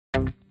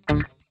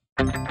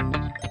Hey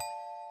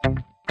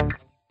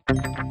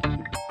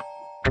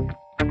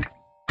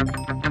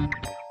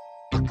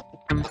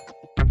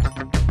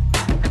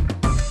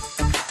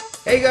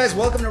guys,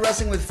 welcome to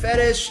Wrestling with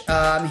Fetish.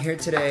 I'm here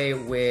today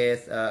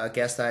with a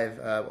guest I've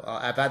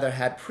either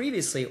had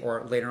previously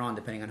or later on,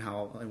 depending on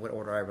in what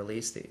order I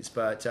release these.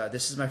 But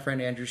this is my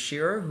friend Andrew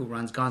Shearer, who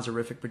runs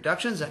Gonzorific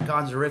Productions at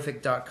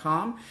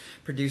gonzorific.com.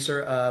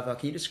 Producer of,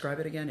 can you describe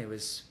it again? It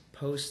was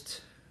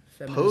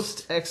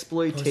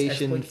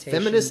post-exploitation,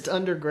 feminist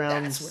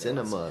underground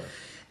cinema.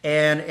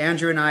 And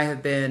Andrew and I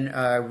have been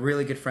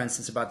really good friends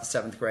since about the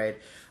 7th grade.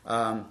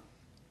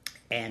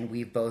 And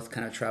we've both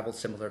kind of traveled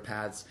similar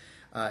paths.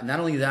 Not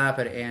only that,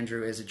 but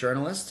Andrew is a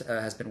journalist,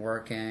 has been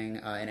working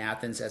in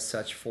Athens as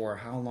such for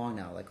how long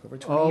now? Like over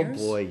 20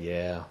 years? Oh boy,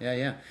 yeah.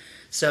 Yeah.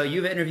 So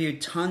you've interviewed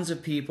tons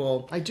of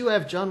people. I do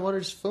have John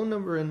Waters' phone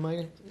number in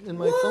my phone.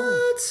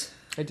 What?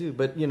 I do,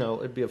 but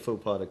it'd be a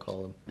faux pas to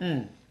call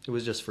him. It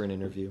was just for an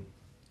interview.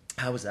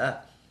 How was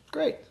that?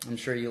 Great. I'm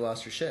sure you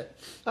lost your shit.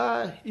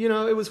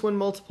 It was when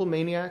Multiple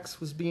Maniacs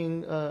was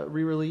being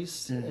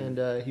re-released,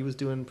 and he was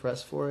doing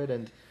press for it,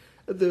 and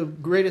the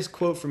greatest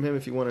quote from him,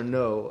 if you want to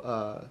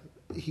know,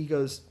 he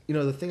goes,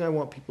 the thing I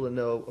want people to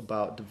know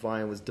about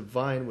Divine was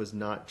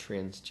not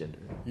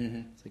transgender.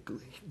 Mm-hmm. It's like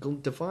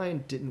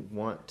Divine didn't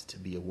want to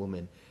be a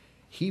woman.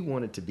 He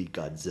wanted to be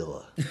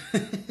Godzilla.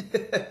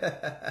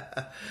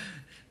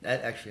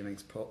 That actually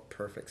makes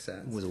perfect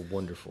sense. It was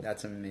wonderful.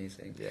 That's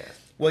amazing. Yeah.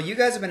 Well, you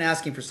guys have been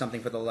asking for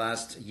something for the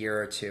last year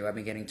or two. I've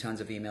been getting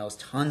tons of emails,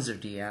 tons of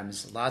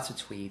DMs, lots of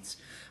tweets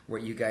where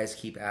you guys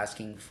keep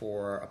asking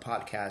for a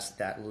podcast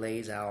that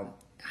lays out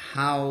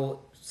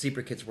how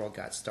Zebra Kids World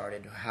got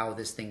started, how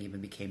this thing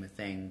even became a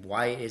thing.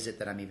 Why is it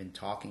that I'm even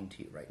talking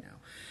to you right now?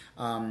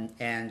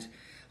 And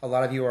a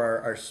lot of you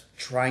are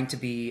trying to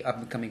be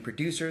up-and-coming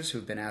producers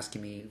who've been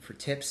asking me for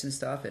tips and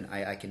stuff, and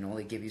I can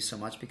only give you so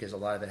much because a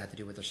lot of it had to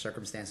do with the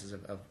circumstances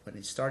of when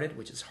it started,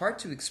 which is hard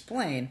to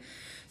explain.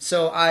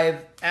 So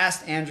I've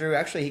asked Andrew,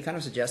 actually he kind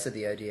of suggested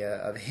the idea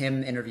of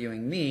him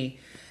interviewing me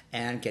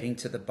and getting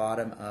to the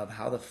bottom of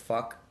how the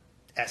fuck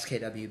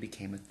SKW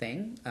became a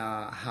thing,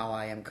 how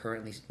I am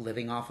currently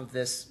living off of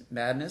this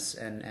madness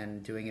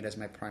and doing it as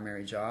my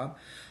primary job,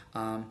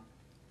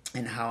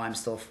 and how I'm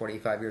still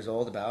 45 years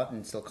old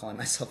and still calling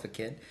myself a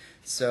kid.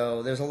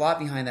 So there's a lot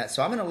behind that.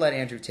 So I'm going to let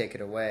Andrew take it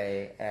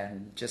away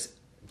and just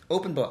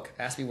open book.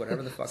 Ask me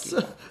whatever the fuck you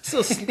want.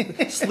 So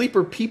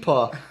Sleeper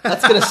Peepaw,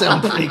 that's going to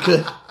sound pretty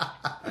good.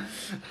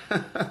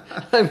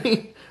 I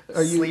mean,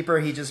 Sleeper,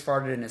 he just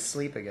farted in his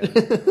sleep again.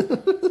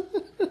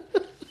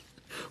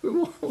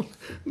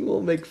 We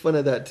won't make fun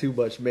of that too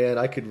much, man.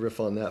 I could riff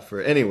on that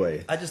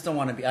anyway. I just don't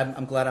want to be.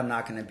 I'm glad I'm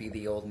not going to be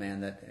the old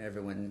man that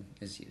everyone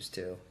is used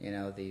to.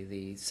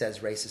 The says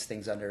racist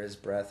things under his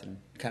breath and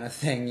kind of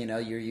thing.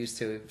 You're used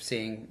to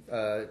seeing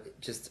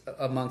just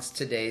amongst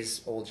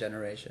today's old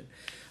generation.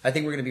 I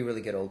think we're going to be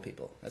really good old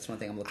people. That's one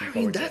thing I'm looking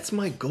forward to. That's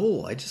my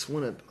goal. I just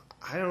want to.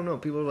 I don't know.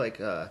 People are like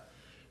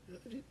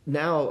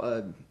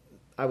now.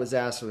 I was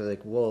asked,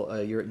 like,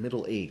 well, you're at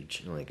middle age.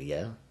 And I'm like,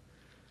 yeah.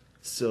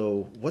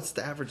 So what's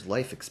the average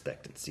life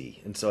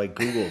expectancy? And so I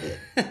Googled it.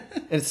 And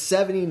it's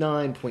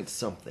 79 point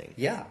something.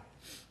 Yeah.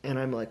 And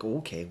I'm like,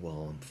 okay,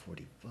 well, I'm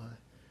 45.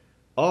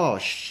 Oh,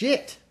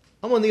 shit.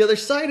 I'm on the other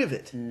side of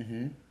it.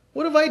 Mm-hmm.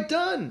 What have I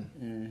done?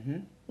 Mm-hmm.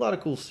 A lot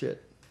of cool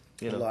shit.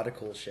 A lot of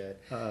cool shit.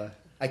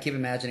 I keep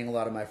imagining a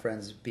lot of my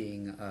friends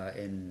being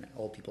in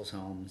old people's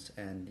homes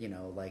and,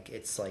 like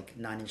it's like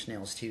 9 Inch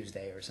Nails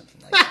Tuesday or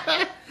something like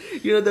that.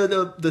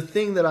 The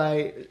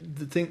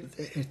thing,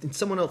 and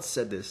someone else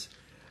said this.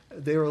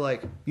 They were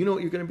like, you know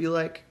what you're going to be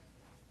like?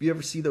 You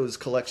ever see those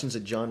collections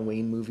of John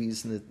Wayne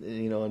movies?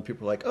 And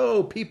people are like,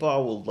 oh,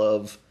 Peepaw will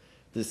love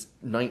this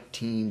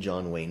 19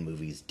 John Wayne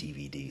movies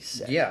DVD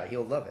set. Yeah,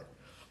 he'll love it.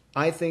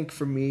 I think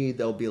for me,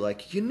 they'll be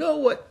like, you know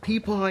what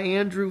Peepaw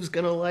Andrew's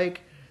going to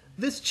like?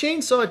 This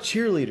Chainsaw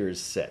Cheerleaders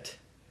set.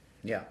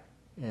 Yeah.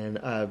 And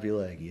I'd be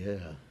like,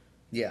 yeah.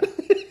 Yeah.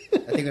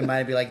 I think it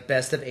might be like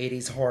best of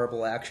 80s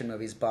horrible action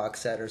movies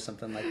box set or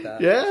something like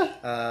that.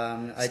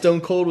 Yeah?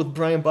 Stone Cold with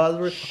Brian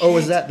Bosworth? Or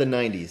was that the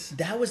 90s?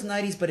 That was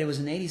 90s, but it was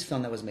an 80s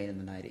film that was made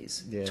in the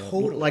 90s. Yeah.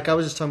 Totally. Like I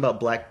was just talking about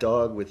Black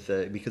Dog with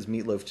because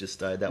Meatloaf just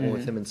died. That one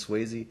with him and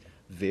Swayze.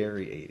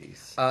 Very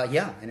 80s.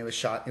 Yeah, and it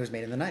was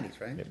made in the 90s,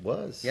 right? It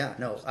was. Yeah,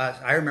 no.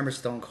 I remember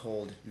Stone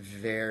Cold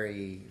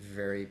very,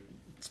 very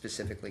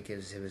specifically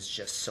because it was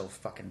just so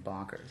fucking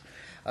bonkers.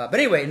 But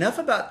anyway, enough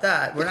about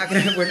that. We're not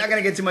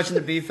gonna get too much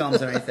into B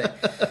films or anything.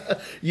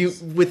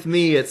 With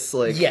me, it's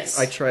like yes.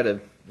 I try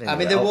to. Anyway, I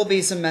mean, there will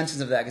be some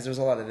mentions of that because there's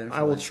a lot of influence.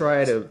 I will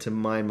try to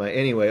mind my.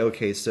 Anyway,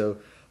 okay, so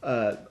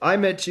I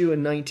met you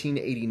in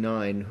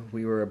 1989.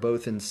 We were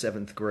both in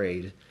 7th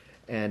grade,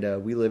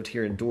 and we lived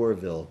here in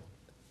Doraville.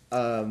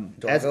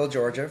 Doraville,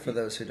 Georgia, for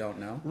those who don't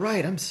know.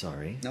 Right, I'm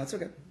sorry. No, it's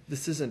okay.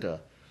 This isn't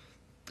a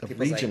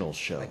regional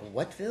show. Like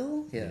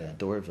Whatville? Yeah,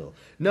 Doraville.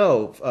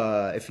 No,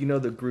 if you know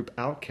the group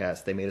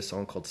Outkast, they made a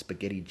song called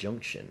Spaghetti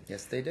Junction.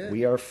 Yes, they did.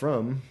 We are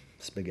from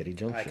Spaghetti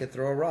Junction. I could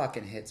throw a rock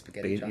and hit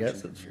Spaghetti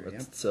Junction.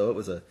 Yes, so it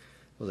was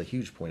was a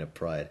huge point of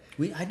pride.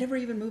 I never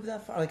even moved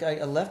that far. Like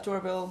I left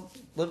Doraville,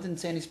 lived in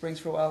Sandy Springs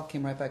for a while,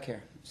 came right back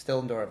here. Still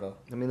in Doraville.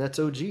 I mean, that's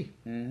OG,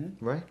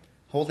 right?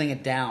 Holding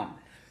it down.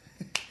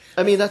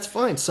 I mean, that's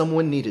fine.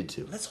 Someone needed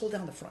to. Let's hold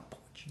down the front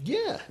porch.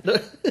 Yeah.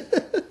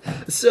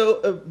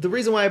 So the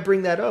reason why I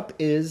bring that up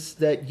is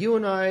that you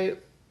and I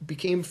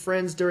became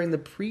friends during the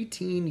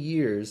preteen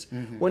years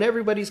when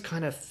everybody's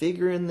kind of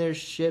figuring their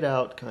shit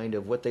out, kind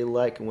of what they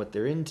like and what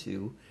they're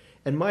into.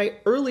 And my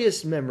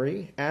earliest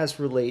memory, as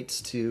relates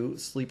to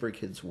Sleeper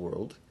Kids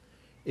World,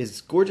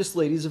 is Gorgeous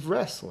Ladies of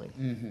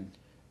Wrestling.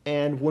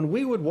 And when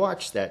we would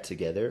watch that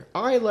together,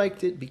 I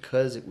liked it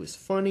because it was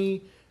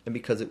funny and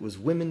because it was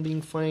women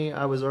being funny.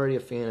 I was already a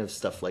fan of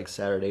stuff like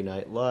Saturday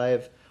Night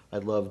Live. I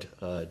loved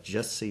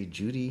Just Say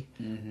Judy,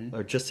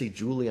 or Just Say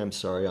Julie, I'm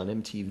sorry, on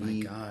MTV. Oh my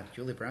God,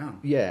 Julie Brown.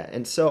 Yeah,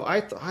 and so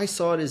I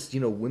saw it as,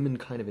 women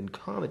kind of in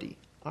comedy.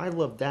 I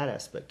loved that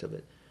aspect of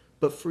it.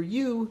 But for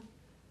you,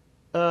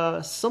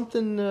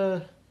 something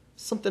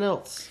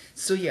else.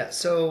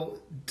 So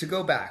to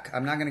go back,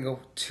 I'm not going to go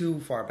too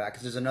far back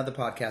because there's another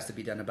podcast to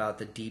be done about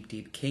the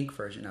deep kink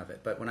version of it.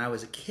 But when I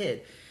was a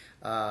kid,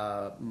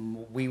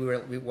 we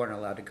weren't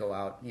allowed to go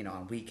out,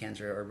 on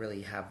weekends or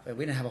really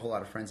we didn't have a whole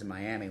lot of friends in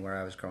Miami where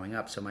I was growing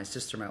up. So my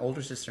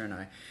older sister and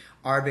I,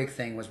 our big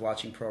thing was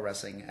watching pro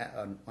wrestling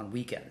on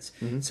weekends.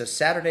 So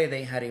Saturday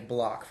they had a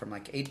block from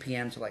like 8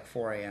 p.m. to like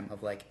 4 a.m.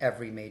 of like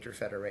every major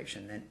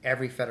federation. And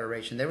every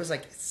federation, there was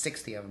like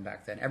 60 of them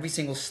back then. Every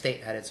single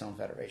state had its own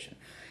federation.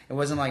 It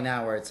wasn't like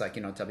now where it's like,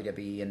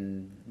 WWE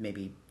and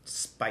maybe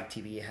Spike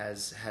TV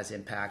has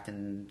Impact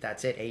and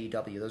that's it,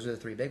 AEW. Those are the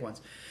three big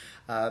ones.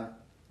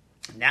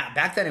 Now,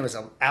 back then it was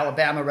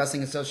Alabama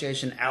Wrestling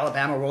Association,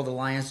 Alabama World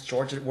Alliance,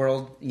 Georgia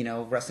World,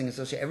 Wrestling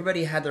Association.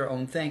 Everybody had their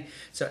own thing.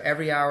 So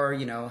every hour,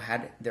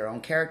 had their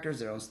own characters,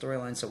 their own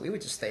storylines. So we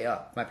would just stay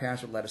up. My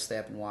parents would let us stay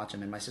up and watch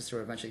them, and my sister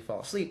would eventually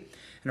fall asleep.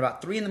 And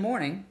about 3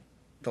 a.m,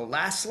 the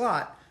last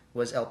slot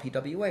was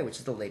LPWA, which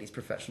is the Ladies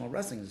Professional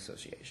Wrestling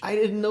Association. I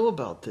didn't know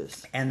about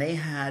this. And they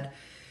had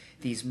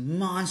these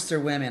monster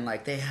women,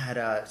 like they had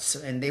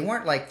and they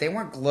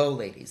weren't glow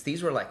ladies.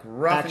 These were like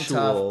rough and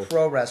tough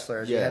pro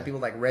wrestlers. Yeah. You had people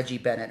like Reggie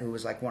Bennett, who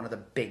was like one of the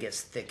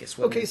biggest, thickest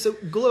women. Okay, so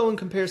Glow, in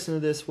comparison to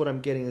this, what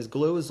I'm getting is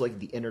Glow is like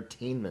the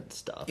entertainment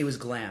stuff. It was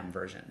glam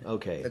version.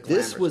 Okay, Glam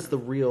this version. was the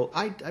real.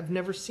 I've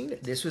never seen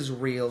it. This was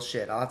real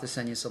shit. I'll have to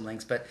send you some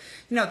links. But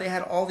they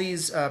had all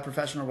these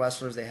professional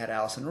wrestlers. They had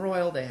Allison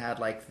Royal. They had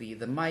like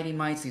the Mighty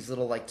Mites. These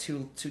little like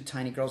two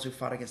tiny girls who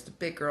fought against the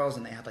big girls,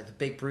 and they had like the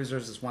big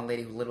bruisers. This one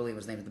lady who literally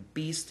was named the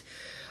Beast.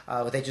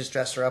 But they just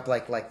dressed her up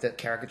like the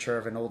caricature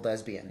of an old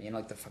lesbian,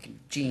 like the fucking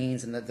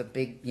jeans and the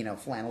big,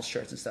 flannel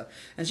shirts and stuff.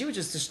 And she would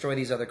just destroy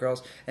these other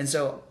girls. And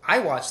so I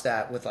watched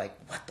that with like,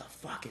 what the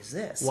fuck is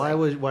this? Why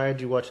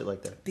did you watch it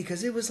like that?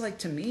 Because it was like,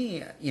 to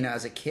me,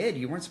 as a kid,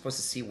 you weren't supposed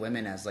to see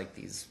women as like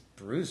these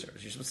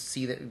bruisers. You're supposed to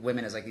see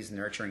women as like these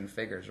nurturing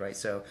figures, right?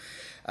 So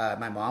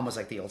my mom was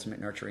like the ultimate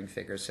nurturing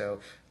figure. So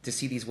to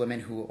see these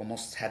women who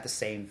almost had the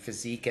same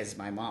physique as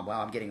my mom,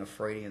 wow, I'm getting a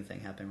Freudian thing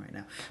happening right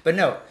now. But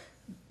no,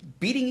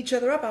 beating each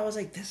other up, I was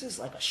like, this is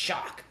like a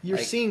shock. You're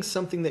like, seeing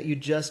something that you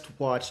just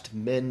watched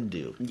men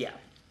do. Yeah.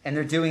 And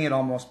they're doing it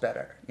almost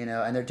better,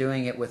 and they're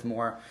doing it with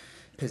more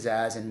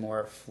pizzazz and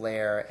more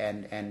flair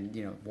and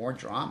more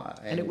drama.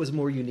 And it was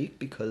more unique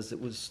because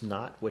it was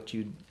not what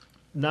you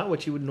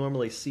would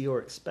normally see or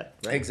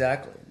expect, right?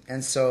 Exactly.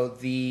 And so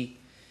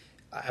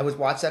I would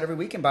watch that every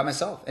weekend by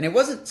myself. And it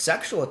wasn't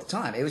sexual at the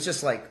time. It was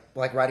just like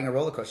riding a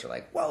roller coaster,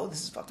 like, whoa,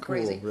 this is fucking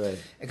crazy. Right.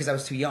 Because I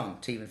was too young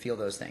to even feel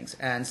those things.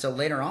 And so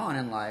later on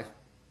in life,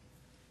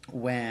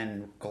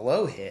 when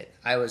Glow hit,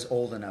 I was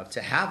old enough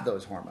to have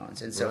those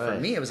hormones. And so for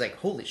me, it was like,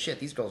 holy shit,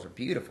 these girls are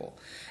beautiful.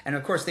 And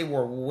of course, they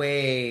wore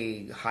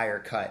way higher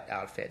cut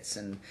outfits.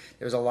 And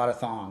there was a lot of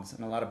thongs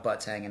and a lot of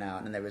butts hanging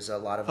out. And there was a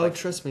lot of... Oh,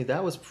 trust me,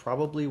 that was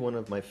probably one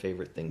of my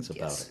favorite things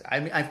about it.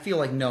 I feel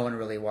like no one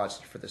really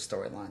watched it for the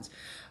storylines.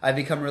 I've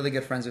become really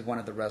good friends with one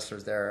of the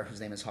wrestlers there,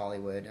 whose name is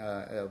Hollywood,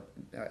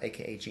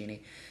 a.k.a.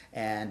 Jeannie.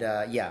 And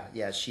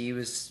she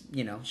was,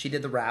 she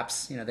did the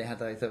raps. They had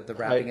the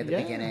rapping at the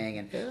beginning,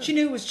 and she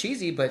knew it was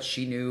cheesy, but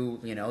she knew,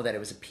 that it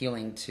was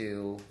appealing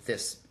to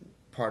this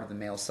part of the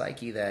male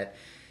psyche, that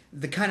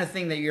the kind of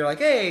thing that you're like,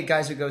 hey,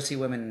 guys who go see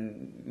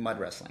women mud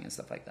wrestling and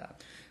stuff like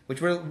that,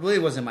 which really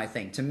wasn't my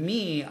thing. To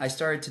me, I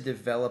started to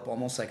develop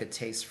almost like a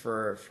taste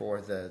for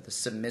the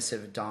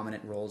submissive,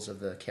 dominant roles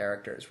of the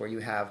characters, where you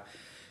have,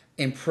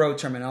 in pro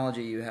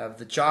terminology, you have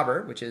the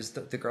jobber, which is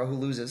the girl who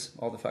loses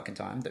all the fucking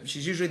time.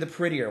 She's usually the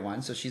prettier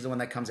one, so she's the one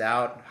that comes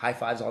out, high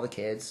fives all the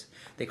kids.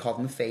 They call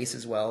them face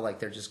as well, like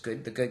they're just the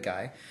good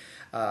guy.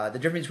 The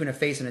difference between a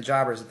face and a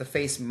jobber is that the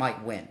face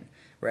might win,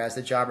 whereas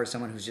the jobber is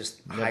someone who's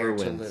just hired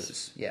to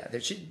lose. Yeah,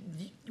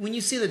 when you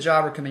see the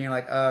jobber come in, you're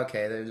like, oh,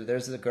 okay,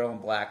 there's the girl in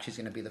black. She's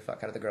going to be the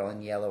fuck out of the girl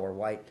in yellow or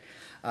white.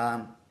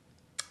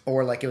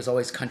 Or like it was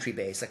always country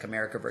based, like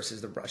America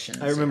versus the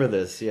Russians. I remember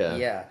this. Yeah.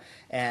 Yeah.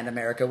 And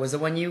America was the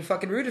one you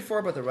fucking rooted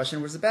for, but the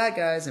Russian was the bad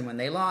guys. And when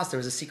they lost, there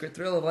was a secret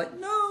thrill of like,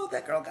 no,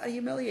 that girl got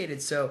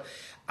humiliated. So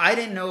I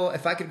didn't know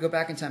if I could go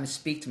back in time and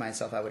speak to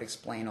myself, I would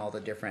explain all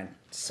the different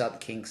sub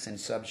kinks and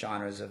sub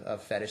genres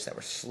of fetish that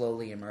were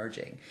slowly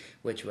emerging,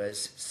 which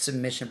was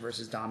submission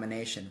versus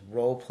domination,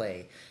 role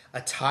play,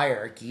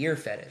 attire, gear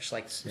fetish,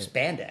 like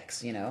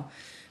spandex, you know,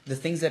 the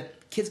things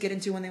that kids get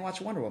into when they watch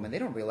Wonder Woman. They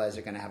don't realize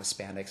they're going to have a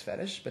spandex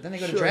fetish, but then they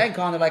go to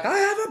DragCon, they're like, I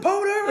have a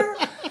boner.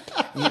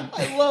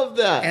 I love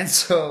that. And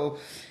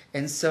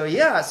so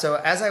yeah. So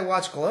as I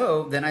watched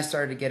Glow, then I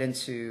started to get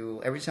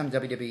into every time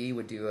WWE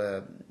would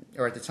do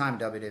or at the time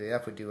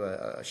WWF would do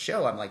a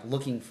show. I'm like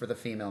looking for the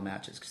female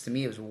matches because to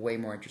me it was way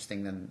more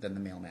interesting than the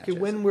male matches.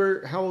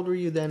 Okay, how old were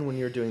you then when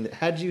you were doing that?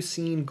 Had you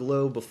seen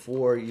Glow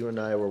before you and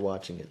I were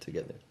watching it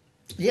together?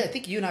 Yeah, I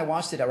think you and I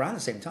watched it around the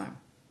same time.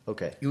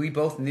 Okay. We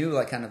both knew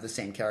like kind of the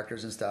same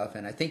characters and stuff,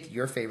 and I think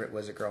your favorite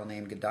was a girl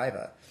named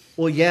Godiva.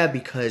 Well, yeah,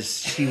 because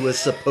she was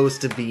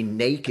supposed to be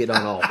naked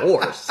on a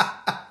horse.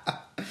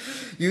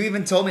 You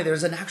even told me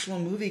there's an actual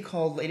movie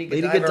called Lady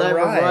Godiva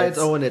Rides.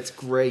 Oh, and it's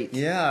great.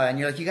 Yeah, and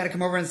you're like, you got to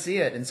come over and see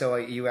it. And so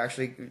you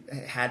actually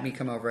had me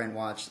come over and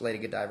watch Lady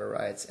Godiva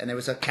Rides. And there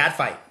was a cat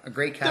fight, a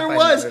great cat fight. There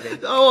was. In the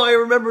movie. Oh, I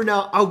remember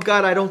now. Oh,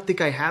 God, I don't think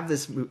I have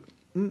this movie.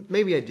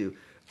 Maybe I do.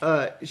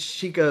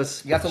 She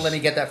goes... You have to let me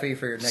get that for you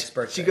for your next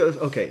birthday. She goes,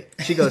 okay.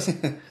 She goes,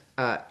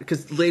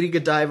 because Lady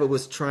Godiva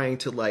was trying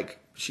to, like...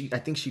 I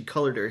think she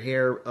colored her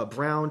hair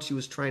brown. She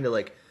was trying to,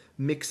 like,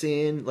 mix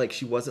in, like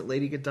she wasn't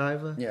Lady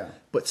Godiva. Yeah.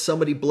 But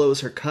somebody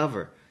blows her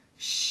cover.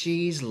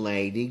 She's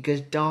Lady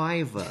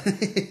Godiva.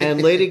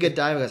 And Lady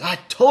Godiva goes, I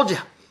told you.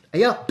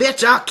 Yeah,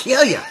 bitch, I'll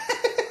kill you.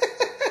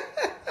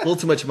 A little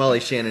too much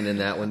Molly Shannon in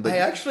that one. But I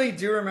actually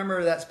do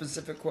remember that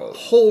specific quote.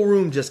 Whole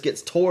room just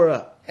gets tore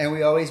up. And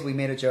we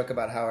made a joke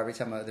about how every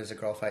time there's a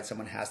girl fight,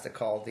 someone has to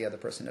call the other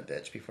person a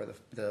bitch before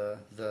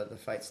the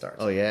fight starts.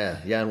 Oh yeah,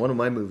 yeah. In one of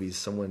my movies,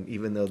 someone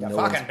even though no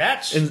fucking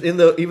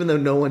bitch, even though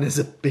no one is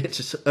a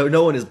bitch, or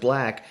no one is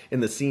black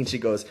in the scene, she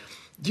goes,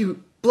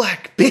 "You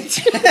black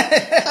bitch."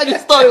 I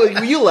just thought it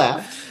was you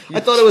laughed. I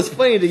thought it was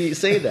funny to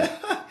say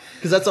that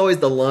because that's always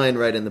the line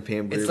right in the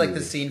Pam Grier It's like movie.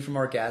 the scene from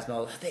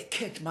Orgasmo. They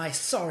kicked my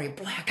sorry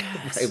black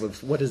ass.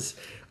 Right, what is?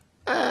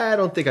 I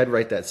don't think I'd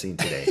write that scene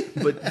today,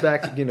 but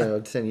back 10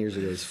 years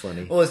ago, it was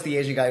funny. Well, it's the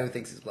Asian guy who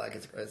thinks he's black.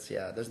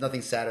 Yeah. There's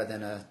nothing sadder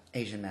than an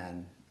Asian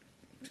man.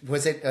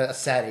 Was it a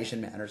sad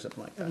Asian man or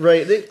something like that?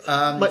 Right.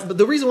 But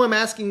the reason why I'm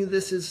asking you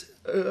this is,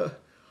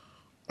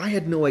 I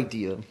had no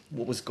idea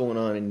what was going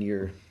on in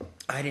your.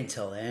 I didn't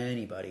tell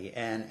anybody,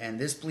 and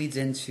this bleeds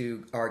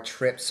into our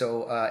trip.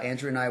 So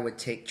Andrew and I would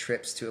take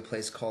trips to a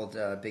place called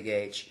Big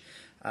H,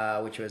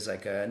 which was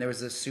like and there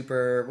was a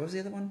super. What was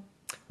the other one?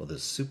 Well,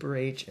 there's Super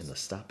H and the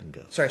Stop and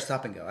Go. Sorry,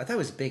 Stop and Go. I thought it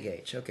was Big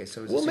H. Okay,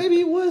 so it was maybe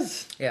it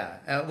was.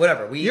 Yeah,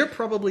 whatever. You're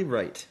probably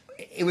right.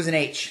 It was an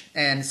H,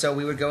 and so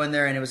we would go in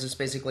there, and it was just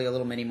basically a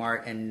little mini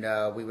mart,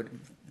 and we would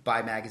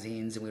buy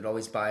magazines, and we'd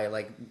always buy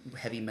like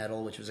Heavy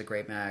Metal, which was a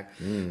great mag.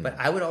 But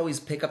I would always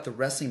pick up the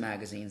wrestling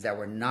magazines that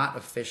were not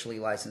officially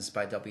licensed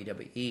by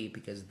WWE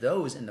because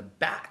those in the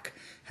back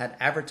had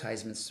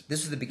advertisements.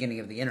 This was the beginning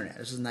of the internet.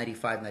 This was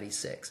 95,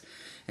 96.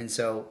 And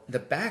so the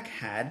back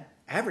had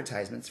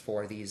advertisements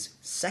for these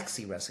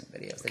sexy wrestling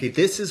videos. Okay,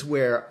 this is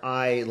where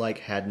I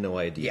had no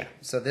idea. Yeah,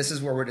 so this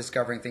is where we're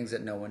discovering things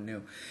that no one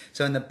knew.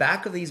 So in the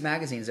back of these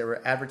magazines, there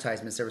were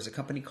advertisements. There was a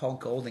company called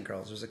Golden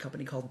Girls. There was a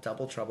company called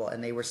Double Trouble,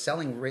 and they were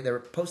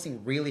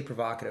posting really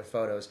provocative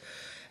photos.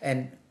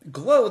 And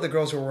Glow, the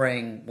girls were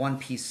wearing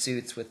one-piece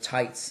suits with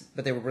tights,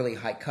 but they were really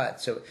high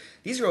cut. So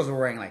these girls were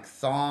wearing like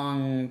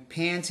thong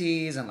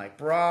panties and like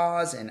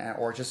bras,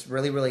 or just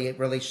really, really,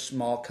 really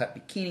small cut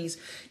bikinis,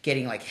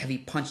 getting like heavy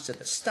punch to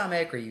the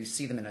stomach, or you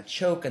see them in a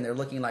choke and they're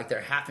looking like they're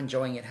half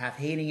enjoying it, half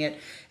hating it.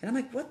 And I'm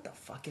like, what the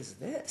fuck is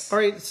this? All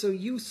right, so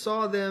you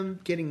saw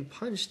them getting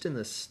punched in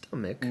the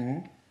stomach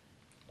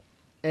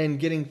and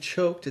getting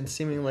choked and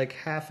seeming like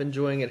half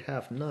enjoying it,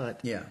 half not.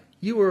 Yeah.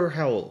 You were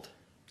how old?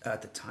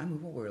 At the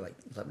time, we were like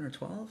 11 or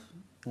 12.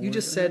 You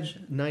just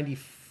said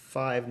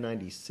 95,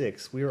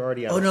 96. We were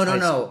already out. Oh, of no. high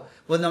school.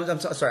 Well, no, I'm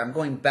sorry. I'm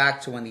going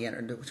back to when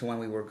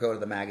we would go to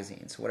the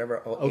magazines,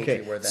 whatever age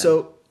we were then.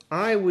 So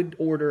I would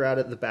order out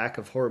at the back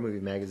of horror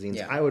movie magazines.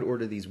 Yeah. I would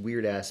order these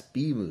weird ass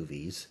B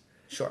movies.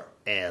 Sure.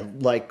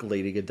 And like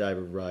Lady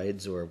Godiva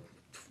Rides or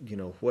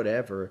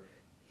whatever.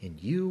 And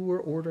you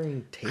were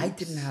ordering tapes. I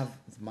didn't have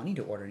money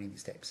to order any of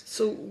these tapes.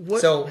 So what?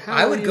 So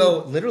I would go,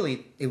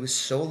 literally, it was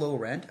so low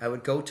rent, I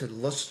would go to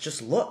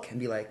just look and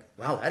be like,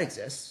 wow, that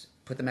exists.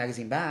 Put the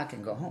magazine back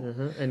and go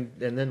home. And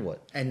then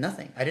what? And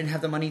nothing. I didn't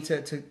have the money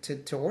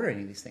to order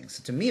any of these things.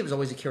 So to me, it was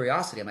always a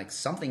curiosity. I'm like,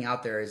 something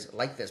out there is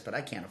like this, but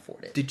I can't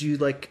afford it. Did you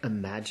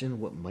imagine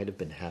what might have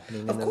been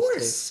happening in those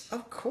tapes?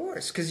 Of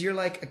course. Because you're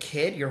like a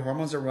kid, your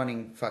hormones are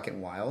running fucking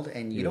wild,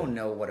 and you don't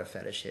know what a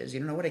fetish is.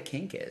 You don't know what a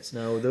kink is.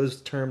 No,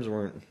 those terms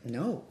weren't.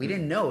 No, we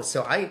didn't know.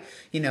 So and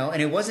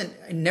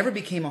it never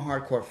became a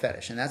hardcore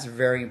fetish. And that's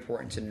very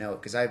important to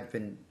note because I've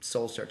been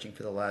soul searching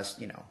for the last,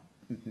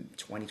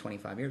 20,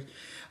 25 years.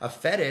 A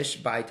fetish,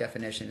 by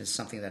definition, is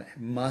something that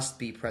must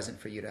be present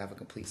for you to have a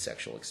complete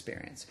sexual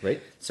experience.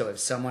 Right. So if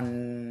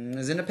someone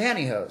is into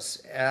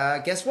pantyhose,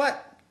 guess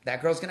what?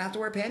 That girl's going to have to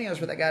wear pantyhose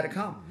for that guy to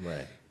come.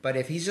 Right. But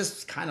if he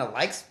just kind of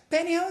likes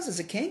pantyhose as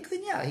a kink,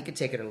 then yeah, he could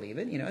take it or leave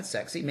it. You know, it's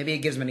sexy. Maybe it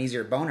gives him an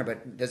easier boner, but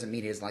it doesn't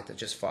mean he doesn't like to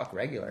just fuck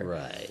regular.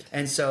 Right.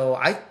 And so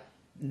I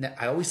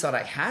always thought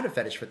I had a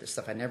fetish for this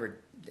stuff.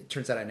 It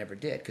turns out I never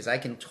did, because I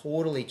can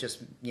totally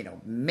just,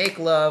 make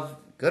love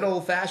good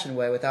old fashioned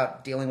way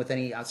without dealing with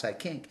any outside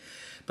kink.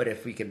 But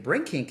if we could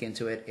bring kink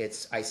into it,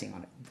 it's icing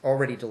on it.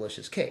 Already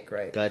delicious cake,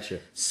 right? Gotcha.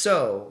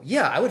 So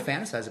yeah, I would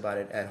fantasize about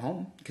it at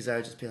home, because I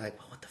would just be like,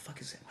 well, what the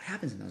fuck is it? What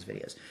happens in those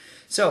videos?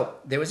 So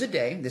there was a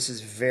day, this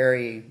is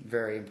very,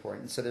 very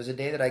important. So there's a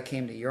day that I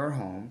came to your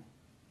home,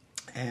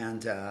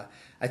 and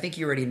I think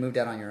you already moved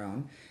out on your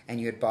own, and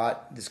you had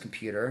bought this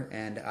computer,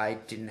 and I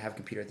didn't have a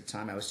computer at the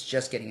time. I was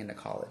just getting into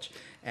college.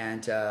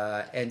 And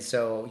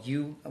so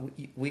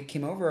we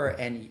came over,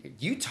 and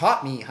you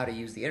taught me how to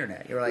use the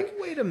internet. You were like,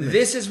 wait a minute.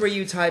 This is where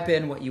you type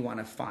in what you want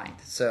to find.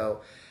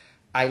 So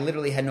I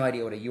literally had no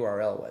idea what a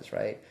URL was,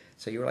 right?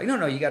 So you were like,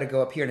 no, you got to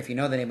go up here, and if you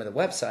know the name of the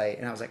website,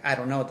 and I was like, I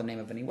don't know what the name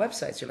of any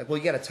website. So you're like, well,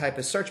 you got to type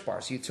a search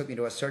bar. So you took me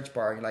to a search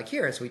bar, and you're like,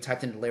 here. So we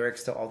typed in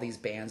lyrics to all these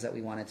bands that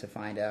we wanted to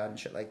find out and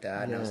shit like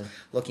that. And I was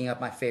looking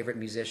up my favorite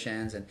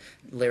musicians and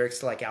lyrics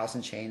to like Alice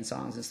in Chains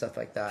songs and stuff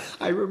like that.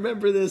 I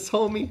remember this,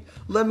 homie.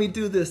 Let me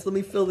do this. Let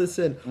me fill this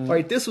in. All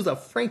right, this was a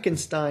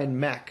Frankenstein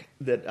Mac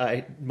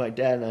that my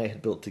dad and I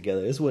had built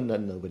together. This wasn't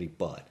nothing nobody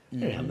bought. I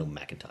didn't have no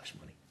Macintosh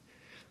money.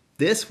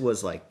 This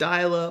was like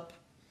dial-up,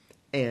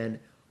 and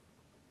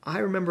I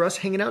remember us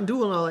hanging out and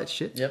doing all that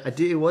shit. Yep.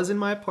 It was in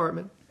my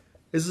apartment.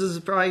 This is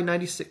probably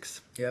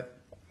 96. Yep.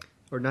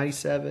 Or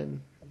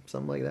 97,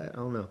 something like that. I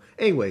don't know.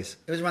 Anyways.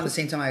 It was around the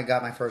same time I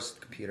got my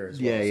first computer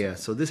as well. Yeah.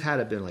 So this had to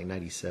have been like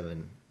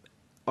 97.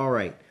 All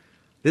right.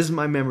 This is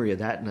my memory of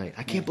that night.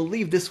 I can't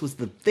believe this was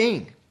the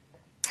thing.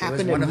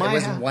 Happened in my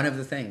house. It was one of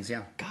the things,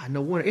 yeah. God,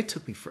 no wonder. It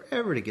took me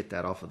forever to get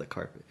that off of the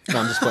carpet. No,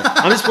 I'm just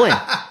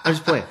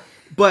playing.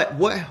 But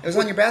what? It was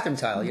on your bathroom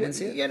tile. You didn't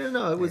see it? Yeah,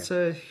 no. It was,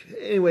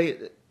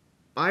 anyway,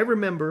 I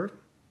remember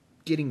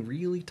getting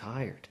really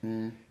tired.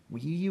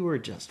 You were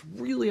just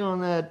really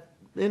on that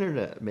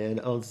internet, man.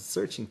 I was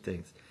searching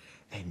things.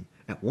 And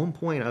at one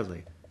point, I was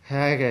like,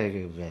 I gotta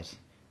go to bed.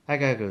 I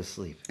gotta go to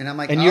sleep. And I'm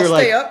like, and I'll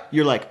stay up.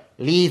 You're like,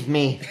 leave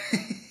me.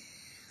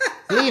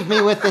 Leave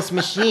me with this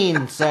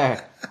machine,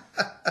 sir.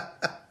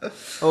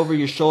 Over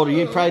your shoulder.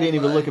 You probably didn't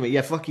even look at me.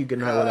 Yeah, fuck you. Good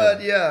night.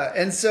 Whatever. Yeah.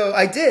 And so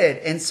I did.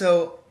 And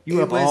so you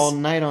were up all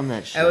night on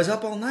that shit. I was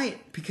up all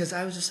night because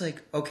I was just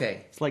like,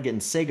 okay. It's like getting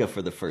Sega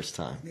for the first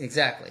time.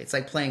 Exactly. It's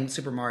like playing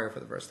Super Mario for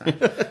the first time.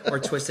 Or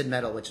Twisted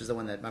Metal, which is the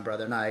one that my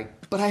brother and I...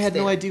 But I had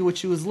no idea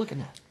what you was looking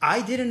at.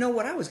 I didn't know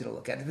what I was going to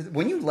look at.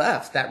 When you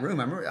left that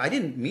room, I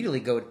didn't immediately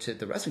go to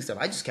the wrestling stuff.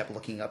 I just kept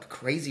looking up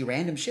crazy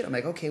random shit. I'm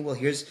like, okay, well,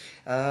 here's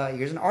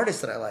an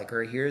artist that I like,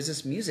 or here's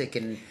this music.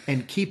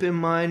 And keep in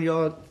mind,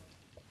 y'all,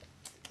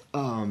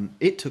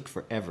 it took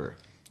forever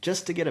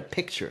just to get a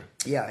picture.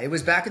 Yeah, it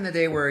was back in the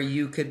day where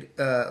you could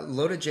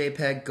load a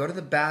JPEG, go to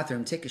the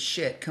bathroom, take a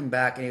shit, come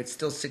back, and it's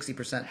still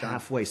 60% done.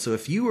 Halfway. So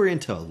if you were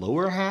into a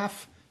lower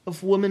half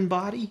of woman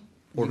body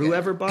or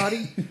whoever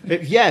body,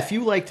 if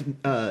you liked,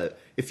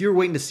 if you were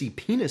waiting to see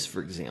penis,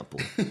 for example,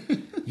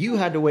 you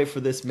had to wait for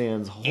this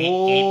man's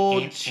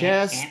whole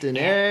chest and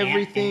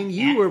everything.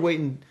 You were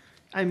waiting.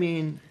 I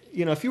mean,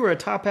 you know, if you were a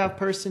top half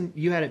person,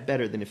 you had it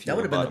better than if you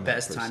were a bottom half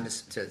person. That would have been the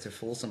best time to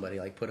fool somebody,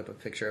 like put up a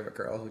picture of a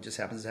girl who just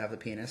happens to have the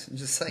penis. And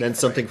just like, then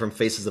something from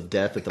Faces of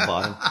Death at the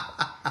bottom.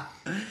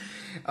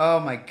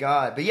 Oh my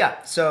God. But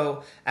yeah,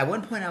 so at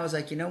one point I was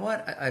like, you know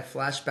what? I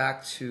flashed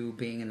back to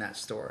being in that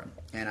store,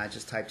 and I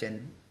just typed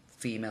in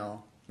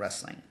female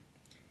wrestling.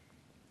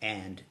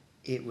 And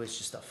it was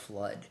just a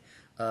flood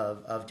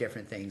of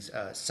different things.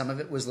 Some of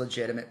it was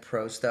legitimate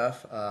pro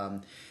stuff.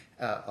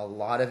 A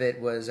lot of it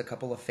was a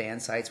couple of fan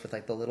sites with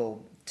like the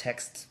little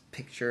text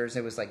pictures.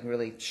 It was like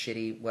really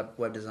shitty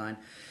web design.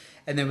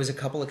 And there was a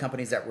couple of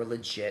companies that were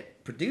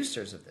legit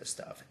producers of this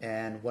stuff.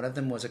 And one of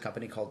them was a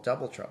company called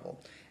Double Trouble.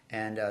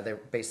 And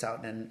they're based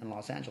out in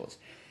Los Angeles.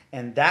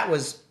 And that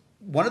was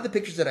one of the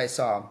pictures that I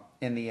saw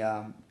in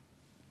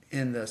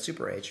the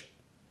Super H,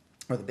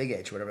 or the Big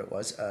H, whatever it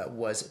was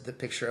the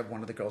picture of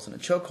one of the girls in a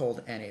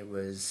chokehold. And it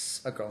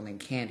was a girl named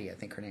Candy, I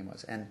think her name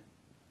was. And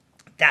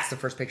that's the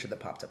first picture that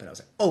popped up, and I was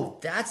like, "Oh,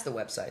 that's the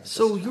website."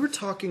 So you were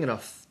talking in a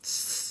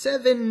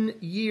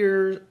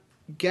 7-year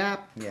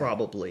gap,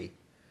 probably.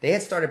 They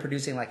had started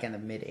producing like in the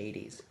mid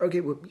 '80s.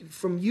 Okay, well,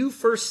 from you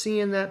first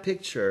seeing that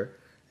picture,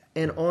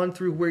 and on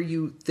through where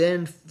you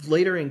then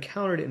later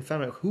encountered it and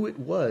found out who it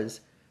was,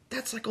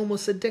 that's like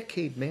almost a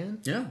decade, man.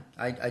 Yeah,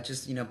 I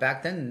just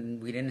back then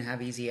we didn't have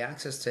easy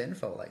access to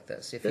info like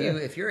this.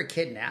 If you're a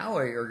kid now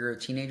or you're a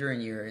teenager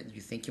and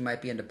you think you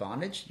might be into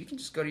bondage, you can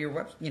just go to your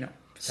website,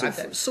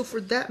 So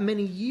for that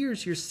many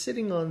years, you're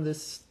sitting on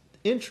this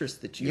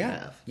interest that you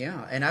have.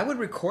 Yeah, and I would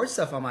record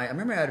stuff on I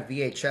remember I had a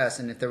VHS,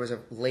 and if there was a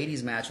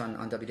ladies match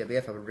on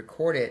WWF, I would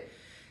record it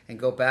and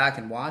go back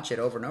and watch it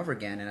over and over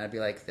again, and I'd be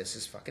like, this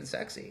is fucking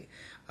sexy.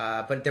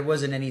 But there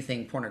wasn't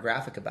anything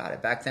pornographic about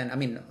it back then. I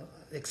mean,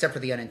 except for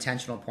the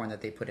unintentional porn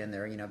that they put in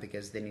there,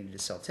 because they needed to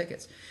sell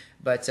tickets.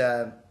 But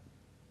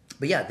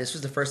yeah, this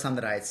was the first time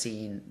that I had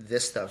seen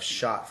this stuff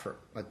shot for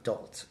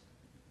adult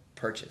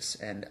purchase,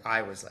 and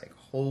I was like,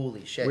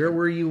 holy shit. Where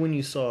were you when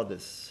you saw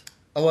this?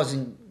 I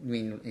wasn't.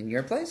 In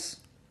your place?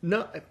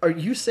 No, are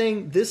you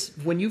saying this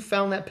when you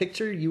found that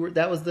picture?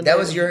 That was the that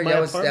was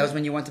apartment?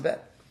 when you went to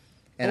bed.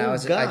 And Oh, I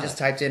God. just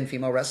typed in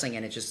female wrestling,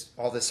 and it just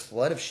all this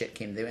flood of shit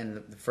came through.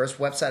 And the first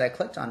website I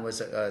clicked on was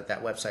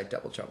that website,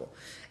 Double Trouble,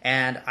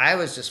 and I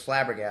was just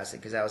flabbergasted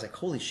because I was like,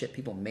 "Holy shit,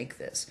 people make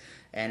this,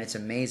 and it's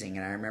amazing."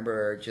 And I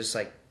remember just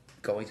like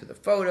going through the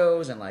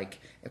photos, and like,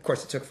 of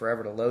course, it took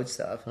forever to load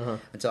stuff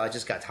until I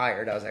just got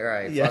tired. I was like, "All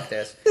right, Yeah. fuck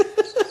this."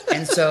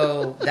 And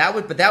so that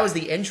was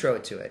the intro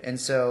to it. And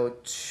so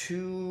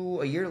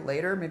a year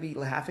later, maybe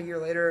half a year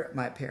later,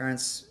 my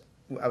parents.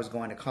 I was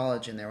going to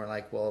college, and they were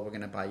like, well, we're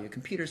going to buy you a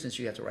computer since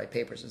you have to write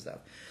papers and stuff.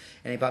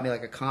 And they bought me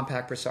like a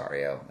compact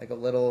Presario, like a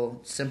little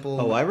simple...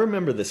 Oh, I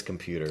remember this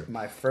computer.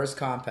 My first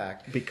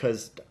compact.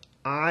 Because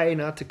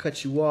not to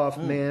cut you off,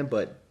 man,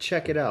 but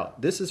check it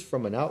out. This is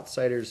from an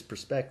outsider's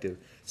perspective,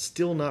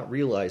 still not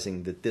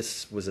realizing that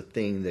this was a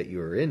thing that you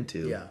were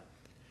into.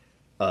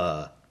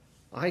 Yeah.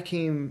 I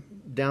came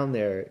down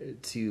there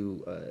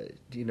to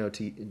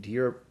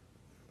your...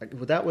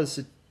 Well, that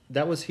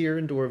was here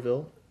in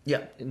Doraville.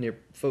 Yeah. In your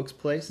folks'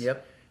 place?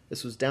 Yep.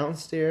 This was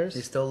downstairs?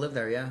 They still live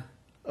there, yeah.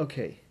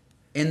 Okay.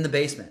 In the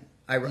basement.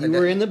 You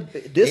were in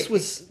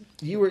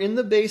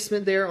the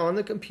basement there on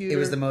the computer. It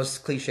was the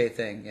most cliche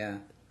thing, yeah.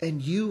 And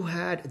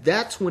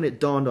that's when it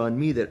dawned on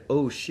me that,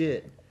 oh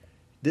shit,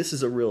 this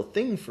is a real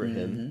thing for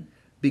him,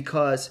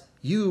 because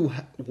you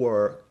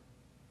were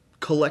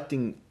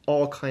collecting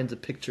all kinds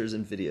of pictures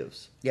and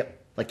videos. Yep.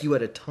 Like you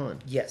had a ton.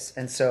 Yes,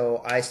 and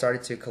so I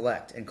started to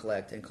collect and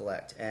collect and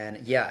collect,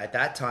 and yeah, at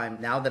that time,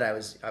 now that I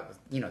was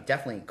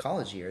definitely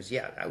college years,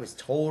 yeah, I was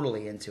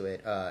totally into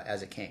it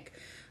as a kink.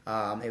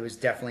 It was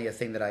definitely a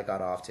thing that I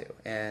got off to,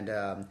 and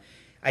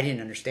I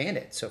didn't understand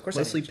it, so of course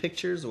Mostly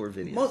pictures or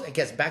videos. I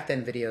guess back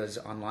then videos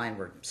online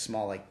were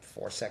small, like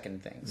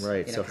 4-second things.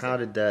 Right. So how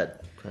did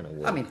that kind of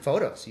work? I mean,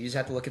 photos. You just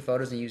have to look at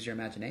photos and use your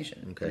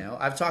imagination. Okay.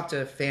 I've talked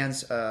to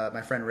fans.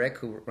 My friend Rick,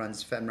 who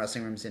runs Femme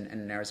Wrestling Rooms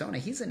in Arizona, I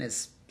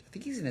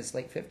think he's in his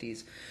late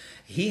 50s.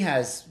 He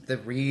has the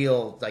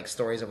real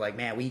stories of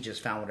man, we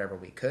just found whatever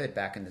we could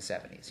back in the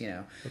 70s.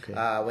 Okay.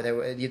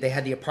 Where they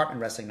had the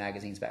apartment wrestling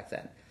magazines back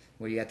then,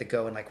 where you had to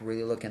go and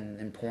really look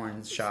in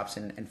porn shops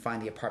and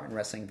find the apartment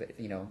wrestling.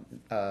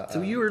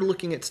 So you were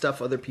looking at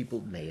stuff other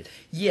people made.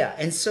 Yeah,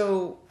 and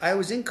so I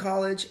was in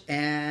college,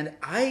 and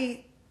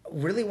I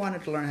really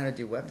wanted to learn how to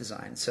do web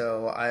design.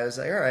 So I was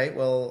like, all right,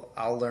 well,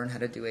 I'll learn how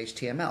to do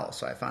HTML.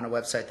 So I found a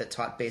website that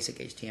taught basic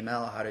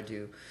HTML, how to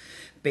do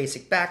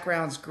basic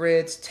backgrounds,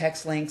 grids,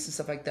 text links, and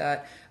stuff like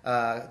that.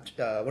 What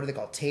are they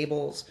called?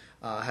 Tables.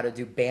 How to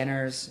do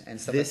banners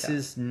and stuff like that.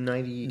 This is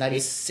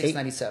 96,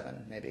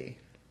 97, maybe.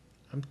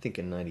 I'm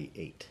thinking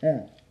 98.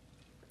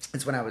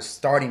 It's when I was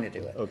starting to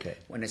do it. Okay.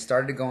 When it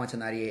started to go into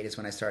 98 is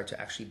when I started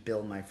to actually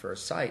build my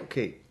first site.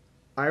 Okay.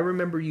 I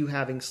remember you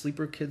having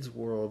Sleeper Kids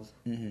World,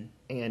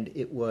 and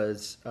it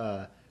was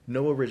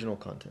no original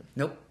content.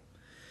 Nope.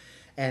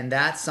 And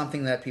that's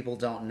something that people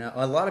don't know.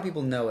 A lot of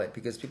people know it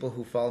because people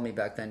who followed me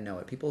back then know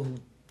it. People who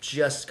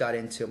just got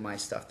into my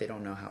stuff, they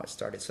don't know how it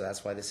started. So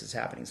that's why this is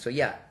happening. So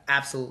yeah,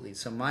 absolutely.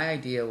 So my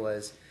idea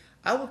was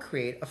I will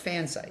create a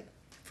fan site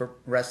for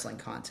wrestling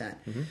content.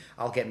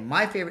 I'll get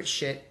my favorite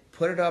shit,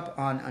 put it up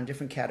on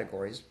different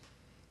categories,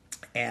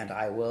 and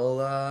I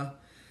will...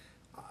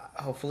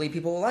 hopefully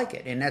people will like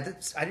it. And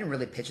I didn't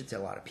really pitch it to a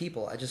lot of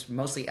people. I just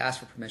mostly asked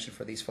for permission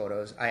for these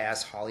photos. I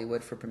asked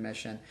Hollywood for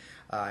permission.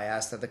 I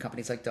asked other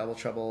companies like Double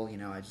Trouble.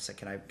 I just said,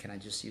 can I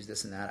just use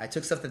this and that? I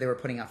took stuff that they were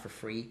putting out for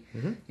free,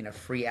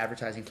 free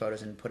advertising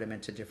photos, and put them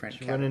into different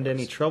Did you run into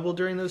any trouble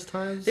during those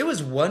times? There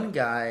was one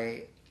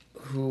guy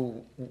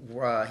who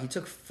he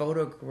took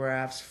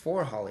photographs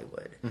for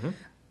Hollywood.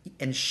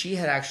 And she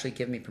had actually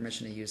given me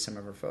permission to use some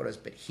of her photos,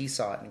 but he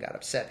saw it and got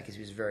upset because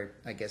he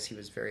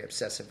was very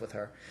obsessive with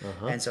her.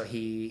 And so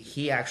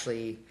he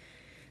actually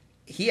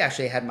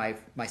had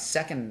my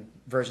second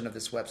version of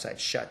this website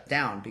shut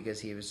down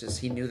because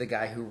he knew the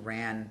guy who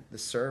ran the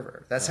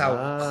server. That's how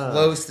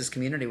close this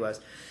community was.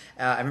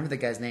 I remember the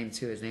guy's name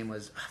too. His name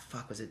was I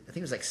think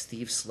it was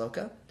Steve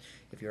Sloka.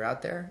 If you're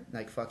out there,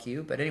 fuck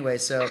you. But anyway,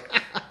 so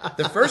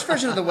the first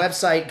version of the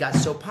website got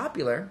so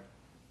popular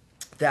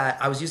that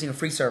I was using a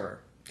free server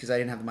because I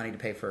didn't have the money to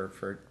pay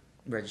for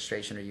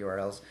registration or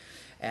URLs.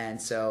 And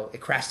so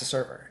it crashed the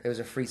server. It was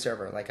a free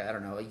server,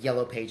 a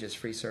Yellow Pages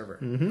free server.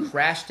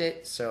 Crashed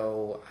it,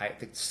 so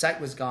the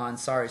site was gone.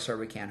 Sorry, sir,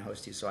 we can't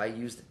host you. So I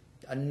used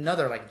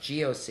another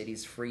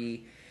GeoCities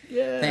free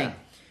thing.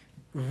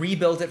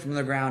 Rebuilt it from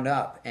the ground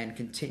up and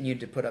continued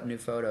to put up new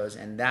photos.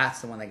 And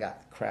that's the one that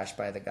got crashed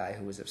by the guy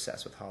who was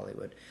obsessed with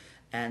Hollywood.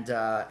 And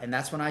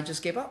that's when I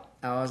just gave up.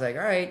 I was like,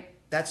 all right,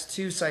 that's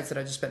two sites that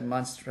I just spent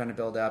months trying to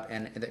build up,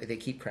 and they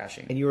keep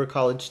crashing. And you were a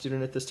college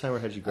student at this time, or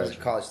had you I was graduated?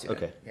 a college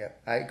student. Okay. Yeah.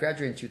 I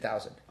graduated in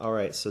 2000. All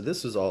right. So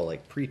this was all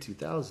like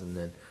pre-2000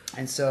 then.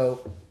 And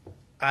so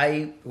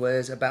I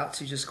was about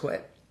to just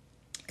quit.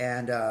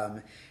 And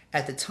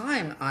at the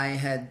time,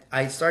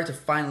 I started to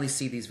finally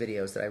see these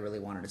videos that I really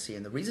wanted to see.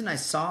 And the reason I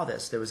saw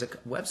this, there was a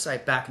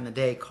website back in the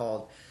day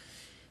called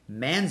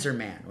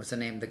Manzerman. What's the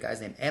name of the guy's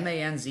name?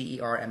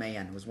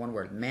 Manzerman. It was one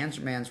word.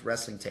 Manzerman's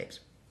Wrestling Tapes.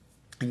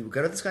 And you would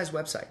go to this guy's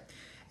website.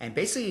 And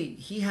basically,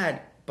 he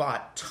had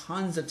bought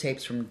tons of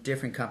tapes from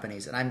different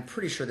companies. And I'm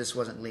pretty sure this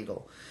wasn't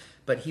legal.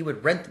 But he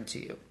would rent them to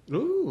you.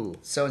 Ooh.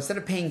 So instead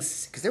of paying,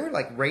 because they were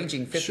like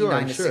ranging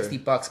 59 to 60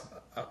 bucks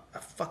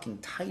a fucking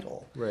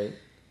title. Right.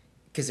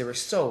 Because they were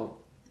so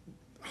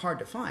hard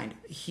to find,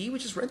 he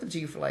would just rent them to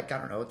you for like, I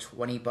don't know,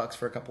 20 bucks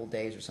for a couple of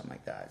days or something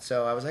like that.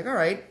 So I was like, all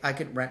right, I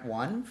could rent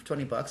one for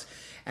 20 bucks.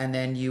 And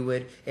then you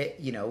would,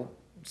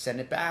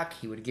 send it back.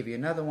 He would give you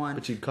another one.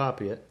 But you'd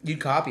copy it. You'd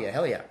copy it,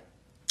 hell yeah.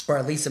 Or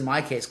at least in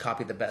my case,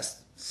 copy the best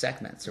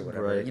segments or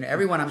whatever. Right.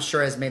 Everyone I'm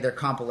sure has made their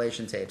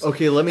compilation tapes.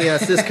 Okay, let me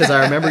ask this, because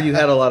I remember you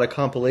had a lot of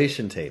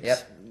compilation tapes.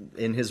 Yep.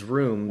 In his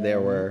room, there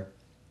were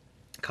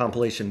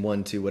compilation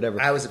 1, 2,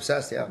 whatever. I was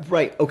obsessed, yeah.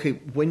 Right. Okay.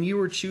 When you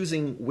were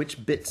choosing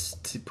which bits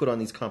to put on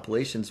these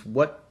compilations,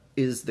 what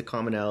is the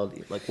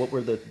commonality? Like, what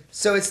were the...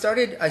 So I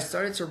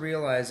started to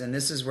realize, and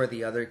this is where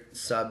the other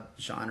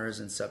sub-genres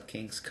and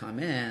sub-kinks come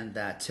in,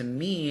 that to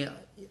me,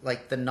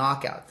 like the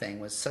knockout thing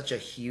was such a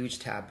huge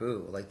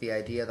taboo. Like the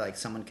idea that like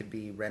someone could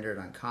be rendered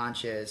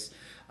unconscious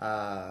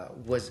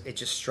it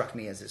just struck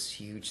me as this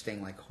huge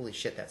thing. Like, holy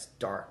shit, that's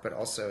dark, but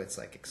also it's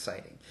like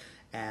exciting.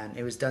 And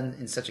it was done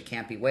in such a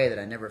campy way that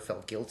I never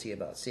felt guilty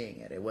about seeing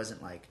it. It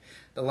wasn't like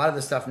a lot of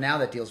the stuff now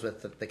that deals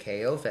with the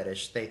KO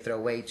fetish. They throw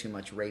way too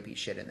much rapey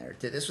shit in there.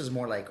 This was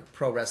more like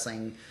pro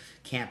wrestling,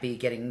 campy,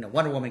 getting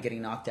Wonder Woman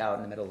getting knocked out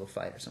in the middle of a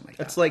fight or something like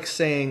that. It's like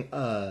saying,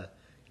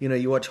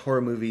 you watch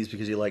horror movies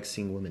because you like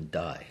seeing women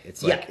die.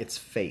 It's like, it's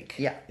fake.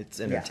 Yeah. It's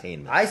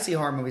entertainment. Yeah. I see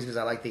horror movies because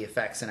I like the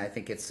effects, and I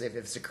think if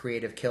it's a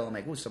creative kill, I'm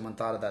like, ooh, someone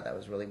thought of that. That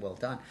was really well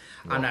done.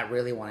 Yeah. I'm not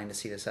really wanting to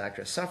see this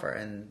actress suffer.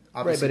 And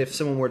obviously, right, but if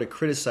someone were to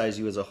criticize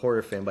you as a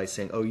horror fan by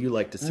saying, oh, you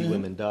like to see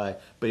women die,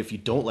 but if you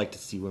don't like to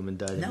see women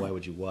die, then why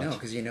would you watch? No,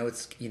 because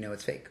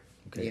it's fake.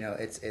 Okay.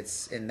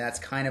 It's and that's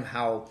kind of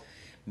how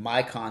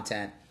my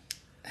content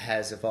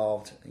has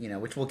evolved,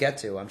 which we'll get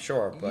to, I'm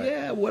sure. But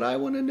yeah, what I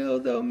want to know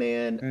though,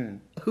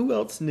 man, who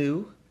else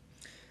knew?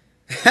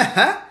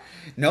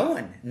 No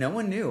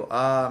one knew.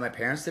 My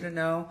parents didn't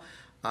know.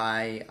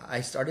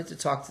 I started to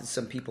talk to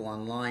some people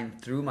online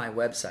through my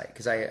website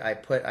because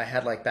I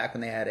had like back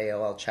when they had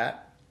AOL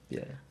chat.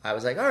 Yeah. I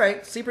was like, all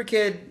right, Sleeper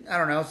Kid, I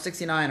don't know,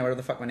 69 or whatever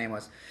the fuck my name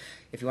was.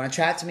 If you want to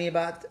chat with me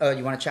about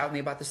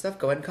this stuff,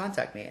 go ahead and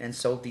contact me. And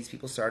so these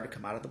people started to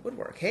come out of the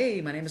woodwork.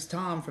 Hey, my name is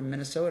Tom from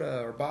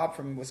Minnesota, or Bob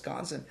from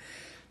Wisconsin.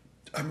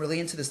 I'm really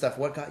into this stuff.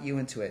 What got you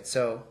into it?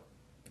 So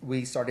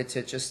we started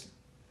to just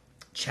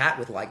chat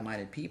with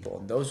like-minded people.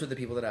 And those were the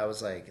people that I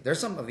was like, there's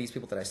some of these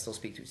people that I still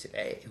speak to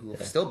today who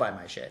still buy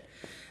my shit.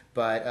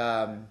 But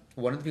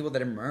one of the people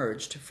that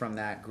emerged from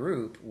that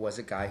group was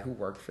a guy who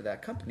worked for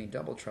that company,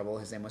 Double Trouble.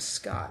 His name was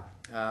Scott.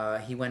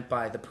 He went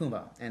by the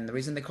Puma. And the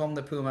reason they call him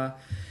the Puma,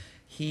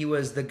 he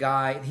was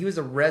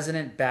the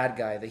resident bad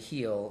guy, the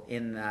heel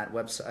in that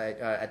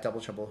website at Double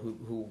Trouble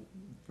who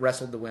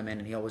wrestled the women,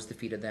 and he always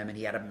defeated them, and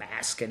he had a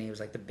mask, and he was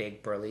like the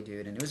big burly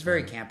dude, and it was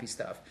very campy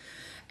stuff.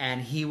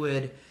 And he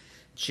would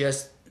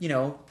just,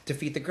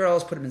 defeat the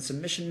girls, put them in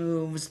submission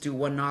moves, do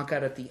one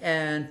knockout at the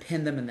end,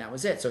 pin them, and that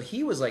was it. So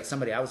he was like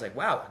somebody I was like,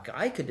 wow, a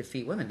guy could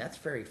defeat women. That's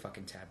very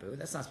fucking taboo.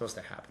 That's not supposed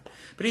to happen.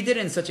 But he did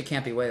it in such a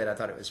campy way that I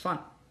thought it was fun.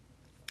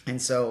 And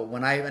so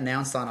when I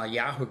announced on a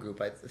Yahoo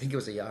group, I think it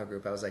was a Yahoo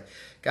group, I was like,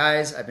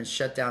 guys, I've been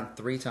shut down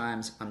 3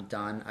 times. I'm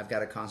done. I've got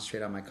to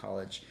concentrate on my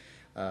college,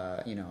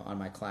 on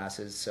my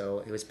classes.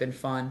 So it's been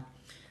fun.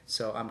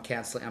 So I'm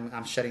canceling.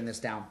 I'm shutting this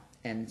down.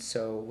 And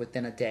so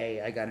within a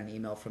day, I got an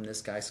email from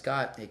this guy,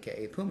 Scott,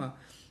 a.k.a. Puma.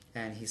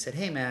 And he said,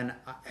 hey, man,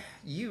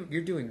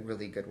 you're doing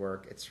really good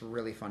work. It's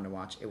really fun to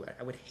watch.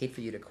 I would hate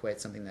for you to quit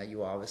something that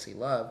you obviously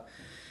love.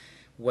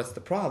 What's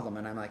the problem?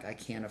 And I'm like, I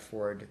can't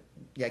afford.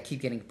 I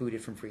keep getting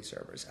booted from free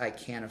servers. I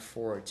can't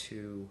afford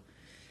to.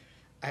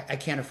 I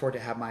can't afford to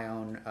have my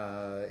own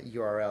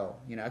URL.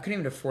 I couldn't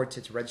even afford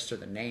to register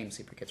the name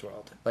Sleeper Kids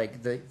World.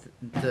 Like the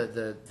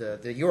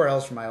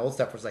URLs for my old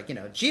stuff was like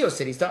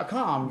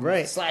geocities.com.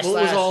 Right. / Well,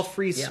 it was all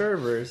free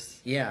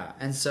servers. Yeah.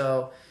 And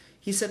so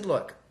he said,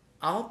 look,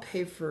 I'll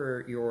pay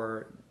for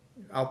you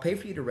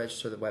to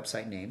register the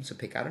website name. So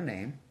pick out a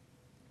name.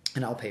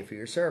 And I'll pay for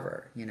your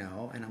server, And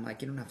I'm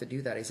like, you don't have to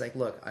do that. He's like,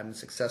 look, I'm a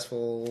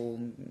successful,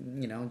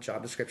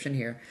 job description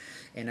here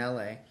in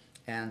LA.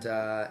 And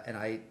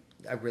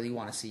I really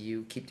want to see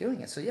you keep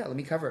doing it. So yeah, let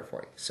me cover it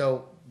for you.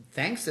 So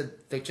thanks to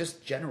the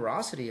just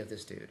generosity of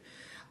this dude,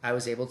 I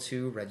was able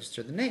to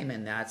register the name.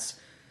 And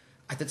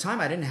At the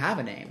time, I didn't have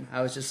a name.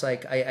 I was just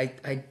like,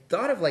 I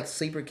thought of like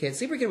Sleeper Kid.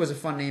 Sleeper Kid was a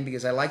fun name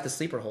because I liked the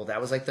sleeper hold.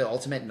 That was like the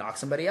ultimate knock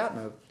somebody out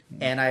move.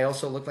 And I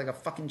also looked like a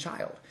fucking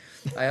child.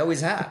 I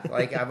always have.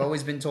 Like, I've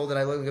always been told that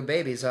I look like a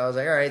baby. So I was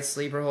like, all right,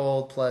 sleeper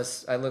hold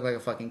plus I look like a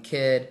fucking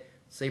kid.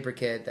 Sleeper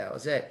Kid, that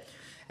was it.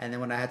 And then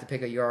when I had to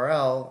pick a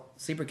URL,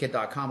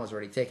 sleeperkid.com was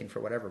already taken for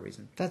whatever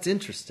reason. That's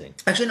interesting.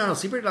 Actually, no,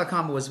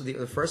 sleeperkid.com was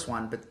the first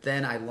one, but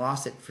then I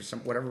lost it for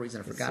whatever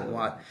reason. I've forgotten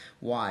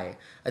why.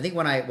 I think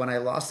when I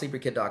lost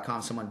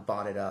sleeperkid.com, someone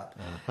bought it up.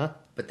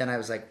 But then I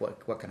was like,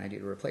 what can I do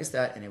to replace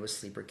that? And it was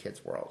Sleeper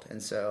Kids World.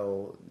 And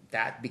so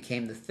that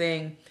became the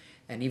thing.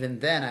 And even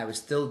then, I was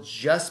still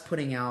just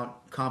putting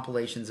out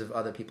compilations of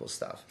other people's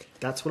stuff.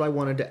 That's what I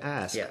wanted to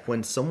ask. Yeah.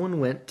 When someone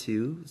went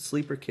to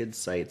Sleeper Kids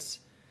sites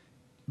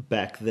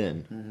back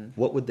then,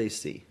 what would they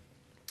see?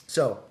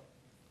 So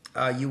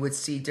you would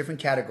see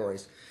different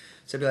categories.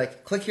 So it'd be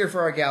like, click here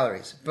for our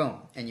galleries. Boom.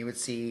 And you would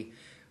see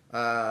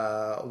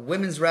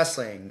women's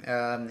wrestling,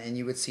 and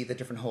you would see the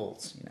different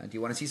holds. You know, do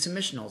you want to see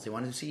submission holds? Do you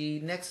want to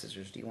see neck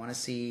scissors? Do you want to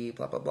see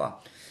blah, blah, blah?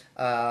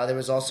 There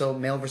was also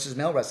male versus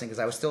male wrestling because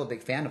I was still a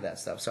big fan of that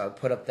stuff. So I would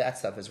put up that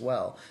stuff as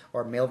well.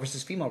 Or male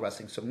versus female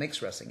wrestling, so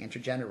mixed wrestling,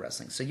 intergender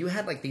wrestling. So you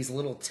had like these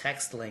little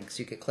text links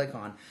you could click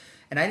on.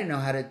 And I didn't know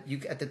how to,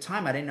 at the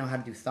time, I didn't know how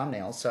to do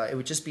thumbnails. So it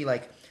would just be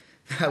like,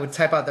 I would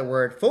type out the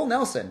word full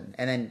Nelson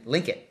and then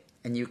link it.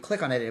 And you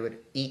click on it, it would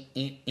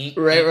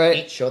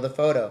Right. show the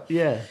photo.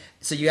 Yeah.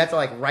 So you have to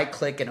like right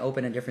click and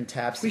open in different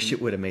tabs. Wish it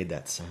would have made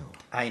that sound.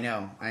 I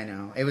know.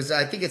 It was.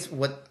 I think it's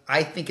what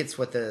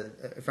the.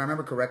 If I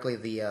remember correctly,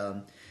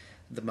 the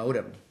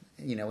modem.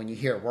 You know, when you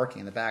hear it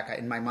working in the back,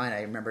 in my mind,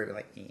 I remember it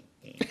like.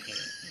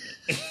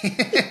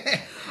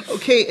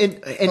 Okay,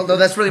 and although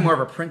that's really more of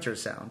a printer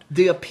sound.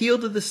 The appeal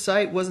to the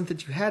site wasn't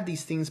that you had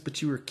these things,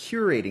 but you were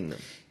curating them.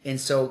 And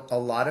so a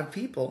lot of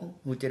people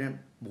who didn't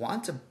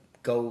want to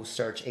go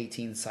search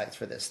 18 sites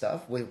for this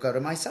stuff would go to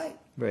my site.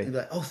 Right. And be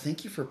like, oh,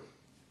 thank you for.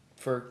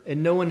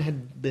 And no one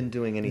had been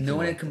doing anything. No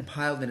one like had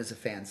compiled it as a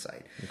fan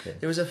site. Okay.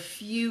 There was a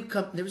few.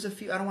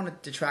 I don't want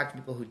to detract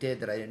people who did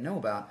that I didn't know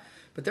about,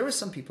 but there were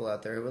some people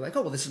out there who were like,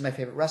 "Oh, well, this is my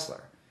favorite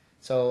wrestler."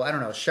 So I don't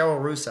know, Cheryl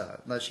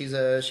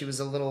Rusa. She was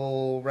a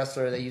little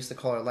wrestler. They used to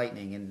call her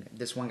Lightning, and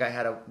this one guy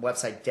had a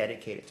website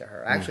dedicated to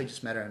her. I actually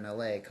just met her in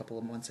LA a couple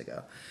of months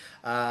ago,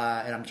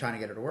 and I'm trying to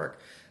get her to work.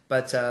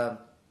 But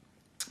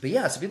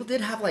yeah, so people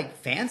did have like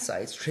fan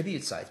sites,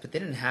 tribute sites, but they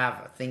didn't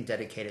have a thing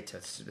dedicated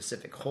to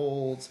specific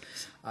holds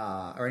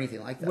or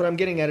anything like that. What I'm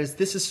getting at is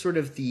this is sort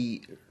of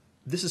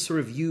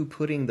you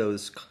putting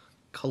those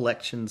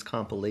collections,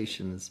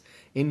 compilations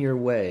in your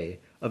way,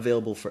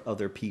 available for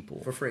other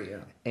people for free.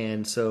 Yeah.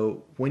 And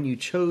so when you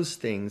chose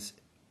things,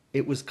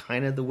 it was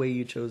kind of the way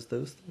you chose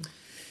those things.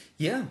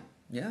 Yeah,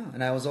 yeah.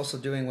 And I was also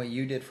doing what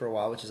you did for a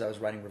while, which is I was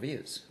writing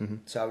reviews.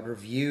 So I would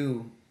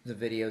review the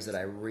videos that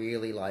I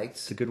really liked.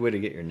 It's a good way to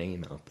get your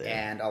name out there.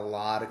 And a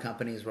lot of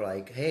companies were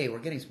like, hey, we're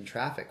getting some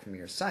traffic from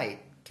your site.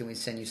 Can we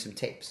send you some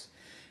tapes?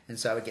 And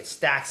so I would get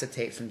stacks of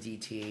tapes from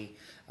DT,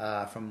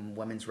 from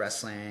women's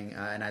wrestling.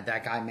 And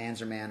that guy,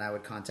 Manzerman, I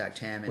would contact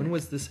him. And, when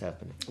was this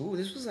happening? Ooh,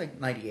 this was like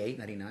 98,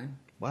 99.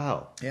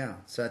 Wow. Yeah.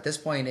 So at this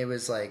point, it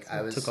was like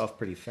It took off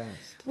pretty fast.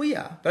 Well,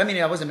 yeah, but I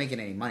mean, I wasn't making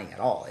any money at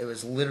all. It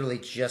was literally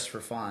just for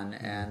fun,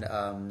 and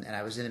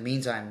I was in the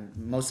meantime.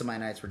 Most of my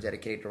nights were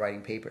dedicated to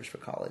writing papers for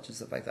college and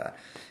stuff like that.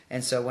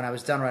 And so when I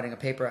was done writing a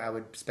paper, I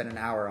would spend an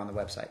hour on the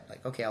website.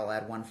 Like, okay, I'll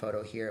add one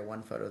photo here,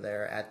 one photo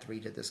there, add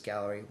 3 to this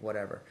gallery,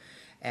 whatever.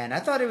 And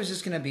I thought it was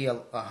just going to be a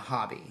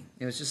hobby.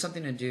 It was just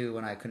something to do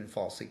when I couldn't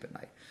fall asleep at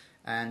night.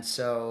 And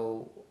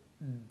so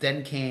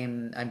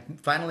then I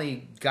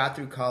finally got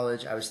through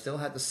college. I still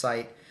had the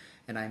site,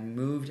 and I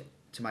moved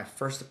to my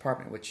first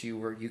apartment, which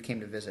you came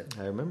to visit.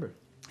 I remember.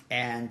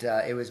 And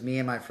it was me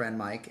and my friend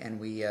Mike,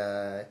 and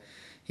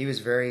he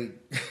was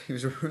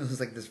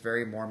like this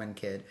very Mormon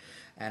kid,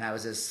 and I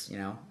was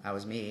I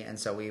was me, and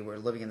so we were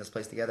living in this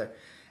place together,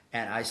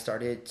 and I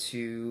started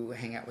to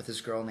hang out with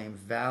this girl named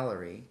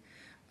Valerie.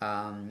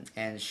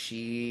 And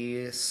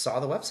she saw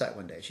the website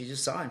one day. She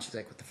just saw it, and she's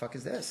like, what the fuck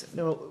is this?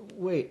 No,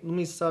 wait. Let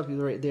me stop you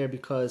right there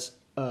because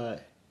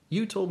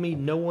you told me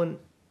no one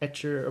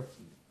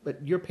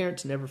but your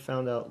parents never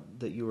found out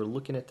that you were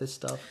looking at this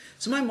stuff?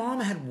 So my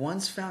mom had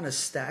once found a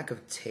stack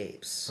of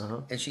tapes,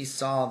 and she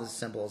saw the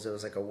symbols. It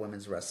was like a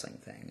women's wrestling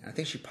thing. I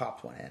think she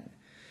popped one in.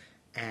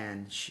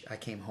 And I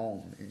came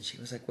home, and she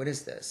was like, what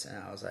is this? And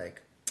I was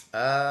like,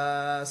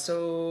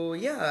 so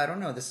yeah, I don't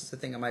know. This is the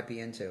thing I might be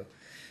into.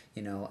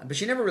 You know, but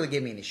she never really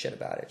gave me any shit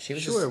about it. She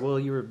was sure. Well,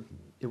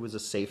 it was a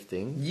safe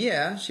thing.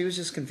 Yeah, she was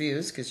just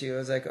confused because she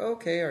was like,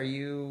 "Okay, are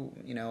you?"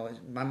 You know,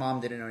 my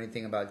mom didn't know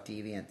anything about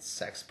deviant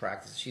sex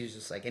practice. She was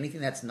just like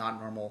anything that's not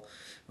normal,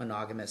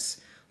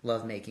 monogamous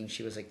lovemaking.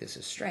 She was like, "This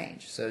is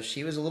strange." So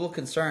she was a little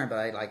concerned, but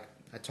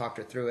I talked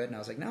her through it, and I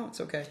was like, "No,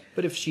 it's okay."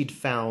 But if she'd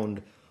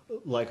found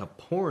like a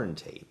porn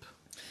tape.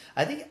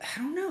 I think I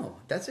don't know.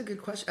 That's a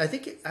good question.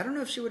 I don't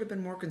know if she would have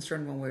been more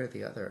concerned one way or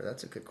the other.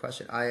 That's a good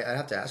question. I'd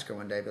have to ask her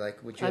one day. Be like,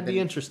 I'd be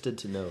interested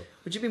to know.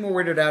 Would you be more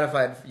weirded out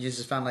if you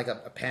just found like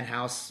a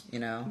penthouse? You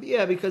know?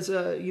 Yeah, because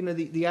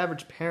the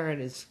average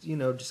parent is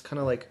just kind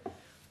of like,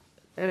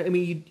 and I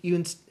mean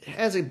you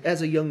as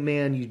a young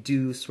man you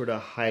do sort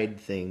of hide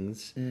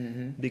things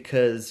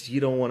because you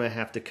don't want to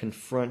have to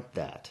confront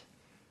that.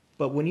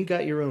 But when you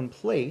got your own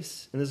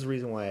place, and this is the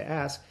reason why I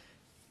ask,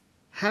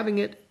 having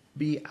it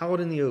be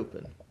out in the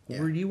open. Yeah.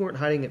 Where you weren't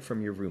hiding it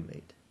from your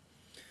roommate.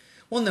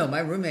 Well, no, my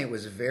roommate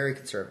was very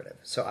conservative,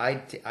 so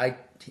I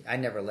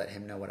never let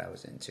him know what I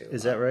was into.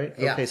 Is that right?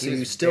 Yeah. Okay, so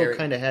you still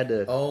kind of had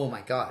to. Oh my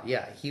god,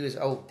 yeah. He was.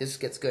 Oh, this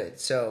gets good.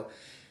 So,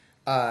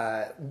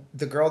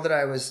 the girl that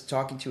I was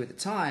talking to at the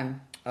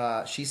time,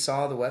 she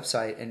saw the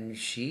website and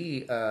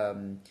she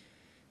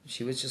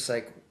was just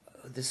like,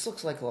 "This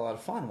looks like a lot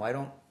of fun.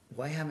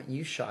 Why haven't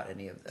you shot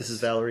any of this?" This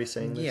is Valerie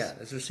saying this? Yeah,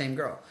 it's the same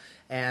girl.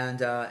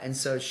 And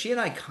so she and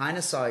I kind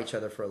of saw each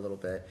other for a little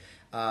bit,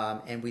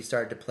 and we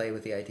started to play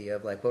with the idea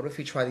of like, what if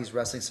we try these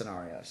wrestling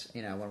scenarios?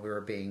 When we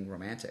were being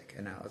romantic,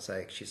 and I was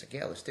like, she's like,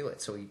 yeah, let's do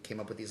it. So we came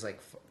up with these like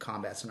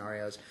combat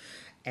scenarios,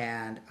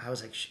 and I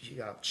was like,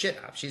 shit,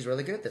 she's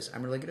really good at this.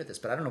 I'm really good at this,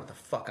 but I don't know what the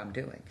fuck I'm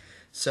doing.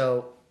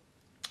 So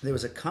there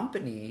was a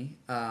company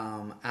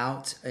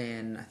out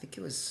in, I think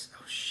it was,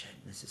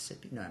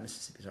 Mississippi. No, not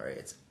Mississippi. Sorry,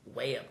 it's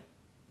way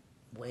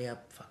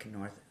up fucking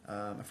north.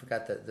 I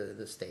forgot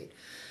the state.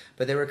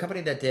 But they were a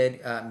company that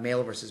did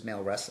male versus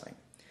male wrestling.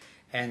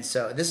 And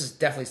so this is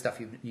definitely stuff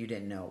you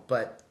didn't know.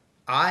 But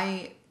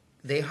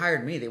they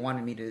hired me. They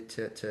wanted me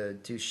to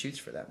do shoots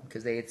for them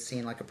because they had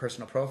seen like a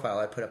personal profile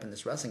I put up in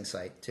this wrestling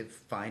site to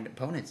find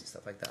opponents and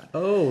stuff like that.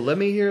 Oh, let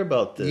me hear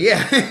about this.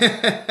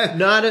 Yeah.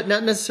 Not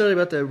necessarily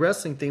about the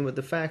wrestling thing, but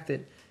the fact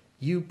that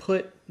you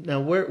put...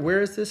 Now,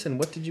 where is this and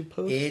what did you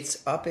post?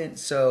 It's up in...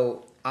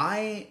 So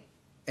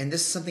and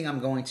this is something I'm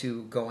going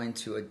to go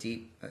into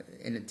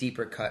in a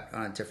deeper cut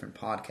on a different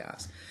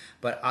podcast.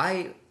 But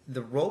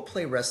the role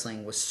play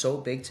wrestling was so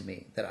big to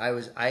me that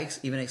I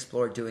even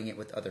explored doing it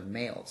with other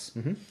males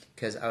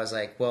because I was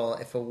like, well,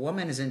 if a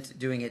woman is into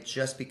doing it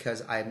just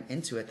because I'm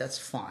into it, that's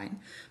fine.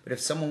 But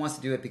if someone wants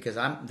to do it because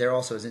they're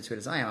also as into it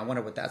as I am, I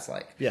wonder what that's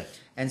like. Yeah.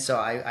 And so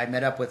I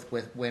met up with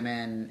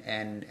women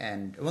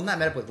and well, not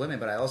met up with women,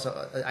 but I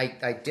also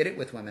I did it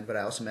with women, but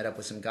I also met up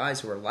with some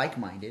guys who were like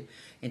minded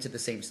into the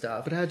same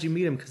stuff. But how'd you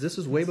meet them? Because this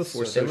was way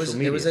before social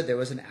media. There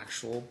was an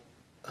actual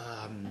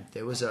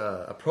there was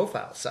a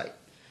profile site.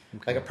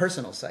 Okay. Like a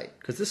personal site.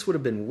 Because this would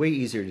have been way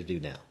easier to do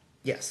now.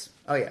 Yes.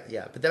 Oh,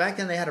 yeah. But back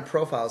then they had a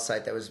profile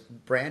site that was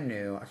brand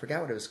new. I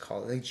forgot what it was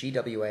called. I think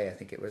GWA, I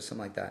think it was,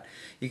 something like that.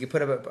 You could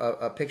put up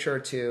a picture or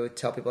two,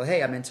 tell people,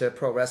 hey, I'm into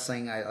pro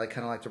wrestling. I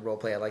kind of like to role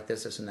play. I like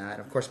this, and that.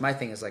 And of course, my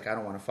thing is like, I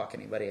don't want to fuck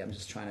anybody. I'm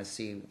just trying to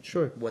see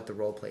what the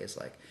role play is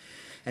like.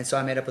 And so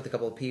I made up with a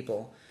couple of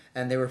people,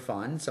 and they were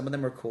fun. Some of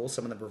them were cool.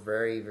 Some of them were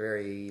very,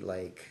 very,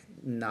 like,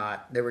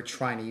 not... They were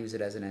trying to use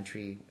it as an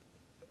entry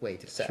way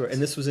to sex. Sure.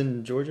 And this was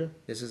in Georgia?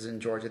 This is in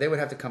Georgia. They would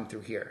have to come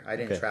through here. I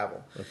didn't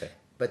travel. Okay.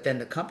 But then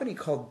the company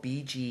called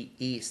BG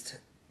East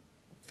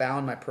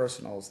found my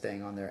personals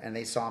thing on there, and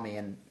they saw me.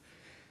 And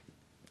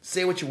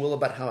say what you will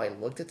about how I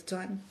looked at the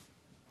time,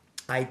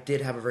 I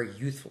did have a very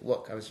youthful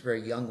look. I was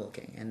very young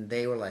looking, and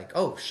they were like,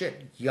 "Oh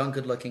shit, young,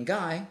 good looking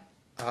guy.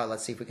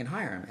 Let's see if we can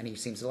hire him." And he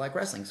seems to like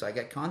wrestling, so I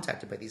get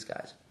contacted by these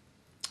guys.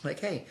 Like,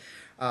 hey,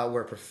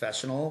 we're a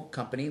professional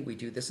company. We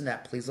do this and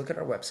that. Please look at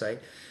our website.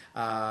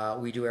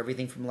 We do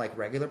everything from like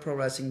regular pro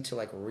wrestling to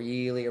like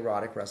really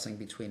erotic wrestling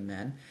between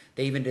men.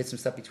 They even did some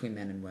stuff between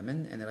men and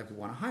women. And they're like, we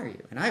want to hire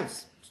you. And I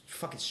was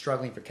fucking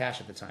struggling for cash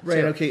at the time.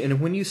 Right. Okay.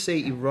 And when you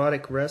say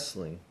erotic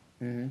wrestling,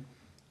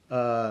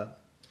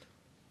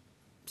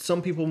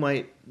 some people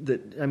might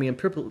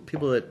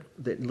people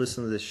that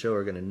listen to this show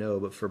are going to know.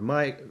 But for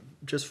my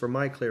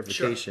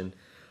clarification.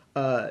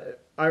 Sure.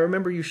 I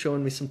remember you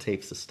showing me some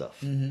tapes of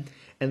stuff, and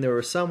there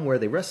were some where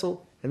they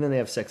wrestle and then they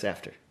have sex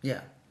after.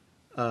 Yeah.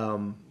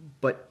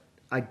 But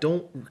I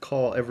don't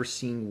recall ever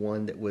seeing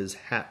one that was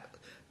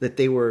that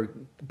they were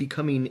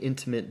becoming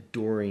intimate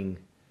during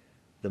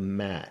the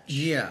match.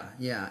 Yeah,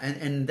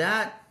 and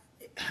that.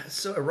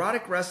 So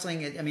erotic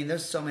wrestling. I mean,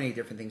 there's so many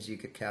different things you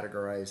could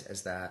categorize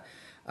as that.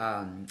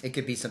 It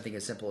could be something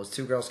as simple as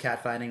two girls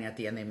catfighting, at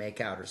the end they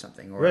make out or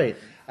something. Or, right.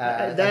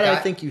 I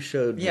think you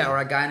showed me. Yeah, or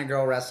a guy and a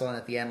girl wrestle and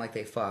at the end like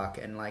they fuck.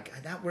 And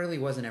like that really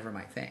wasn't ever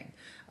my thing.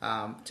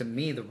 To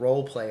me, the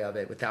role play of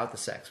it without the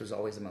sex was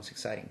always the most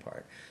exciting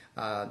part.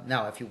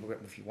 Now, if you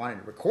wanted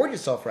to record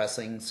yourself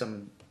wrestling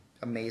some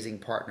amazing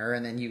partner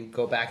and then you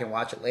go back and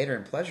watch it later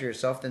and pleasure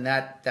yourself, then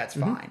that's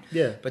fine.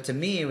 Yeah. But to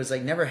me, it was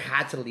like never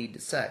had to lead to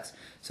sex.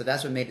 So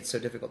that's what made it so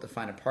difficult to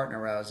find a partner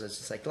where I was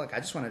just like, look, I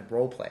just want to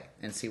role play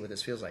and see what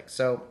this feels like.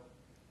 So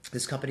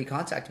this company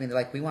contacted me. They're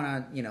like, we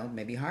want to,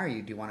 maybe hire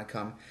you. Do you want to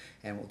come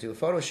and we'll do a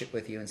photo shoot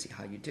with you and see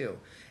how you do?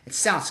 It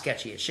sounds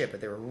sketchy as shit,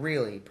 but they were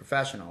really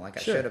professional. Like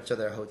I showed up to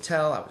their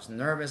hotel. I was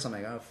nervous. I'm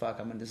like, oh fuck,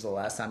 this is the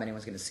last time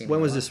anyone's going to see me.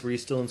 When was this? Were you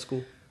still in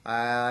school?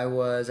 I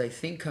was, I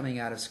think, coming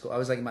out of school. I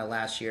was like in my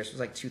last year, so it was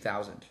like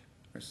 2000.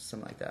 or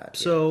something like that.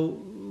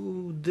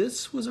 So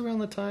this was around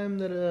the time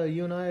that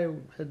you and I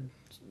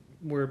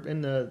were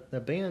in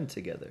the band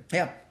together.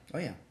 Yeah. Oh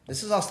yeah.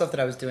 This is all stuff that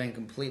I was doing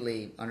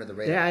completely under the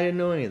radar. Yeah, I didn't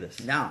know any of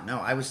this. No,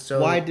 I was so.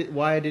 Why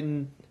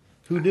didn't?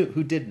 Who knew?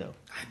 Who did know?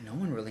 No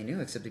one really knew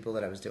except people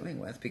that I was doing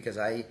with, because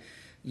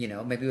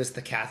maybe it was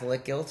the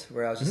Catholic guilt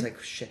where I was just like,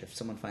 shit, if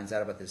someone finds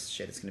out about this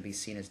shit, it's going to be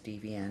seen as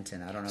deviant,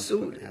 and I don't know.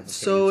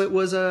 So it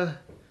was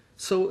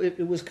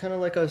it was kind of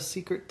like a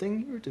secret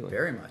thing you were doing.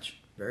 Very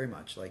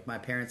much. Like my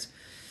parents,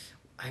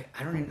 I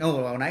don't even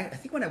know. I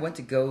think when I went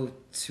to go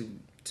to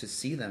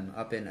see them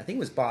up in, I think it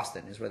was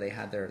Boston, is where they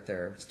had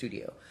their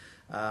studio.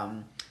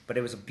 But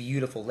it was a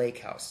beautiful lake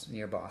house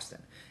near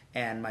Boston.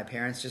 And my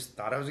parents just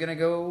thought I was going to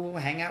go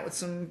hang out with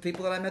some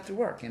people that I met through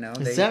work,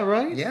 Is that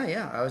right?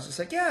 Yeah. I was just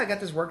like, I got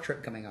this work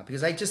trip coming up.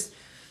 Because I just,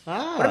 what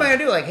Ah. am I going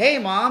to do? Like, hey,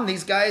 Mom,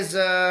 these guys who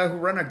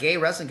run a gay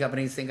wrestling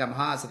company think I'm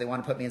hot, so they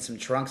want to put me in some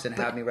trunks and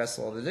have me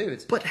wrestle all the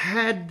dudes. But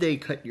had they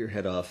cut your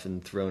head off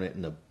and thrown it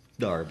in the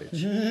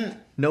garbage,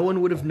 no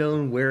one would have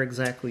known where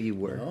exactly you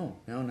were. No,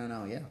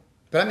 yeah.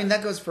 But I mean,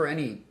 that goes for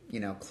any,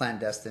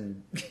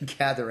 clandestine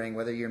gathering,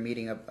 whether you're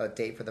meeting a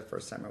date for the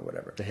first time or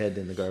whatever. The head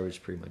in the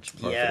garbage, pretty much.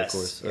 Par for the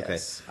course. Okay.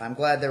 Yes. I'm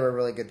glad they were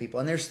really good people,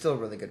 and they're still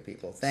really good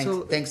people.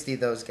 Thanks to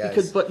those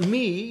guys. But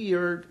me,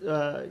 you're,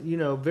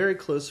 very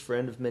close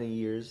friend of many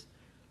years.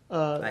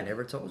 I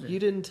never told you. You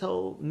didn't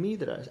tell me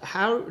that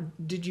How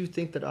did you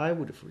think that I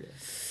would have reacted?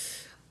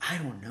 I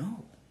don't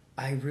know.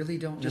 I really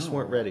don't know. Just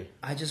weren't ready.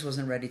 I just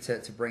wasn't ready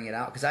to bring it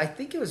out, because I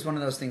think it was one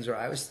of those things where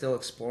I was still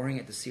exploring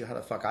it to see how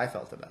the fuck I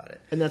felt about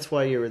it. And that's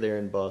why you were there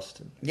in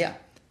Boston. Yeah.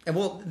 And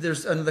well,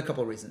 there's another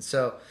couple of reasons.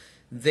 So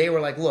they were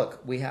like,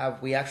 look, we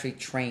actually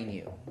train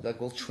you. Like,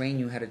 we'll train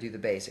you how to do the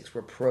basics.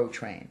 We're pro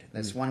trained.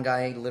 This one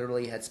guy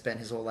literally had spent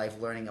his whole life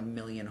learning 1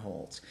 million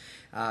holds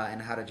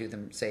and how to do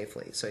them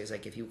safely. So he's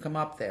like, if you come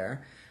up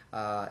there,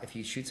 if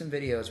you shoot some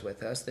videos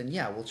with us, then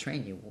yeah, we'll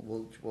train you.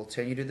 We'll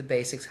train you to do the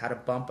basics, how to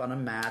bump on a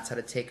mat, how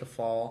to take a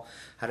fall,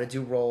 how to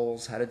do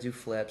rolls, how to do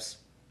flips.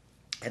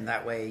 And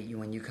that way,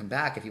 when you come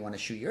back, if you want to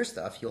shoot your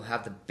stuff, you'll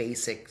have the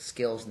basic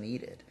skills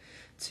needed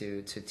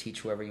to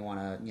teach whoever you want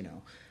to,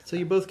 So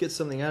you both get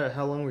something out of it.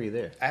 How long were you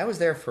there? I was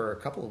there for a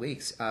couple of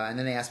weeks, and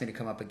then they asked me to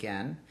come up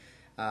again.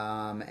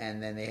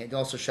 And then they had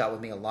also shot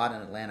with me a lot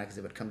in Atlanta, because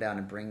they would come down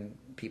and bring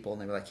people,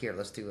 and they were like, here,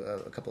 let's do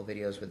a couple of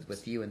videos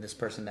with you and this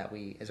person that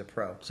we is a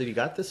pro. So you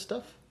got this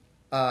stuff?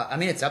 I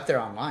mean, it's up there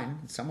online,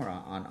 it's somewhere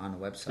on the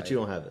website. But you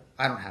don't have it?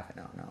 I don't have it,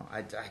 no.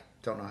 I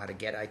don't know how to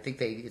get it. I think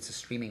it's a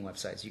streaming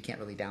website, so you can't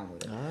really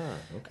download it. Ah,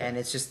 okay. And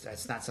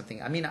it's not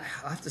something, I mean,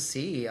 I'll have to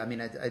see. I mean,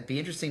 it'd be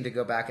interesting to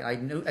go back, and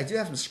I do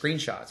have some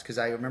screenshots, because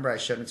I remember I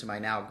showed them to my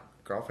now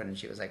girlfriend, and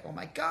she was like, oh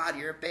my God,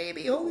 you're a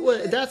baby,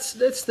 holy shit. That's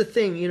the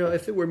thing.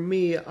 If it were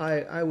me,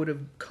 I would have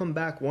come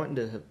back wanting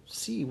to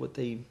see what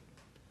they,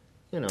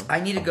 I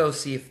need to go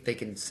see if they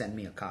can send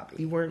me a copy.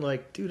 You weren't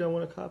like, dude, I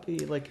want a copy,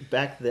 like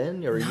back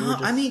then, or No, you were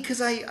just... I mean,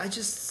 because I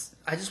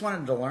just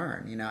wanted to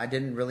learn. I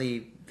didn't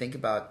really think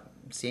about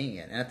seeing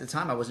it, and at the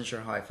time, I wasn't sure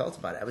how I felt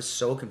about it. I was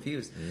so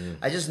confused.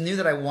 I just knew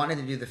that I wanted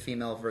to do the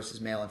female versus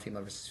male and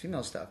female versus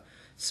female stuff.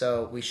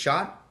 So we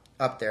shot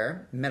up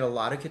there, met a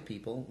lot of good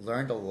people,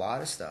 learned a lot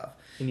of stuff.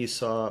 And you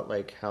saw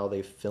like how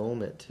they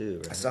film it too,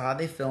 right? I saw how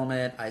they film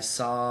it. I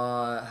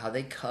saw how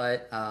they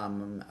cut.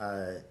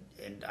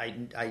 And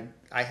I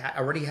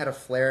already had a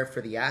flair for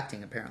the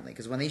acting, apparently,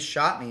 because when they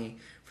shot me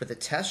for the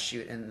test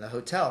shoot in the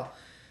hotel,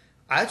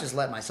 I just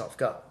let myself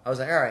go. I was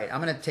like, all right,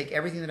 I'm going to take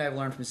everything that I've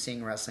learned from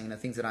seeing wrestling and the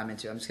things that I'm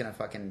into. I'm just going to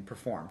fucking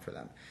perform for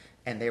them.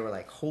 And they were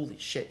like, holy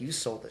shit, you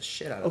sold the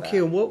shit out of that.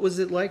 Okay, what was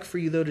it like for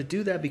you, though, to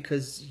do that?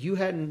 Because you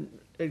hadn't,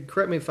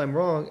 correct me if I'm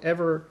wrong,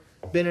 ever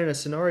been in a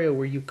scenario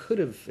where you could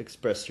have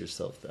expressed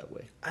yourself that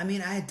way. I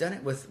mean, I had done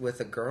it with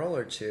a girl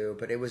or two,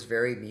 but it was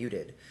very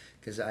muted,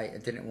 because I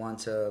didn't want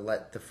to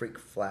let the freak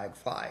flag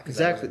fly.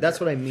 Exactly, that's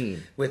what I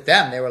mean. With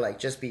them, they were like,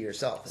 just be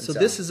yourself. And so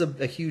this is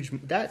a huge,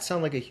 that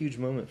sounded like a huge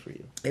moment for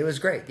you. It was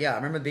great, yeah. I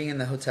remember being in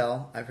the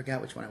hotel, I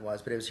forgot which one it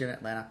was, but it was here in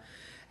Atlanta,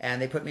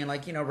 and they put me in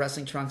like,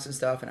 wrestling trunks and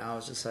stuff, and I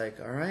was just like,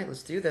 all right,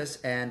 let's do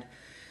this. And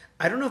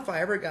I don't know if I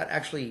ever got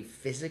actually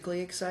physically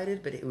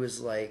excited, but it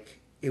was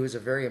a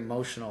very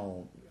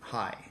emotional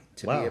high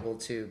to be able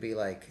to be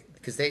like,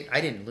 because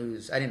I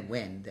didn't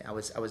win. I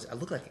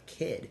looked like a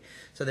kid.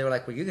 So they were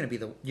like, well, you're gonna be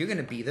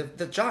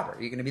the jobber.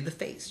 You're gonna be the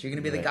face. You're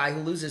gonna be the guy who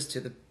loses to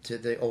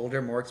the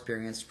older, more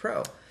experienced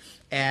pro.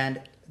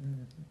 And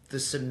the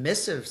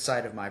submissive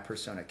side of my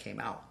persona came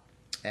out,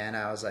 and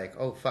I was like,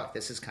 oh fuck,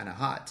 this is kind of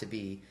hot to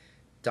be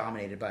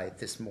dominated by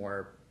this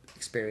more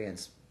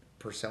experienced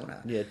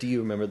persona. Yeah. Do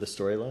you remember the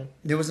storyline?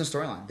 There was no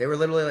storyline. They were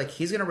literally like,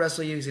 he's going to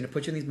wrestle you. He's going to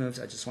put you in these moves.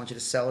 I just want you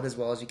to sell it as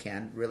well as you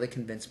can. Really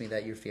convince me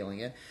that you're feeling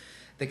it.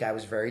 The guy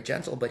was very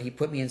gentle, but he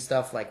put me in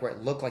stuff like where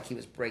it looked like he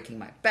was breaking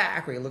my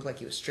back, where he looked like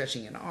he was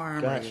stretching an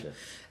arm. Gotcha.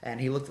 And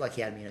he looked like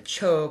he had me in a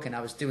choke, and I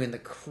was doing the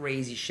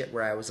crazy shit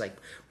where I was like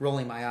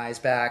rolling my eyes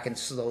back and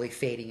slowly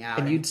fading out.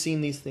 And you'd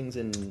seen these things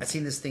in... I've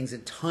seen these things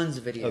in tons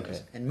of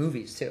videos and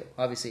movies too.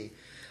 Obviously,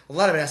 a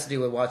lot of it has to do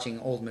with watching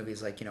old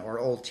movies, like, or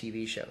old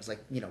TV shows, like,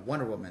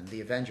 Wonder Woman, The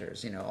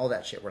Avengers, all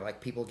that shit, where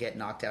like people get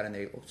knocked out and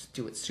they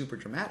do it super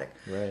dramatic.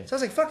 Right. So I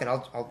was like, fuck it,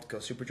 I'll go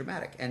super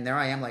dramatic. And there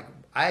I am, like,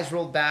 eyes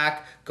rolled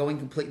back, going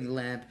completely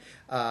limp,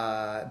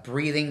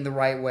 breathing the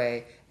right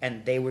way,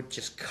 and they would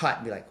just cut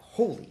and be like,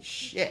 holy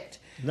shit.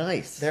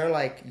 Nice. They're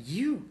like,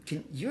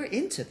 you're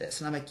into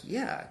this. And I'm like,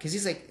 yeah. Because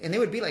he's like, and they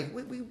would be like,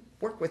 we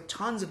work with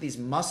tons of these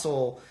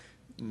muscle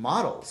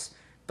models,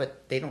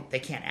 but they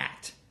can't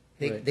act.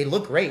 They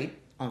look great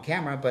on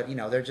camera, but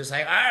they're just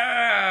like,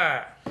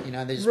 ah,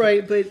 they just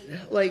right. But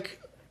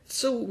like,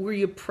 so were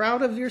you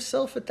proud of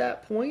yourself at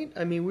that point?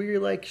 I mean, were you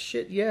like,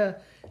 shit, yeah.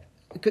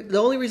 The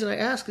only reason I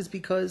ask is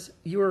because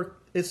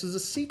this is a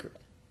secret.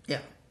 Yeah.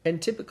 And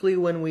typically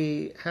when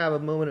we have a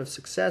moment of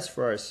success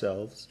for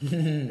ourselves,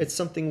 it's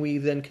something we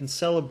then can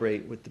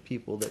celebrate with the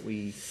people that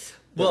we...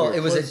 Well, it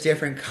was a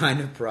different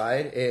kind of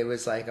pride. It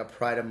was like a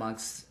pride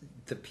amongst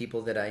the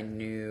people that I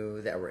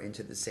knew that were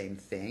into the same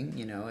thing.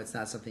 It's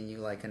not something you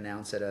like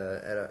announce at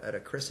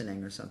a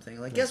christening or something.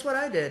 Like, guess what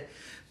I did?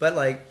 But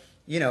like,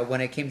 when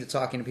it came to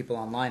talking to people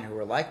online who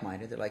were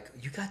like-minded, they're like,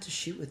 you got to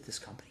shoot with this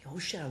company. Oh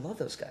shit, I love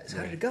those guys.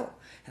 How did it go?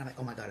 And I'm like,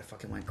 oh my God, it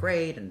fucking went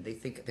great. And they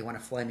think they want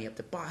to fly me up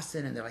to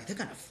Boston. And they're like, they're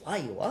going to fly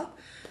you up?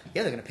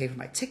 Yeah, they're going to pay for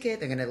my ticket.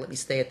 They're going to let me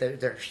stay at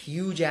their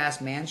huge-ass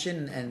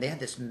mansion. And they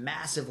had this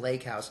massive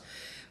lake house.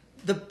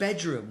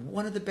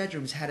 One of the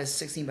bedrooms had a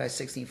 16 by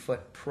 16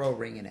 foot pro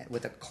ring in it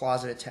with a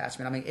closet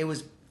attachment. I mean, it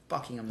was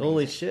fucking amazing.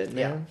 Holy shit, man.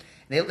 Yeah. And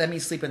they let me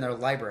sleep in their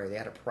library. They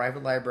had a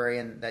private library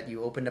and that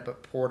you opened up a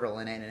portal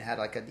in it and it had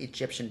like an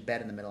Egyptian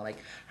bed in the middle. I'm like,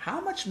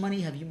 how much money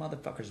have you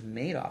motherfuckers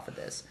made off of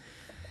this?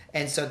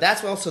 And so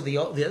that's also the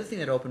other thing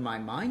that opened my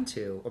mind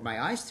to, or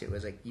my eyes to,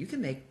 is like, you can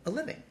make a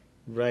living.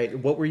 Right.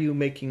 What were you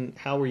making?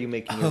 How were you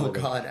making your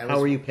living? God. How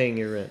were you paying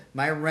your rent?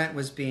 My rent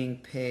was being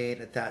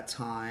paid at that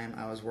time.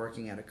 I was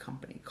working at a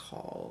company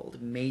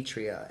called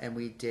Matria, and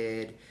we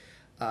did,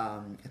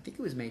 I think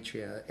it was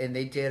Matria, and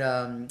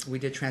we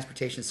did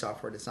transportation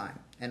software design.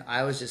 And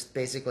I was just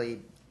basically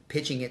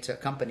pitching it to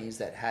companies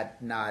that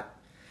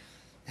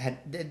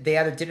they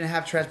either didn't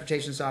have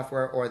transportation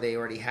software or they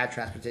already had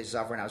transportation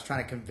software, and I was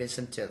trying to convince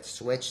them to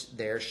switch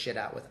their shit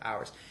out with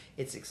ours.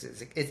 It's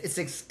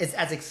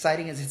as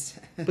exciting as it's.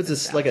 But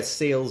it's like a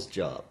sales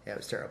job. Yeah, it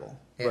was terrible.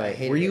 Right.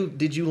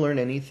 Did you learn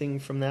anything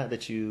from that?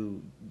 Do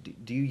you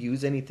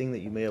use anything that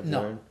you may have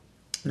learned?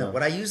 No.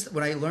 What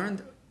I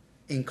learned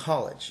in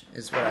college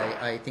is what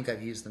I think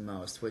I've used the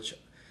most. Which,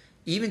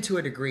 even to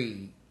a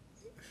degree,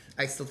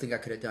 I still think I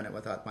could have done it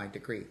without my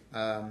degree,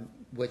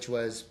 which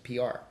was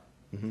PR.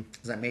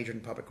 Because I majored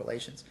in public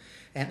relations,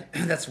 and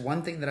that's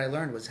one thing that I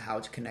learned was how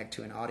to connect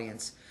to an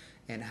audience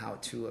and how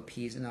to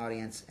appease an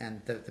audience.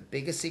 And the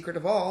biggest secret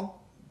of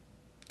all,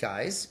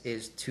 guys,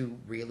 is to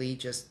really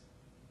just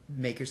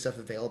make yourself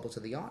available to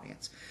the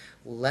audience.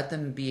 Let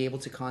them be able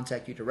to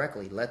contact you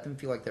directly. Let them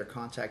feel like they're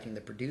contacting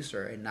the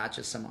producer and not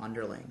just some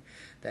underling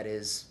that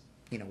is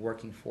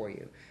working for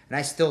you. And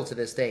I still, to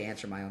this day,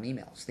 answer my own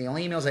emails. The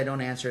only emails I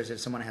don't answer is if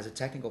someone has a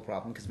technical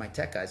problem, because my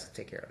tech guys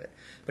take care of it.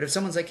 But if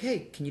someone's like,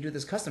 hey, can you do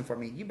this custom for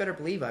me? You better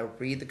believe I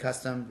read the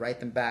custom, write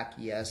them back,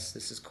 yes,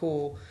 this is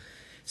cool.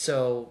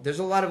 So there's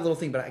a lot of little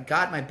things, but I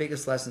got my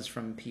biggest lessons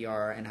from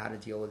PR and how to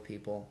deal with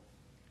people.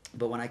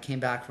 But when I came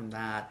back from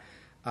that,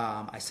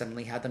 I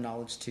suddenly had the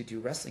knowledge to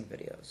do wrestling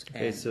videos.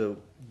 Okay, so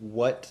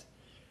what...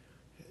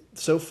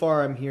 So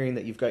far, I'm hearing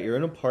that you've got your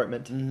own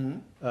apartment.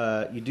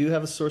 You do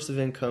have a source of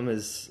income,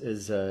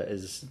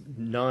 as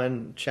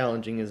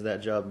non-challenging as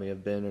that job may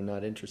have been, or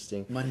not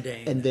interesting.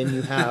 Mundane. And then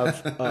you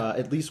have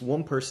at least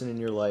one person in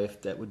your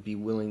life that would be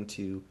willing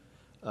to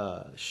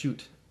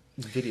shoot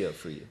video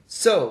for you.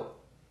 So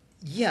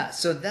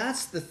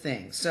that's the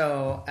thing.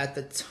 So at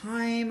the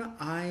time,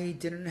 I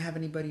didn't have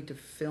anybody to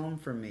film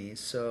for me.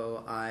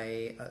 So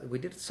we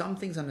did some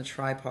things on the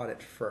tripod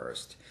at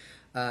first.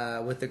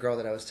 With the girl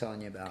that I was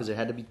telling you about. Because it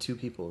had to be two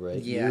people,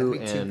 right? Yeah, you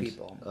it had to be two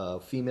people.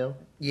 Female?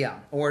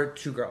 Yeah, or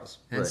two girls.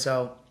 And right.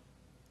 So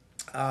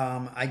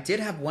I did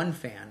have one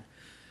fan.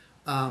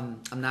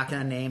 I'm not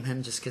going to name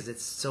him just because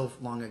it's so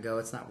long ago.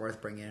 It's not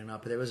worth bringing it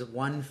up. But there was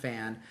one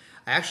fan.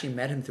 I actually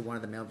met him through one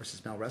of the male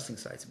versus male wrestling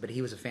sites. But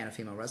he was a fan of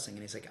female wrestling.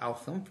 And he's like, I'll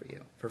film for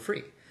you for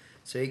free.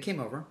 So he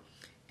came over.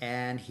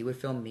 And he would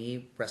film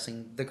me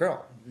wrestling the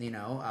girl.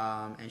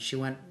 And she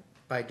went...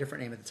 by a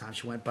different name at the time.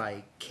 She went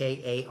by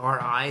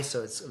Kari,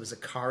 so it was a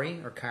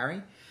Kari or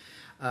Kari.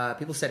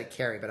 People said it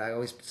Kari, but I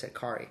always said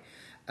Kari.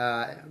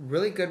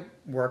 Really good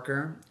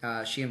worker.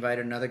 She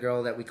invited another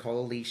girl that we call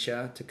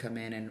Alicia to come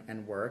in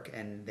and work,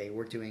 and they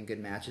were doing good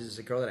matches. There's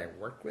a girl that I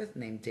worked with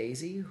named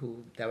Daisy,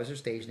 that was her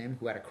stage name,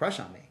 who had a crush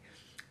on me.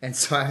 And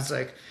so I was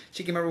like,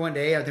 she came over one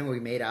day, I think we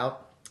made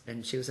out,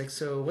 and she was like,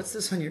 so what's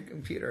this on your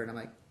computer? And I'm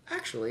like,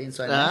 actually, and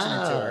so I mentioned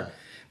it to her.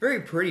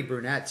 Very pretty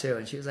brunette, too.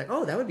 And she was like,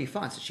 oh, that would be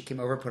fun. So she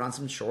came over, put on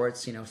some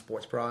shorts,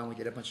 sports bra, and we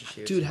did a bunch of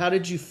shoots. Dude, how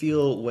did you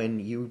feel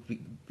when you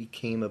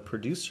became a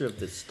producer of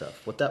this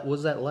stuff? What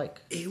was that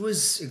like? It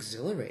was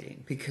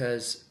exhilarating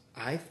because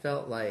I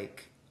felt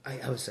like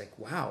I was like,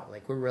 wow,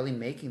 like we're really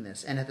making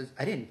this. And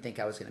I didn't think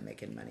I was going to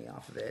make any money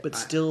off of it. But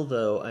still,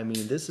 though, I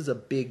mean, this is a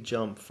big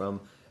jump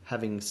from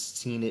having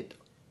seen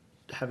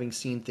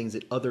things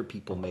that other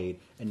people made,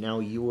 and now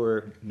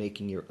you're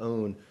making your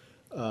own,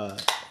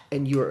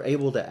 and you are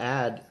able to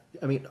add.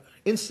 I mean,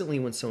 instantly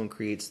when someone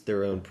creates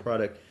their own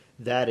product,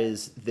 that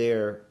is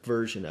their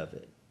version of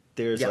it.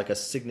 There's like a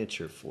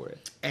signature for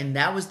it. And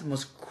that was the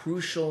most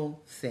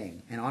crucial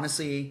thing. And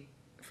honestly,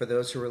 for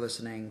those who are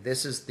listening,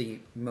 this is the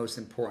most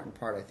important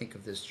part, I think,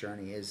 of this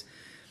journey is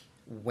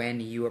when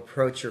you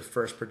approach your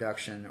first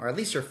production, or at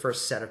least your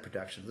first set of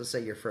productions, let's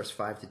say your first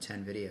 5 to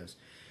 10 videos.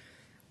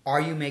 Are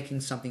you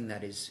making something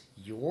that is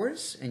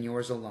yours and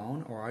yours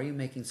alone, or are you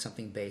making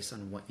something based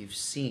on what you've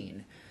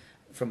seen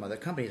from other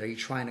companies? Are you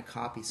trying to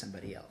copy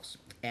somebody else?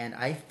 And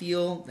I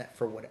feel that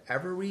for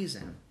whatever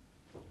reason,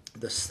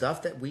 the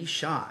stuff that we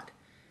shot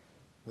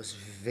was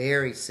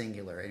very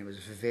singular and it was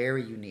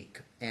very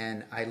unique.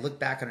 And I look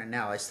back on it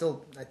now. I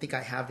think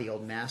I have the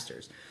old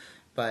masters.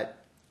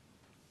 But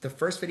the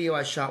first video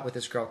I shot with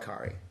this girl,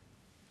 Kari,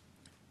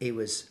 it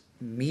was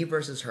me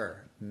versus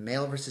her,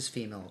 male versus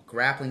female,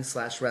 grappling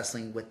 /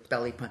 wrestling with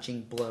belly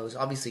punching blows,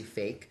 obviously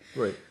fake.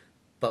 Right.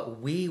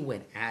 But we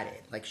went at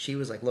it. Like, she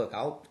was like, look,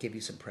 I'll give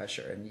you some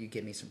pressure and you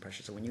give me some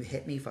pressure. So when you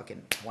hit me,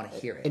 fucking want to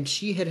hear it. And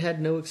she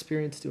had no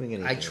experience doing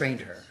anything. I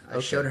trained her. I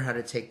showed her how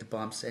to take the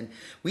bumps. And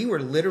we were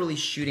literally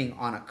shooting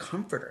on a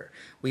comforter.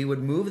 We would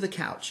move the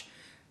couch,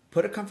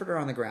 put a comforter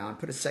on the ground,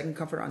 put a second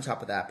comforter on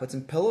top of that, put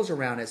some pillows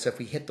around it so if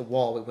we hit the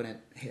wall, we wouldn't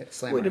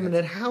slam Wait our a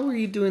minute. How are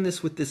you doing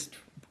this with this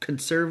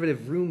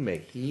conservative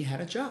roommate? He had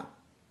a job.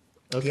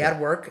 Okay. He had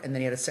work, and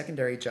then he had a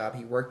secondary job.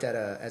 He worked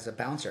as a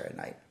bouncer at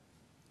night.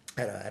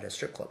 At a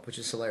strip club, which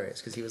is hilarious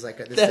because he was like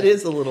that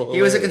is a little hilarious.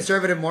 He was a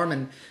conservative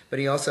Mormon, but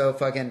he also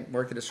fucking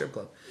worked at a strip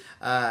club.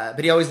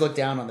 But he always looked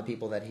down on the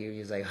people that he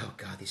was like, oh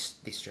god, these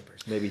strippers.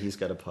 Maybe he's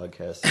got a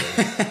podcast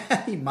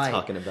he might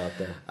talking about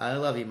that. I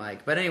love you,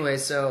 Mike. But anyway,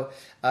 so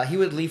he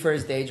would leave for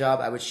his day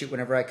job. I would shoot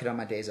whenever I could on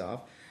my days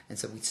off, and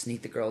so we'd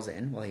sneak the girls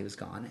in while he was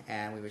gone,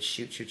 and we would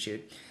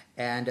shoot.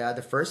 And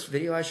the first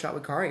video I shot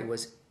with Kari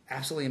was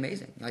absolutely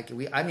amazing. Like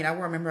I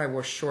remember I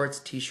wore shorts,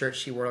 t-shirt,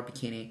 she wore a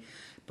bikini.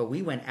 But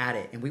we went at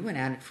it, and we went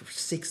at it for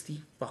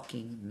 60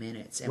 fucking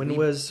minutes. And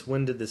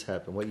when did this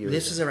happen? What year?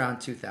 This was around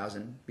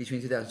 2000,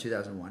 between 2000 and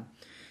 2001.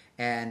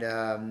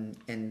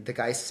 And the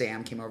guy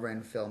Sam came over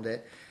and filmed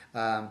it.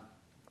 The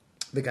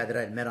guy that I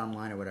had met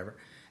online or whatever.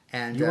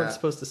 And you weren't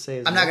supposed to say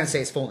his I'm name. not going to say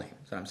his full name.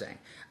 That's what I'm saying.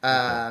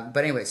 Okay.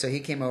 But anyway, so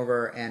he came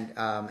over, and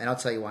I'll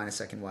tell you why in a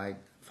second why.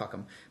 Fuck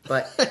him.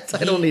 But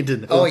I don't need to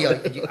know. Oh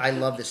yeah, I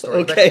love this story.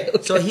 Okay.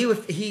 So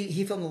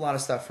he filmed a lot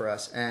of stuff for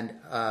us, and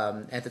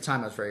at the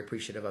time I was very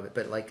appreciative of it.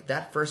 But like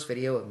that first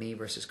video of me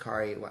versus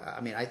Kari,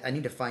 I mean, I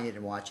need to find it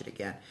and watch it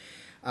again.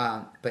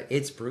 But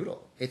it's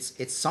brutal.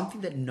 It's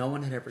something that no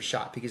one had ever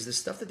shot because the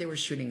stuff that they were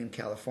shooting in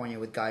California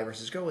with guy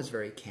versus girl was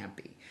very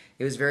campy.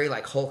 It was very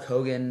like Hulk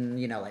Hogan,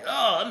 like,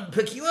 oh, I'm gonna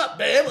pick you up,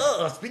 babe.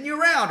 Oh, I'll spin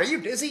you around. Are you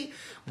dizzy?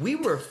 We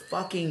were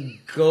fucking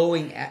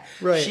going at.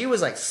 Right. She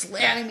was like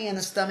slamming me in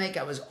the stomach.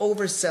 I was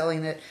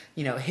overselling it.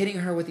 Hitting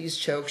her with these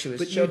chokes. She was.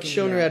 But choking you'd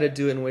shown me her out. how to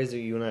do it in ways that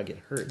you would not get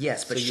hurt.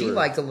 Yes, but she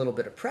liked a little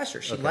bit of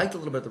pressure. She liked a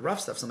little bit of the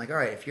rough stuff. So I'm like, all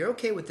right, if you're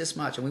okay with this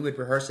much, and we would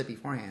rehearse it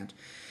beforehand.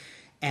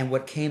 And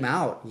what came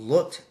out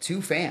looked to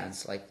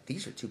fans like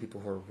these are two people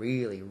who are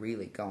really,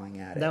 really going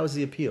at it. That was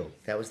the appeal.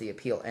 That was the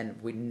appeal.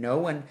 And no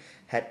one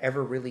had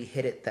ever really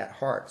hit it that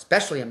hard,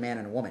 especially a man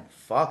and a woman.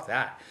 Fuck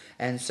that.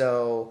 And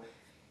so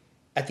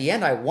at the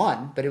end I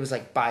won, but it was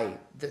like by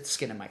the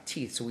skin of my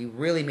teeth. So we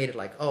really made it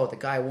like, oh, the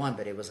guy won,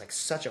 but it was like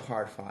such a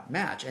hard fought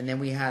match. And then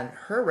we had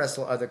her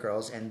wrestle other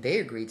girls, and they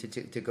agreed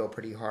to go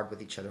pretty hard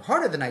with each other.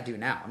 Harder than I do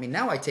now. I mean,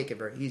 now I take it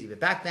very easy.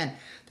 But back then,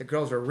 the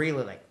girls were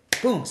really like,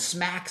 boom,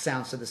 smack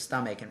sounds to the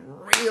stomach and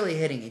really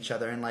hitting each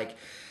other.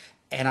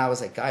 And I was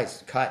like,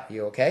 guys, cut.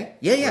 You okay?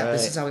 Yeah, right.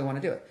 This is how we want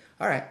to do it.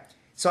 All right.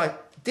 So I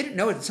didn't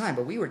know at the time,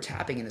 but we were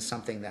tapping into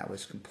something that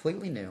was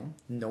completely new.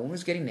 No one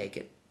was getting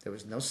naked. There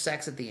was no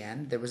sex at the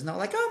end. There was no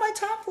like, oh, my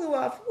top flew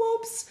off.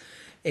 Whoops.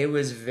 It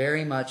was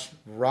very much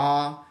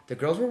raw. The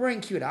girls were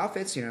wearing cute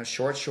outfits,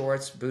 short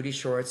shorts, booty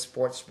shorts,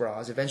 sports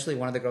bras. Eventually,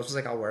 one of the girls was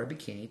like, I'll wear a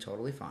bikini.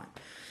 Totally fine.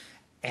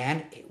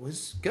 And it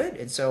was good.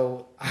 And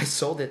so I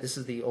sold it. This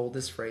is the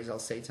oldest phrase I'll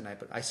say tonight,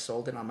 but I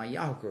sold it on my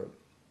Yahoo group.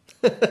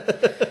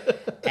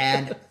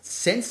 And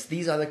since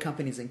these other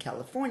companies in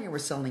California were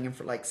selling them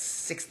for like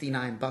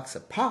 $69 a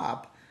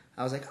pop,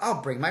 I was like,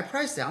 I'll bring my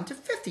price down to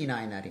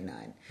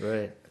 $59.99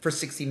 right. for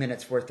 60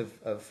 minutes worth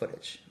of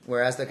footage.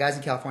 Whereas the guys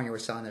in California were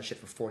selling their shit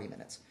for 40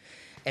 minutes.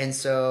 And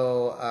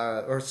so,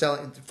 or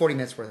selling 40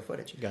 minutes worth of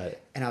footage. Got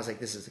it. And I was like,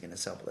 this isn't going to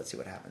sell, but let's see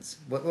what happens.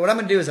 What I'm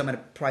going to do is I'm going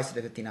to price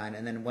it at $59,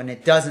 and then when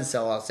it doesn't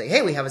sell, I'll say,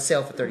 hey, we have a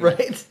sale for $30.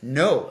 Right.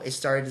 No, it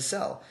started to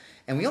sell.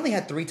 And we only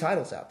had 3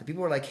 titles out. The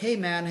people were like, hey,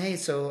 man,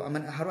 so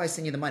how do I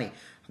send you the money?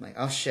 I'm like,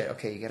 oh, shit,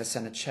 okay, you got to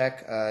send a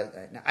check.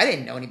 I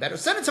didn't know any better.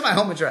 Send it to my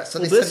home address.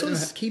 So well, this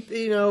was,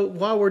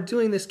 while we're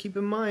doing this, keep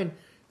in mind,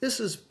 this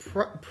is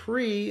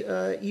pre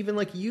even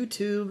like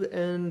YouTube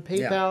and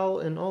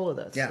PayPal and all of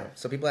that stuff.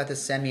 So people had to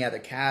send me either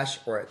cash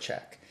or a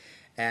check.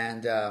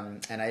 and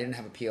I didn't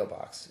have a PO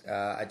box.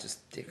 I just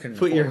couldn't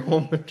Put afford your it.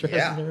 home address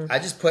Yeah, in there. I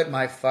just put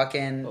my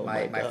fucking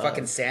my my God.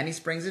 fucking Sandy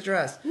Springs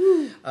address,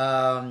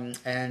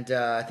 and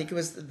I think it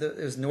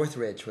was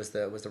Northridge was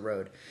the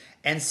road,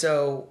 and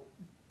so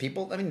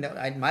people. I mean, no,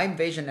 my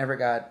invasion never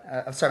got.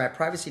 I'm sorry, my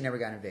privacy never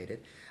got invaded.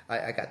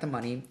 I got the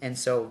money, and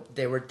so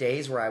there were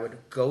days where I would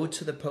go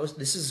to the post.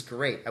 This is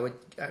great. I would.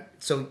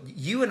 So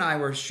you and I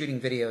were shooting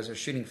videos or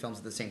shooting films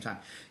at the same time.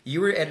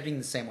 You were editing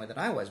the same way that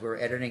I was. We were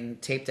editing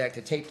tape deck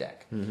to tape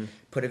deck.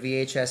 Put a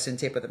VHS in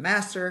tape with the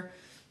master.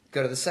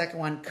 Go to the second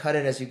one. Cut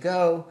it as you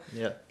go.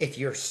 Yeah. If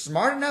you're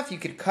smart enough, you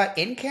could cut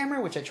in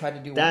camera, which I tried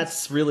to do. once.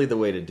 That's really the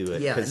way to do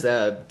it, Yeah. because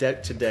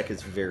deck to deck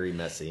is very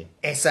messy.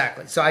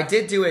 Exactly. So I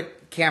did do it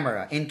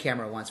in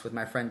camera once with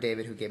my friend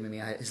David, who gave me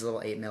his little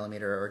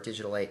 8mm or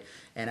digital 8,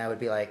 and I would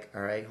be like,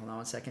 "All right, hold on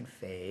one second,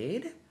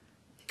 fade,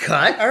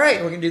 cut. All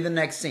right, we're gonna do the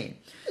next scene."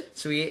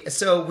 So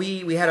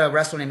we had a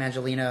wrestler named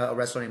Angelina, a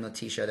wrestler named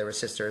Letitia. They were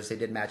sisters. They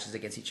did matches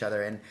against each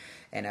other,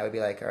 and I would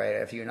be like, "All right,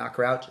 if you knock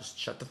her out, just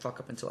shut the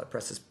fuck up until I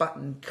press this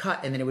button,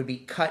 cut," and then it would be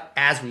cut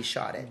as we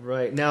shot it.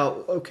 Right.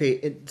 Now,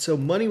 okay, so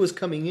money was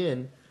coming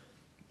in.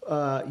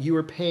 You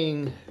were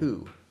paying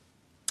who?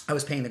 I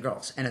was paying the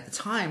girls, and at the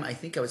time, I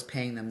think I was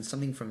paying them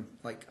something from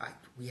like I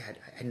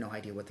had no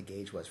idea what the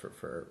gauge was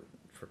for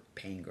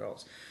paying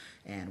girls,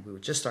 and we were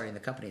just starting the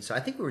company, so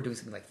I think we were doing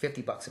something like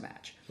 $50 a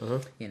match,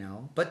 you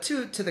know. But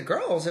to the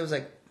girls, it was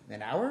like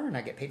an hour, and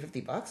I get paid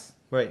 $50.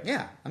 Right.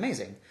 Yeah,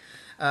 amazing.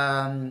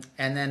 And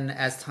then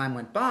as time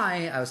went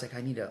by, I was like,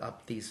 I need to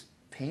up these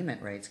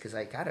payment rates because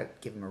I gotta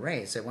give them a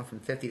raise. So it went from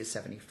 50 to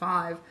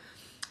 75.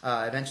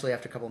 Eventually,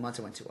 after a couple of months,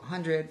 it went to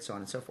 100, so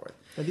on and so forth.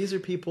 Now, these are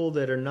people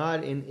that are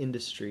not in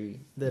industry,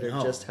 that are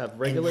just have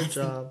regular and that's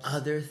jobs. The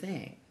other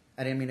thing,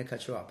 I didn't mean to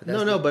cut you off, but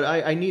But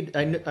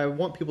I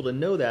want people to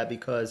know that,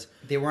 because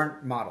they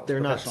weren't models. they're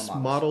not professional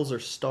models or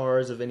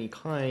stars of any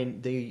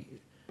kind.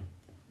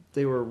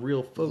 They were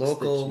real folks.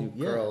 Local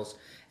girls,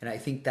 and I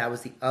think that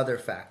was the other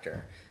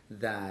factor.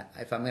 That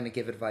if I'm going to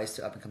give advice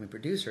to up and coming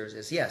producers,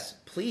 is yes,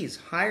 please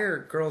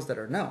hire girls that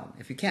are known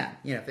if you can.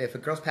 You know, if a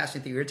girl's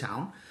passing through your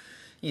town,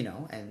 you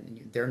know,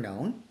 and they're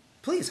known,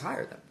 please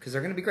hire them because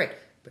they're going to be great.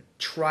 But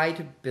try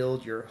to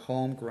build your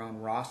homegrown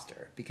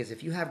roster, because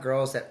if you have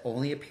girls that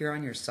only appear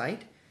on your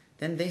site,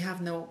 then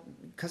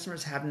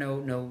customers have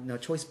no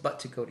choice but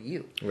to go to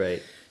you.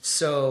 Right.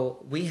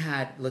 So we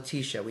had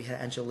Letitia, we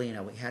had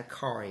Angelina, we had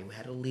Kari, we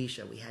had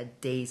Alicia, we had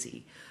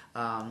Daisy.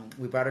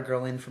 We brought a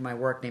girl in from my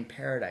work named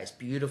Paradise,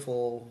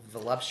 beautiful,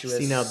 voluptuous.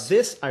 See, now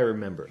this I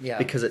remember. Yeah.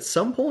 Because at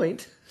some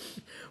point,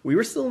 we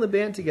were still in the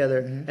band together,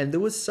 and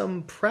there was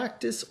some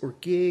practice or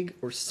gig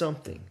or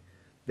something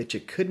that you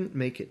couldn't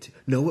make it to.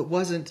 No, it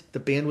wasn't. The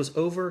band was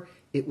over.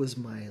 It was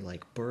my,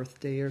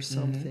 birthday or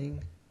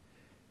something.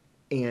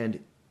 And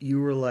you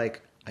were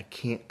like, I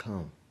can't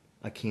come.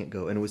 I can't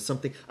go. And it was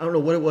something, I don't know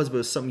what it was, but it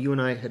was something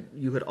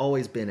you had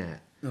always been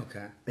at.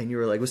 Okay. And you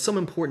were like, it was some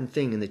important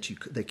thing, and that you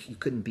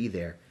couldn't be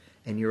there.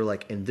 And you were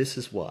like, and this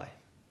is why.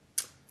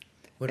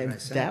 What did And I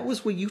say? that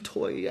was what you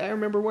told. I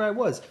remember where I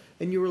was,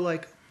 and you were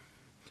like,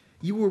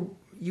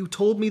 you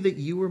told me that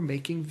you were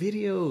making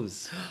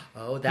videos.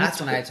 Oh, that's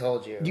when I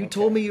told you. You Okay.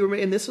 told me you were,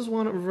 and this was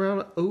one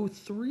around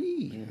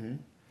 03.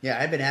 Yeah,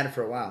 I've been at it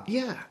for a while.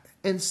 Yeah,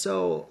 and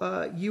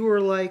so you were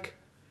like,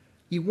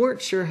 you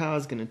weren't sure how I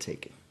was going to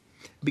take it,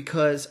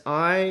 because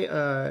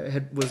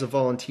I was a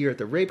volunteer at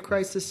the Rape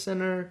Crisis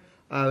Center.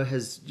 I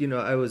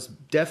was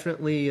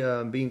definitely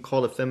being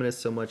called a feminist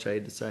so much I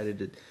decided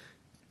to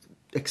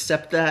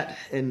accept that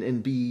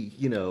and be,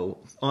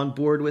 on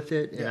board with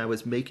it. And I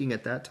was making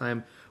at that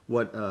time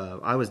what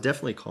I was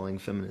definitely calling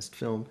feminist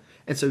film.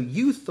 And so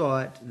you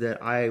thought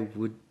that I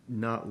would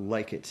not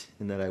like it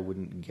and that I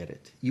wouldn't get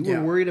it. You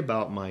were worried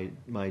about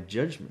my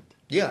judgment.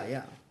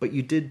 Yeah. But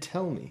you did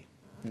tell me.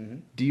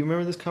 Do you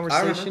remember this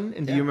conversation?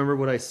 And do you remember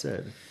what I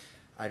said?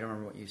 I don't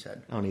remember what you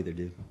said. I don't either,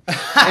 dude.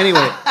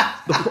 Anyway,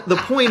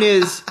 the point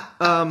is,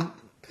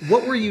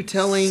 what were you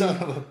telling? Son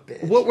of a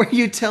bitch. What were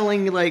you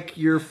telling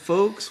your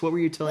folks? What were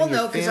you telling Well,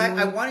 no, your because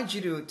family? I wanted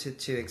you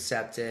to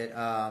accept it,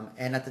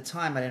 and at the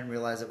time I didn't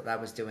realize that what I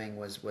was doing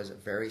was a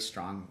very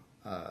strong.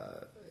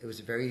 It was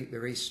a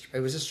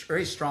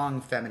very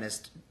strong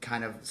feminist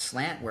kind of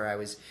slant where I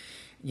was,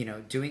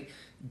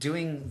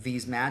 doing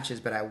these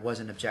matches, but I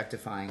wasn't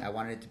objectifying. I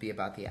wanted it to be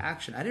about the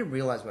action. I didn't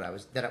realize what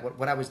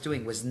I was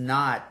doing was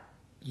not,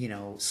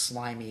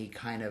 slimy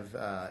kind of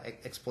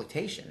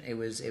exploitation. It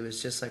was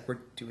just like we're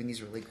doing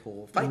these really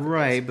cool fight videos.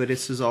 Right, but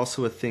this is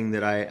also a thing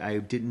that I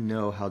didn't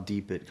know how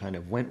deep it kind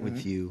of went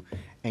with you,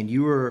 and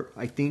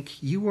I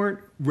think you weren't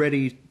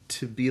ready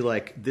to be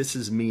like, this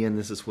is me and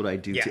this is what I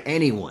do to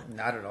anyone.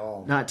 Not at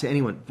all. Not to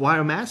anyone. Why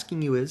I'm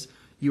asking you is,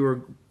 you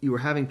were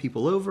having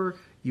people over.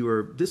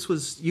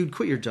 You'd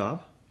quit your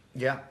job.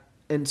 Yeah.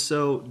 And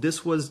so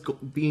this was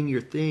being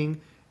your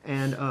thing,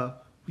 and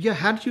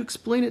how did you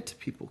explain it to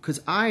people?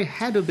 Because I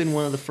had to have been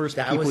one of the first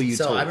people you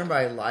told. I remember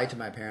I lied to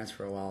my parents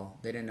for a while.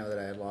 They didn't know that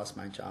I had lost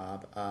my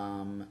job,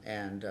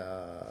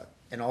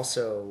 and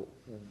also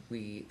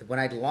when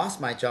I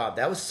lost my job,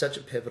 that was such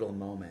a pivotal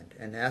moment,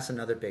 and that's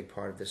another big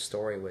part of this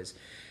story. Was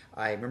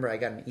I remember I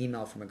got an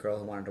email from a girl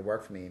who wanted to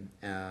work for me.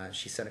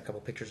 She sent a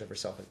couple pictures of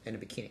herself in a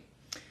bikini,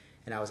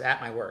 and I was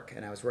at my work,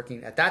 and I was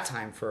working at that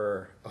time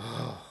for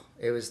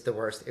it was the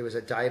worst. It was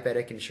a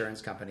diabetic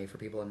insurance company for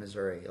people in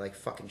Missouri. Like,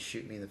 fucking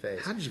shoot me in the face.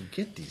 How did you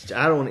get these?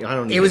 I don't.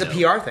 It was a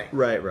PR thing.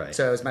 Right.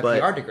 So it was my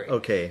PR degree.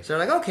 Okay. So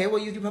they're like, okay, well,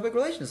 you do public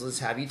relations. Let's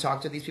have you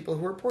talk to these people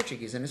who are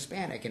Portuguese and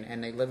Hispanic,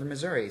 and they live in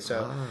Missouri.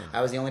 So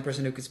I was the only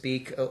person who could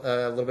speak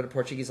a little bit of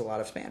Portuguese, a lot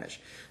of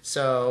Spanish.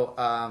 So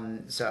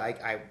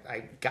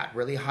I got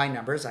really high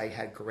numbers. I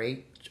had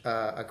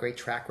a great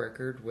track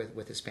record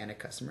with Hispanic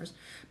customers.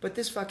 But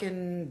this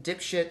fucking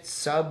dipshit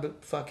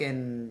sub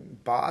fucking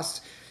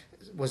boss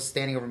was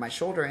standing over my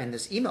shoulder, and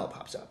this email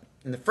pops up,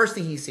 and the first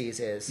thing he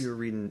sees is you were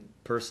reading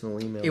personal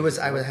emails.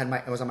 I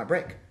was on my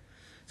break,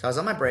 so I was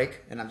on my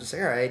break, and I'm just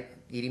like, all right,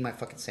 eating my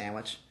fucking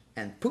sandwich,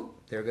 and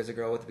poop, there goes a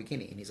girl with a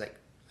bikini, and he's like,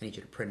 I need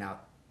you to print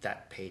out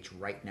that page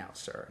right now,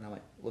 sir. And I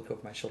went, look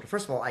over my shoulder.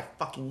 First of all, I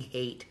fucking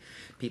hate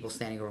people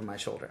standing over my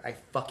shoulder. I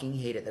fucking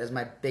hate it. That is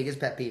my biggest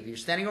pet peeve. If you're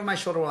standing over my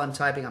shoulder while I'm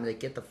typing, I'm like,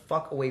 get the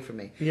fuck away from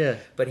me. Yeah.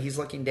 But he's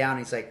looking down, and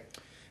he's like,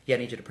 yeah, I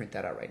need you to print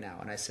that out right now.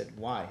 And I said,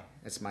 why?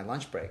 It's my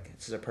lunch break.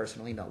 This is a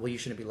personal email. Well, you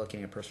shouldn't be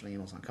looking at personal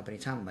emails on company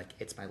time. I'm like,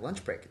 it's my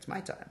lunch break. It's my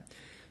time.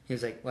 He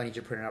was like, well, I need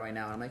you to print it out right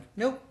now. And I'm like,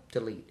 nope,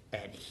 delete.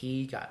 And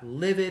he got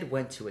livid,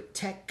 went to a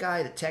tech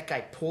guy. The tech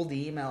guy pulled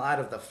the email out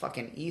of the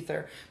fucking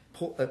ether,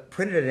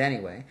 printed it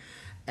anyway.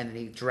 And then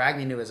he dragged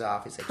me into his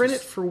office. Like, print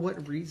it for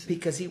what reason?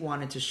 Because he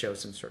wanted to show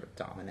some sort of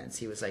dominance.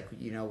 He was like,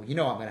 you know, I'm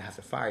going to have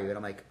to fire you. And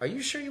I'm like, are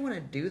you sure you want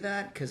to do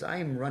that? Because I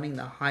am running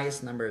the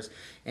highest numbers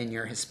in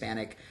your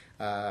Hispanic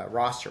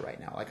roster right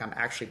now. Like, I'm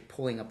actually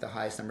pulling up the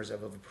highest numbers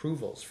of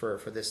approvals for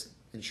this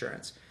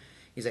insurance.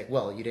 He's like,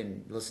 well, you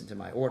didn't listen to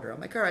my order.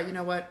 I'm like, all right, you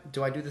know what?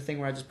 Do I do the thing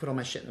where I just put all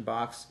my shit in the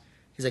box?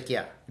 He's like,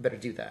 yeah, you better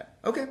do that.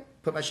 Okay,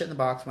 put my shit in the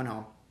box, went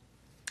home,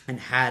 and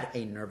had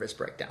a nervous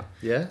breakdown.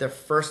 Yeah? The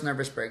first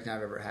nervous breakdown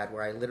I've ever had,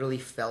 where I literally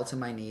fell to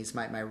my knees.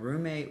 My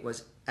roommate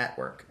was at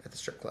work at the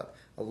strip club,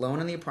 alone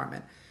in the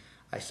apartment.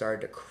 I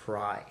started to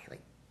cry,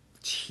 like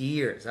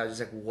tears. I was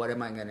just like, what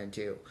am I going to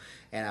do?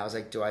 And I was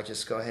like, do I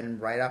just go ahead and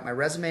write out my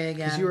resume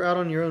again? Because you were out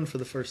on your own for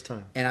the first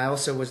time. And I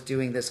also was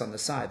doing this on the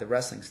side, the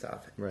wrestling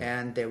stuff. Right.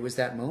 And there was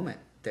that moment.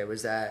 There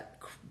was that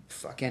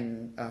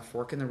fucking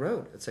fork in the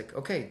road. It's like,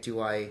 okay,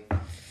 do I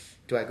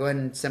go ahead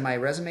and send my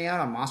resume out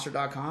on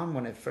Monster.com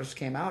when it first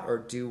came out? Or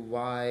do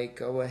I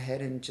go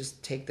ahead and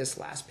just take this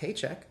last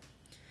paycheck?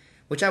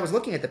 Which I was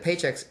looking at the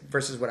paychecks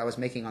versus what I was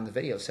making on the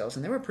video sales,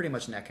 and they were pretty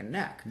much neck and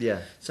neck. Yeah.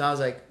 So I was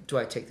like, do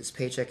I take this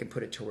paycheck and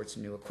put it towards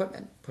some new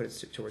equipment, put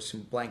it towards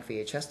some blank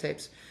VHS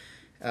tapes?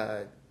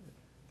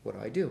 What do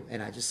I do?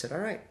 And I just said, all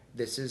right,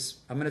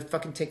 I'm going to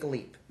fucking take a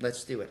leap.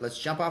 Let's do it. Let's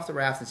jump off the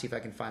raft and see if I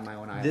can find my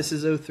own island. This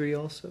is 03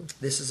 also?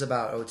 This is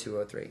about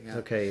 02, 03. Yeah.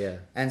 Okay, yeah.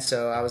 And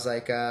so I was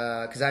like,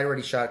 because I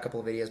already shot a couple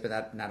of videos,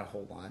 but not a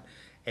whole lot.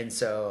 And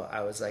so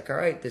I was like, all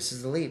right, this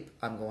is the leap.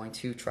 I'm going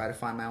to try to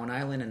find my own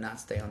island and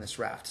not stay on this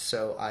raft.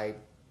 So I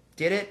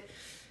did it.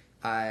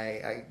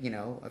 I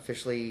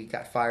officially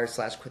got fired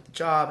 / quit the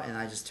job, and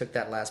I just took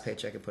that last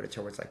paycheck and put it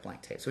towards like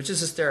blank tapes, which is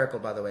hysterical,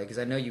 by the way, because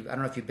I don't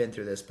know if you've been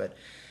through this, but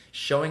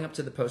showing up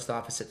to the post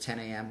office at 10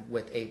 a.m.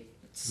 with a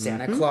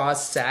Santa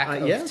Claus sack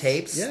of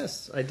tapes.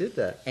 Yes, I did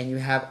that. And you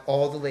have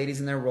all the ladies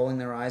in there rolling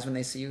their eyes when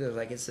they see you. They're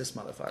like, it's this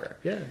motherfucker.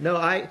 Yeah.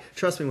 No,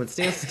 trust me, when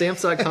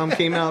Stamps.com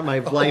came out, my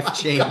life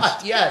changed.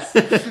 God, yes.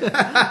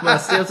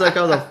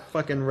 Stamps.com was a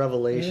fucking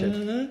revelation.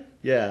 Mm-hmm.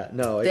 Yeah,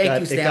 no, it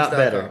got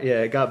better.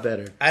 Yeah, it got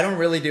better. I don't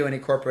really do any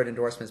corporate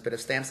endorsements, but if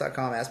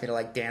Stamps.com asked me to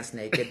like dance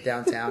naked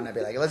downtown, I'd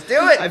be like, let's do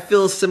it. I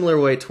feel a similar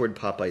way toward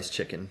Popeye's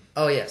chicken.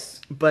 Oh, yes.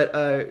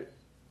 But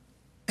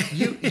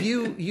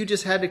you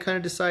just had to kind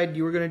of decide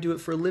you were going to do it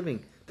for a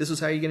living. This was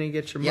how you're going to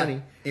get your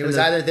money. It was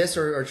either this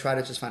or try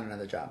to just find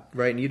another job.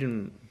 Right, and you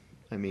didn't,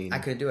 I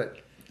couldn't do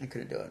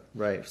it.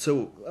 Right.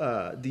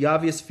 So the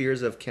obvious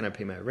fears of, can I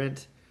pay my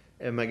rent?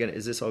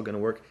 Is this all going to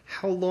work?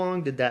 How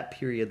long did that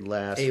period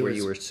last where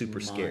you were super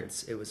scared?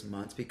 It was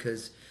months,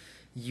 because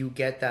you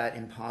get that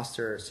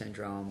imposter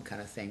syndrome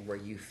kind of thing where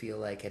you feel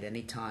like at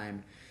any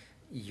time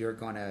you're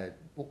going to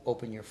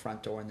open your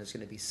front door and there's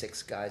going to be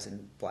 6 guys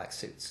in black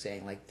suits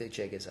saying like the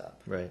jig is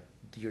up. Right.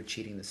 You're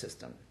cheating the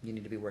system. You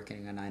need to be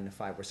working a 9 to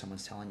 5 where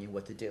someone's telling you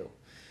what to do.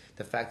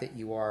 The fact that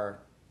you are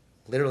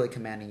literally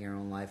commanding your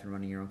own life and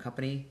running your own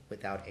company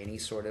without any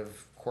sort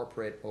of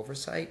corporate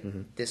oversight,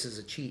 This is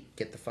a cheat.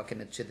 Get the fuck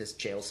into this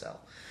jail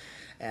cell.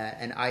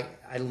 And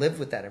I live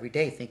with that every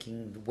day,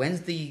 thinking,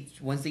 when's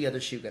the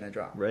other shoe going to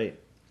drop? Right.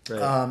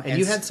 And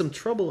you had some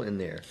trouble in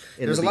there.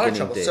 There was a lot of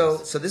trouble. So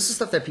this is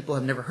stuff that people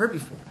have never heard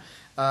before,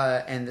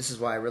 and this is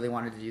why I really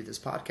wanted to do this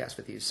podcast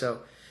with you.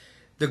 So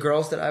the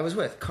girls that I was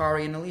with,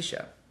 Kari and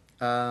Alicia,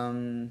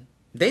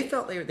 they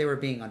felt they were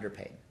being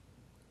underpaid.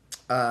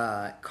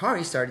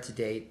 Kari started to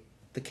date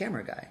the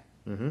camera guy.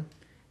 Mm-hmm.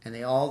 And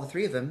the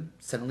 3 of them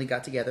suddenly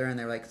got together and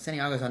they were like,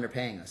 Santiago's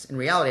underpaying us. In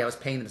reality, I was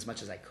paying them as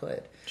much as I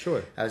could.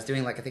 Sure. I was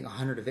doing like, I think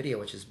 100 a video,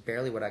 which is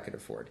barely what I could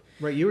afford.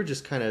 Right. You were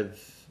just kind of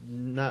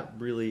not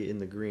really in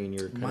the green.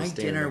 You're kind My of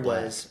staying in dinner the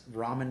black. was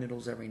ramen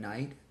noodles every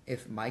night.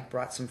 If Mike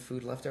brought some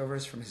food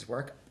leftovers from his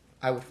work,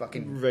 I would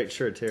fucking Right,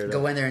 sure, tear it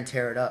go up. in there and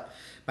tear it up.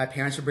 My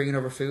parents were bringing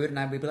over food, and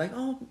I would be like,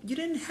 "Oh, you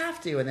didn't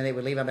have to," and then they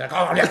would leave. I'd be like,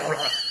 "Oh,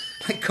 yeah,"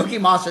 like Cookie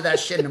Monster that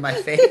shit into my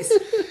face.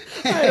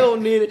 I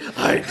don't need it.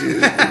 I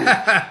do.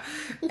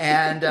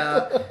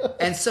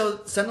 And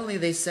so suddenly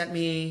they sent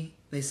me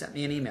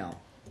an email,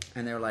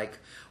 and they were like,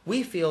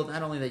 "We feel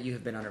not only that you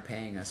have been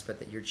underpaying us, but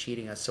that you're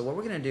cheating us. So what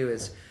we're going to do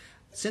is,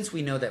 since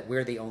we know that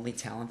we're the only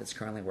talent that's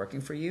currently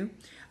working for you,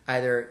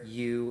 either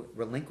you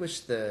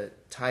relinquish the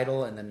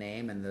title and the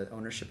name and the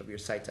ownership of your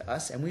site to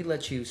us, and we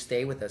let you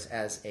stay with us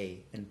as a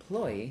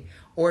employee,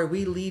 or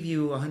we leave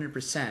you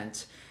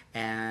 100%."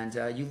 And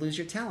you lose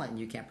your talent and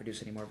you can't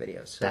produce any more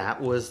videos. So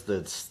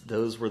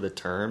Those were the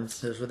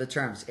terms. those were the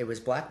terms. It was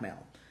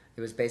blackmail.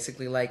 It was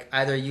basically like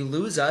either you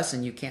lose us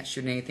and you can't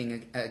shoot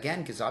anything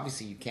again because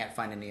obviously you can't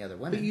find any other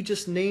women. But you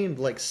just named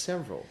like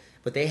several.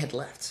 But they had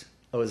left.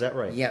 Oh, is that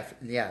right? Yeah.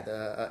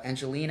 The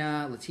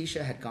Angelina,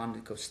 Letitia had gone to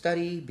go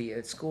study, be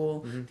at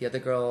school. Mm-hmm. The other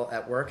girl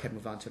at work had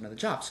moved on to another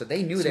job. So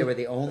they knew they were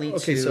the only two.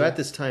 Okay, so at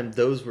this time,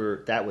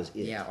 that was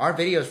it. Yeah, our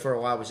videos for a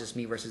while was just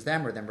me versus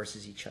them or them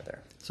versus each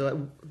other.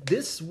 So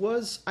this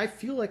was, I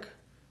feel like,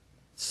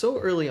 so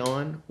early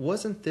on.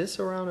 Wasn't this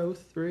around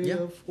 03,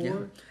 04? Yeah.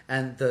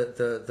 And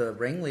the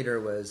ringleader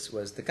was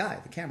the guy,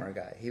 the camera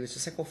guy. He was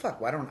just like, well,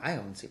 fuck, why don't I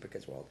own Secret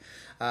Kids World?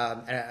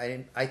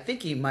 And I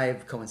think he might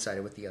have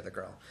coincided with the other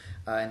girl.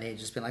 And they'd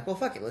just been like, well,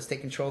 fuck it, let's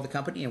take control of the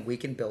company and we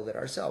can build it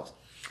ourselves.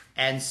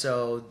 And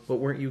so... But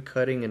weren't you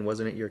cutting and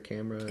wasn't it your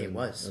camera? It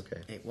was.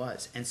 Okay. It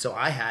was. And so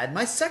I had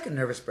my second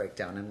nervous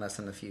breakdown in less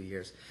than a few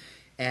years.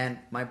 And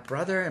my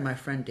brother and my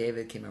friend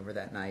David came over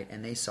that night,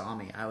 and they saw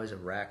me. I was a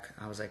wreck.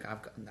 I was like,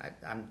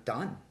 I'm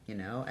done, you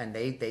know? And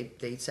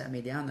they sat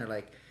me down. They're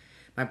like,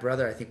 my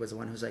brother, I think, was the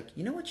one who was like,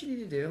 you know what you need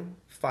to do?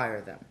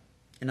 Fire them.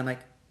 And I'm like,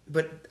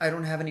 but I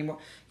don't have any more.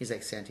 He's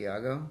like,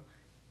 Santiago,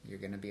 you're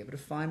going to be able to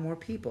find more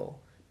people,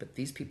 but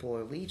these people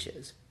are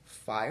leeches.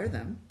 Fire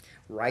them,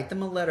 write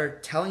them a letter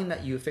telling them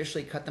that you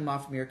officially cut them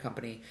off from your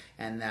company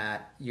and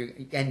that you're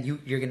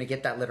going to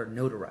get that letter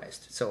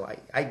notarized. So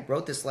I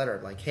wrote this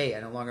letter like, hey, I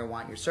no longer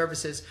want your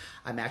services.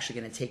 I'm actually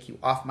going to take you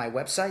off my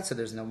website, so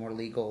there's no more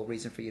legal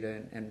reason for you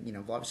to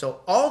vlog.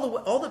 So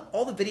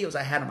all the videos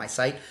I had on my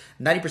site,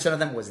 90% of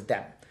them was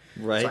them.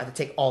 Right. So I had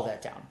to take all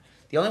that down.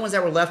 The only ones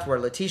that were left were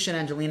Letitia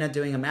and Angelina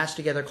doing a match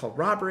together called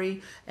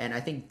Robbery, and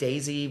I think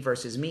Daisy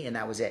versus me, and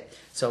that was it.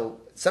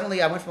 So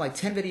suddenly I went from like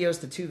 10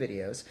 videos to 2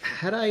 videos.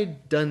 Had I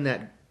done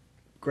that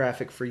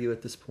graphic for you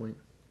at this point?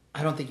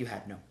 I don't think you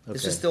had, no. Okay.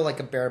 This is still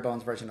like a bare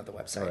bones version of the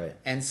website. All right.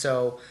 And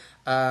so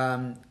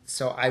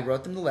I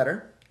wrote them the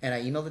letter, and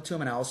I emailed it to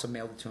them, and I also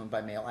mailed it to them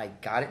by mail. I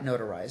got it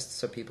notarized,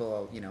 so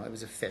people, it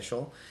was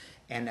official.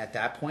 And at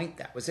that point,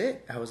 that was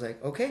it. I was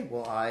like, okay,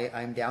 well,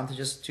 I'm down to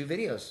just 2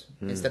 videos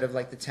instead of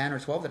like the 10 or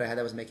 12 that I had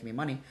that was making me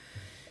money.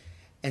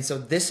 And so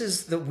this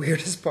is the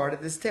weirdest part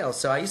of this tale.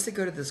 So I used to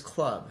go to this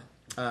club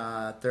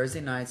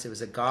Thursday nights. It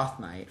was a goth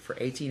night for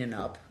 18 and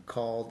up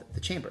called The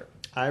Chamber.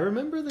 I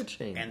remember The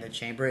Chamber. And The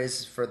Chamber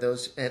is for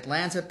those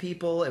Atlanta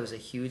people. It was a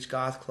huge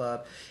goth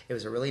club. It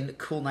was a really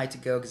cool night to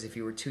go because if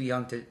you were too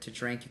young to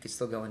drink, you could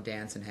still go and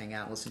dance and hang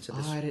out and listen to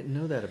this. Oh, I didn't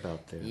know that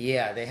about there.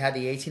 Yeah, they had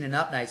the 18 and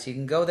up night. So you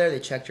can go there. They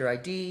checked your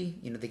ID.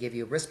 They gave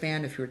you a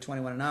wristband if you were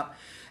 21 and up.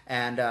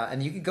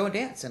 And you could go and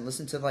dance and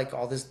listen to like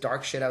all this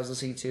dark shit I was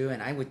listening to.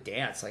 And I would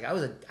dance. Like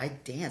I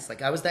danced.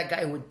 Like I was that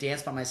guy who would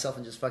dance by myself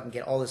and just fucking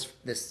get all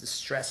this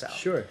stress out.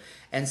 Sure.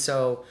 And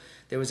so...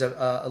 There was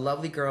a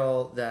lovely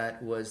girl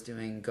that was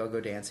doing go-go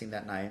dancing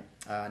that night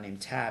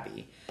named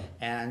Tabby.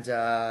 And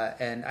I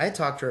had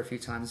talked to her a few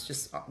times,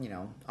 just,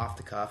 off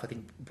the cuff. I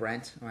think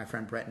my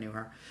friend Brent knew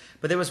her.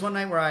 But there was one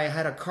night where I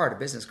had a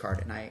business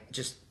card, and I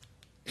just,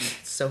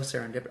 so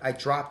serendipitous, I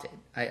dropped it.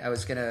 I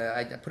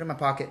put it in my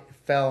pocket, it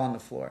fell on the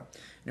floor.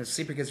 And it was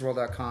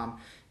secretkidsworld.com,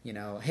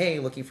 hey,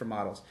 looking for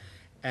models.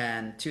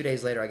 And 2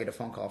 days later, I get a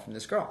phone call from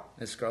this girl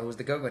who was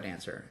the go-go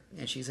dancer.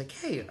 And she's like,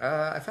 hey,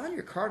 I found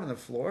your card on the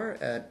floor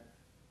at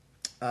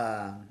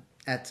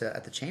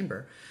the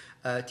Chamber.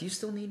 Do you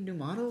still need new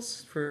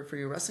models for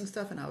your wrestling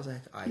stuff? And I was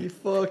like,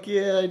 fuck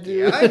yeah, I do.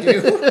 Yeah, I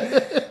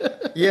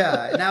do.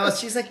 Yeah. Now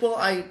she's like, well,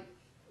 I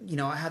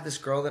have this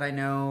girl that I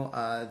know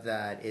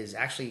that is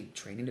actually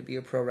training to be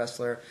a pro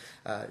wrestler.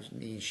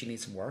 She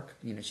needs some work.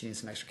 She needs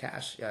some extra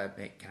cash.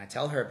 Can I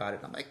tell her about it?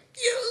 And I'm like,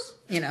 yes.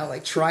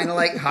 Like trying to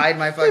like hide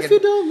my fucking. If you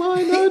don't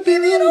mind, I'll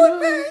give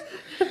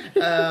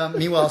it.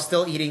 Meanwhile,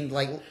 still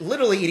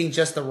literally eating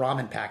just the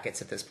ramen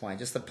packets at this point,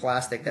 just the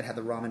plastic that had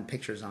the ramen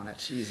pictures on it.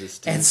 Jesus.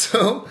 Dude.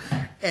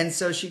 And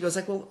so she goes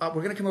like, well,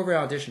 we're gonna come over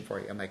and audition for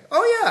you. I'm like,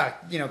 oh yeah,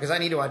 because I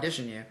need to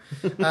audition you.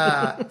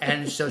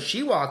 And so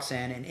she walks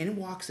in, and in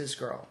walks this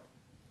girl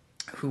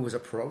who was a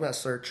pro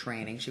wrestler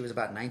training. She was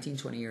about 19,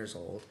 20 years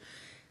old,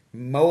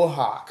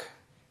 mohawk.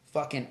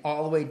 Fucking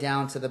all the way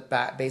down to the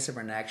base of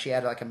her neck. She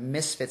had like a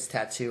Misfits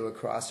tattoo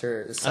across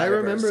the side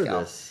of her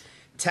scalp. This.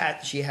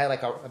 she had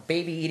like a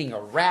baby eating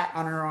a rat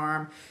on her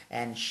arm,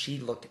 and she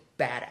looked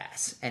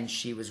badass, and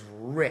she was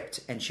ripped,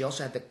 and she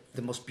also had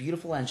the most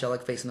beautiful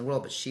angelic face in the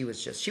world. But she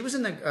was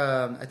in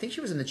the I think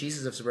she was in the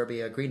Jesus of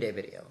Suburbia Green Day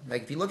video.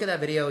 Like if you look at that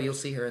video, you'll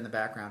see her in the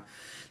background.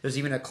 There's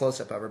even a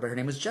close up of her, but her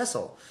name was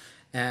Jessel,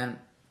 and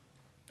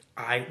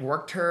I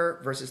worked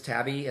her versus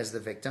Tabby as the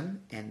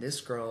victim, and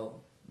this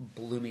girl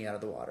blew me out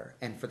of the water.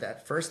 And for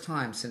that first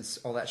time since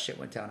all that shit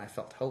went down, I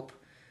felt hope.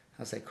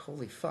 I was like,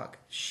 holy fuck,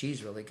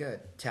 she's really good.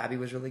 Tabby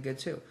was really good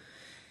too.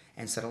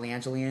 And suddenly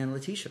Angelina and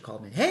Letitia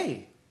called me.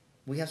 Hey,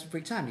 we have some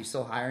free time. Are you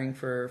still hiring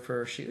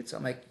for shoots?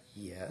 I'm like,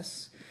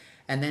 yes.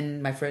 And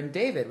then my friend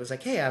David was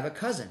like, hey, I have a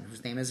cousin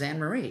whose name is Anne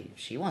Marie.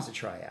 She wants to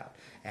try out.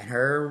 And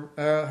her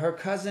other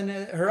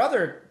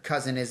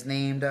cousin is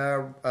named,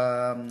 I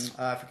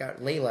forgot,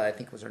 Layla, I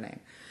think was her name.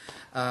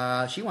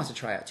 She wants to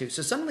try out too.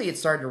 So suddenly it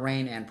started to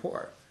rain and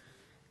pour.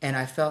 And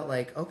I felt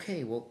like,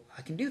 okay, well,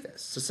 I can do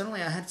this. So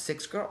suddenly I had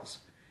 6 girls.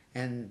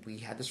 And we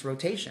had this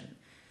rotation.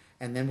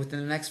 And then within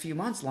the next few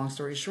months, long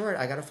story short,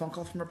 I got a phone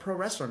call from a pro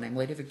wrestler named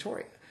Lady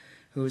Victoria,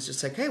 who was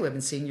just like, hey, we've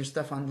been seeing your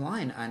stuff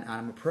online.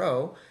 I'm a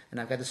pro, and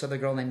I've got this other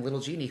girl named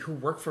Little Jeannie who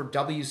worked for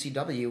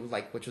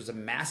WCW, which was a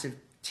massive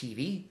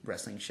TV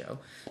wrestling show,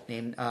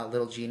 named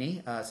Little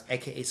Jeannie,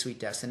 a.k.a. Sweet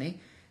Destiny.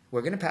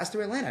 We're going to pass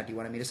through Atlanta. Do you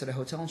want to meet us at a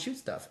hotel and shoot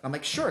stuff? I'm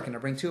like, sure. Can I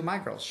bring 2 of my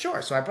girls?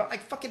 Sure. So I brought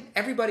like fucking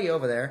everybody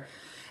over there,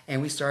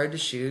 and we started to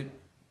shoot.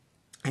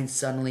 And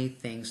suddenly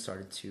things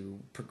started to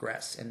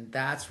progress. And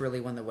that's really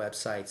when the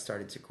website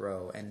started to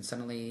grow. And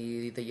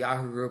suddenly the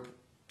Yahoo group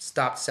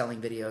stopped selling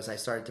videos. I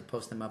started to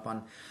post them up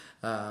on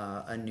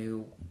a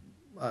new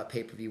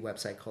pay-per-view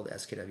website called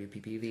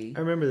SKWPPV. I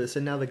remember this.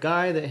 And now the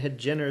guy that had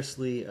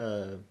generously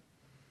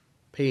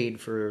paid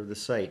for the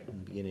site in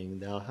the beginning,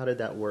 now how did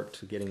that work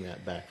to getting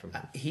that back from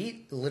him?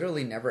 He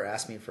literally never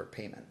asked me for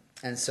payment.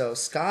 And so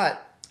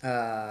Scott...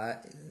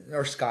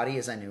 or Scotty,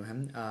 as I knew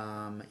him,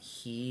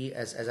 he,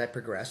 as I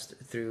progressed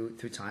through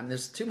time,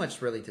 there's too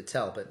much really to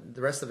tell, but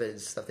the rest of it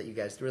is stuff that you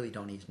guys really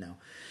don't need to know.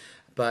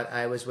 But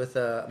I was with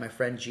my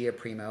friend Gia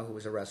Primo, who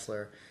was a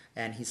wrestler,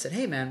 and he said,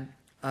 hey man,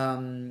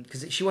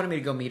 because she wanted me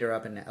to go meet her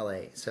up in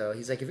LA. So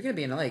he's like, if you're going to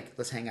be in LA,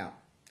 let's hang out.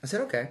 I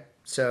said, okay.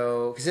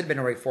 So, because it had been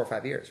already 4 or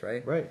 5 years,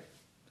 right? Right.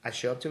 I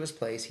show up to his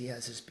place. He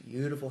has this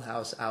beautiful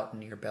house out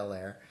near Bel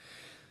Air.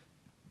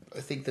 I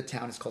think the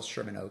town is called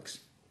Sherman Oaks.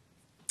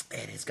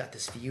 And it's got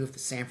this view of the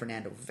San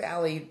Fernando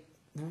Valley.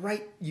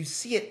 Right, you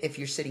see it if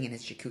you're sitting in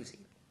his jacuzzi.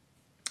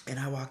 And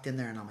I walked in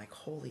there and I'm like,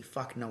 holy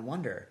fuck, no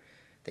wonder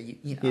that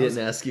you know. He didn't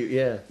ask you,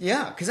 yeah.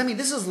 Yeah, because I mean,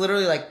 this is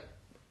literally like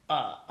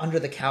under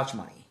the couch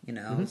money, you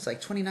know? Mm-hmm. It's like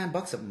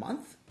 $29 a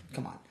month.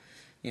 Come on,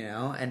 you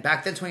know? And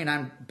back then,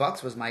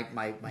 $29 was my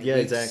yeah,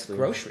 exactly.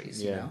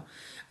 groceries, you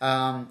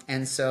know?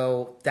 And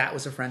so that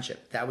was a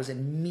friendship. That was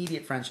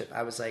immediate friendship.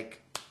 I was like,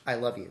 I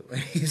love you.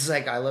 He's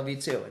like, I love you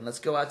too. And let's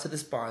go out to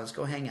this bar. Let's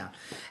go hang out.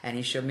 And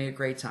he showed me a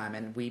great time.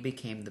 And we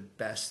became the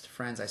best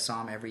friends. I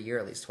saw him every year,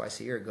 at least twice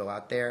a year, go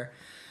out there.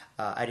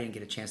 I didn't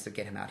get a chance to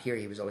get him out here.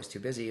 He was always too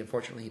busy.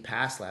 Unfortunately, he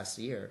passed last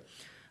year,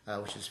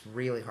 which was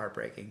really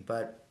heartbreaking.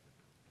 But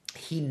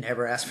he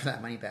never asked for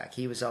that money back.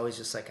 He was always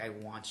just like, I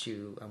want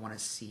to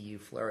see you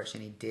flourish.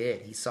 And he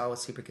did. He saw what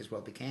Super Kids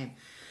World became.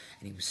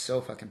 And he was so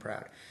fucking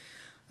proud.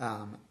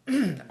 I'm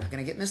not going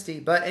to get misty.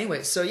 But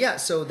anyway, so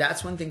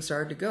that's when things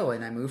started to go.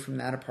 And I moved from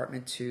that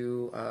apartment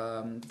to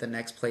the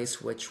next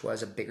place, which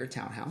was a bigger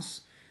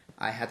townhouse.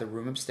 I had the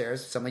room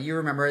upstairs. Some of you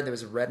remember it. There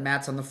was red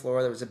mats on the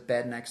floor. There was a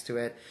bed next to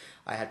it.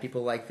 I had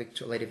people like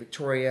Lady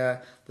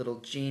Victoria, Little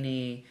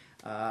Jeannie.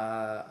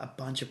 A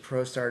bunch of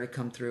pros started to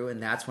come through.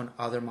 And that's when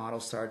other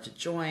models started to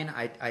join.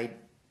 I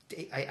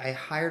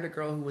hired a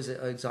girl who was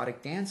an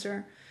exotic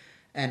dancer.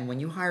 And when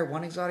you hire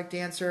one exotic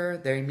dancer,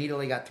 they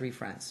immediately got 3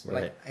 friends.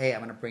 Right. Like, hey, I'm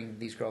going to bring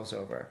these girls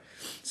over.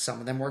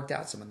 Some of them worked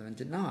out, some of them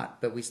did not.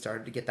 But we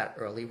started to get that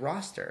early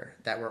roster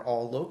that were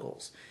all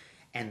locals.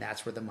 And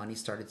that's where the money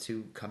started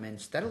to come in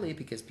steadily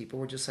because people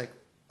were just like,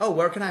 oh,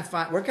 where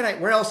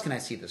else can I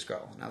see this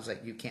girl? And I was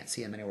like, you can't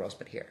see them anywhere else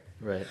but here.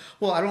 Right.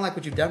 Well, I don't like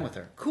what you've done with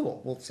her. Cool.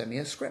 Well, send me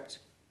a script.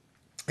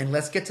 And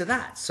let's get to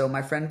that. So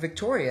my friend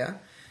Victoria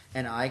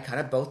and I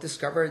kind of both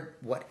discovered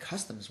what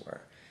customs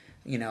were.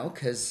 You know,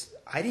 because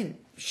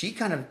she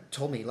kind of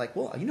told me, like,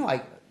 well, you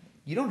know,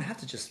 you don't have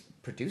to just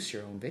produce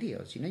your own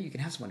videos. You know, you can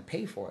have someone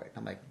pay for it.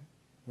 I'm like,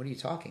 what are you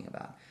talking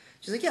about?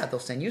 She's like, yeah, they'll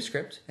send you a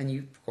script and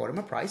you quote them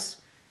a price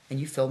and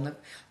you film them.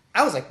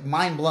 I was like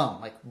mind blown.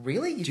 Like,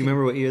 really? Do you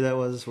remember what year that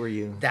was?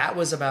 That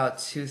was about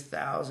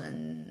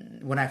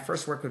 2000, when I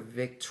first worked with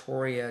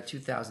Victoria,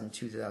 2000,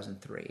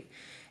 2003.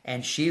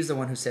 And she's the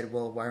one who said,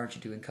 well, why aren't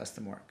you doing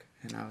custom work?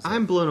 And I was like,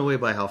 I'm blown away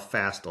by how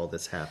fast all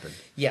this happened.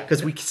 Yeah.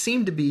 Because we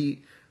seem to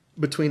be...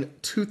 Between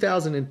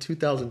 2000 and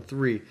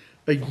 2003,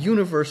 a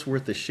universe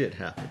worth of shit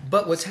happened.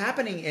 But what's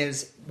happening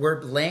is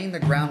we're laying the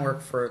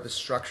groundwork for the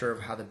structure of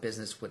how the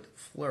business would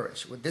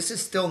flourish. This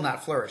is still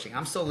not flourishing.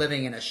 I'm still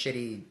living in a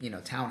shitty, you know,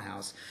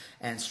 townhouse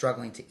and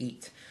struggling to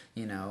eat.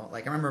 You know,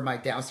 like I remember my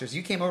downstairs.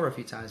 You came over a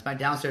few times. My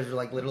downstairs were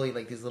like literally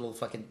like these little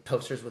fucking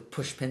posters with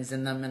push pins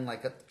in them and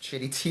like a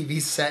shitty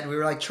TV set. And we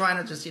were like trying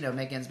to just, you know,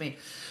 make ends meet.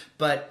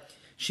 But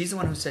She's the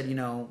one who said,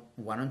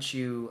 why don't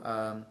you?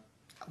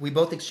 We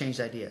both exchanged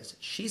ideas.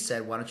 She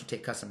said, why don't you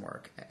take custom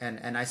work?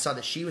 And I saw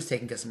that she was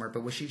taking custom work,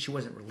 but she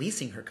wasn't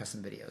releasing her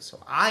custom videos.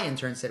 So I, in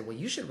turn, said, well,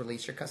 you should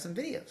release your custom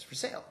videos for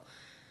sale.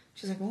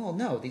 She's like, well,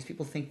 no, these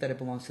people think that it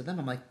belongs to them.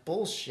 I'm like,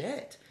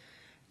 bullshit.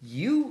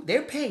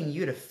 They're paying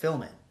you to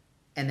film it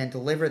and then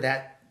deliver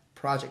that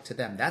project to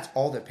them. That's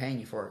all they're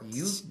paying you for.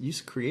 You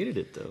created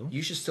it, though.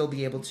 You should still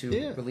be able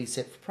to release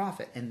it for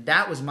profit. And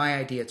that was my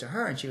idea to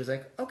her. And she was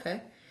like,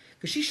 okay.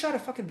 Because she shot a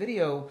fucking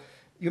video.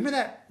 You remember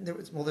that?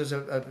 There's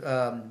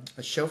a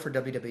show for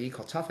WWE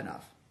called Tough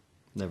Enough.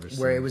 Never seen.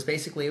 Where it was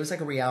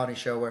like a reality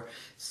show where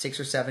 6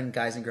 or 7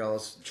 guys and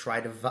girls try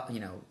to,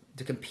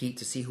 to compete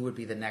to see who would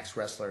be the next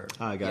wrestler.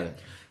 I got it.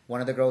 One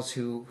of the girls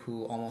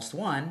who almost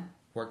won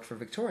worked for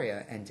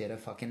Victoria and did a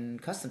fucking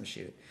custom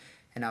shoot.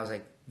 And I was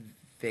like,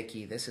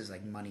 Vicky, this is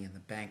like money in the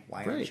bank.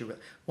 Why aren't you?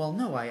 Well,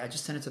 no, I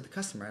just sent it to the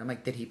customer. I'm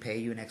like, did he pay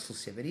you an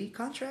exclusivity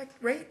contract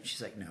rate?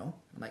 She's like, no.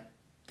 I'm like,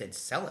 then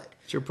sell it.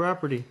 It's your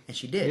property. And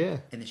she did. Yeah.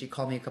 And then she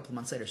called me a couple of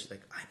months later. She's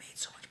like, I made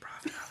so much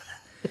profit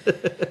out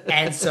of that.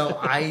 And so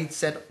I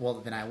said, well,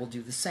 then I will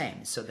do the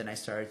same. So then I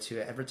started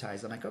to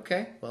advertise. I'm like,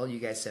 okay, well, you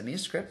guys send me a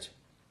script.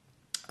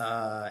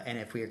 And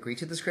if we agree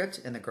to the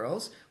script and the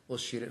girls, we'll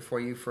shoot it for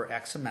you for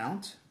X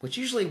amount, which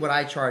usually what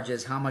I charge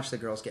is how much the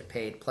girls get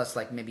paid plus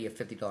like maybe a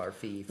 $50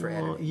 fee for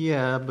editing.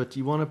 Yeah, but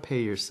you want to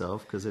pay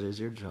yourself because it is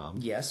your job.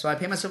 Yeah, so I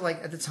pay myself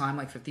like at the time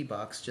like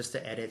 $50 just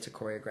to edit, to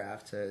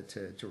choreograph,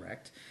 to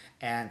direct,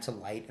 and to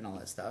light and all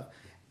that stuff.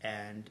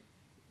 And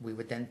we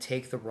would then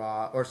take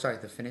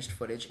the finished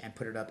footage and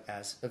put it up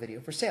as a video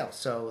for sale.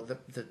 So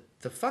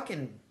the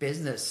fucking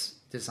business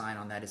design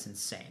on that is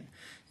insane.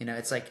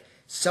 It's like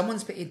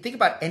think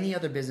about any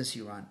other business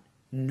you run.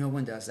 No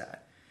one does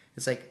that.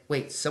 It's like,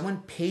 wait,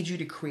 someone paid you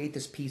to create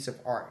this piece of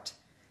art.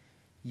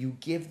 You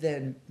give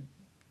them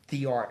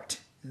the art,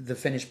 the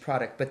finished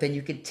product, but then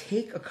you can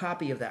take a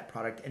copy of that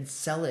product and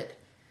sell it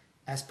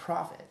as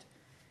profit.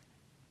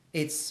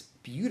 It's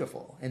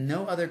beautiful. And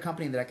no other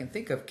company that I can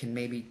think of can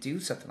maybe do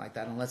something like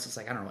that unless it's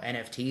like, I don't know,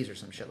 NFTs or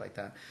some shit like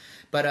that.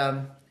 But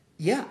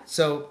yeah,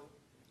 so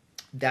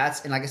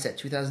and like I said,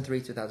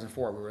 2003,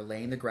 2004, we were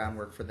laying the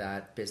groundwork for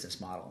that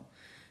business model.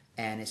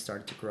 And it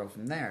started to grow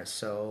from there.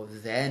 So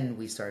then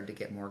we started to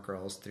get more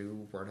girls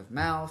through word of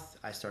mouth.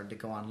 I started to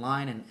go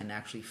online and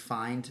actually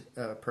find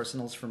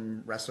personals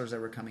from wrestlers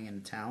that were coming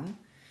into town.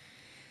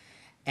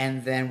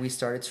 And then we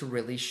started to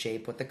really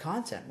shape what the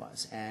content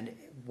was. And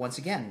once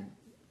again,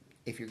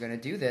 if you're going to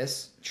do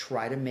this,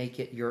 try to make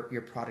it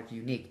your product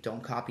unique.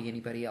 Don't copy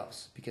anybody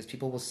else. Because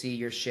people will see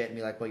your shit and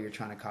be like, well, you're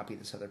trying to copy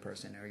this other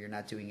person or you're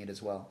not doing it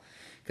as well.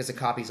 Because the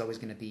copy is always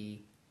going to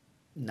be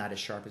not as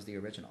sharp as the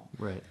original.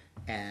 Right.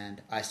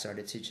 And I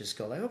started to just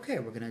go like, okay,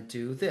 we're going to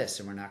do this,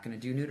 and we're not going to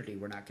do nudity.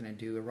 We're not going to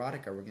do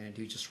erotica. We're going to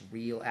do just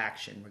real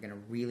action. We're going to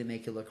really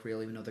make it look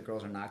real, even though the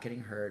girls are not getting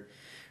hurt.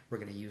 We're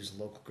going to use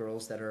local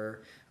girls that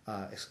are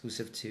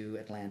exclusive to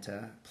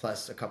Atlanta,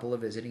 plus a couple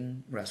of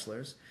visiting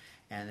wrestlers.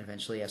 And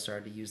eventually I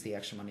started to use the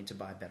extra money to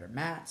buy better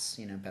mats,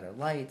 better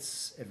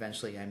lights.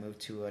 Eventually I moved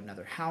to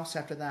another house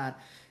after that.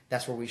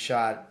 That's where we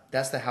shot.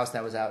 That's the house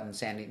that was out in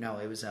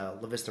it was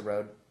La Vista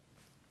Road.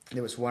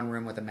 There was one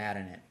room with a mat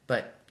in it,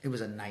 but it was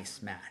a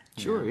nice mat.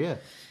 Sure, yeah.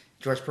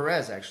 George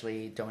Perez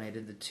actually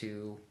donated the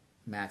 2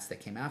 mats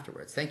that came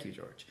afterwards. Thank you,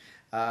 George.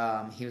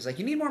 He was like,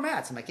 you need more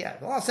mats? I'm like, yeah,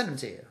 well, I'll send them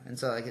to you. And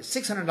so like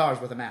 $600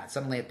 worth of mats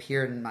suddenly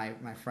appeared in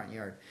my front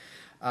yard.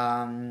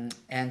 And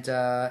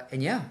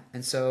yeah.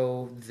 And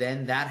so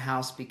then that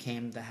house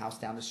became the house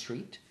down the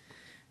street,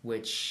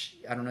 which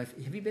I don't know if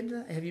have you been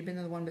to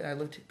the one that I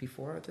lived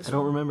before at this I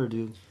don't remember,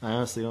 dude. I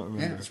honestly don't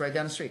remember. Yeah, it's right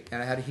down the street.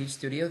 And I had a huge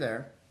studio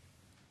there.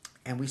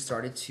 And we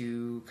started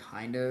to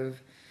kind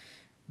of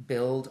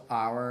build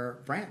our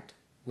brand,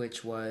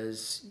 which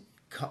was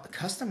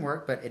custom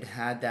work, but it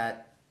had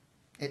that,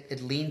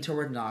 it leaned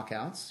toward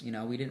knockouts.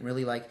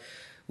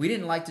 We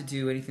didn't like to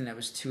do anything that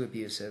was too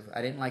abusive.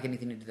 I didn't like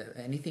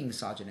anything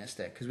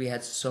misogynistic because we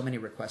had so many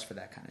requests for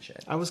that kind of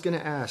shit. I was going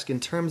to ask, in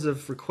terms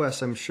of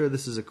requests, I'm sure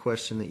this is a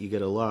question that you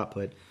get a lot,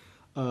 but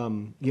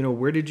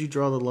where did you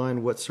draw the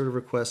line? What sort of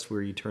requests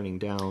were you turning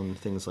down?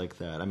 Things like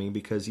that. I mean,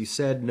 because you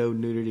said no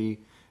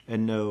nudity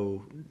and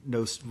no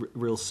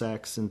real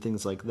sex and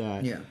things like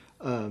that.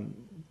 Yeah.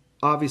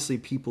 Obviously,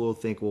 people will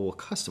think, well,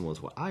 custom was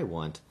what I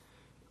want.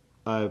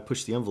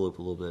 Push the envelope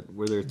a little bit.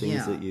 Were there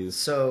things that you...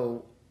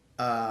 So,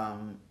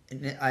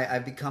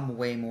 I've become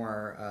way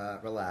more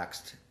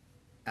relaxed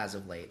as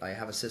of late. I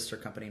have a sister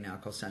company now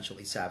called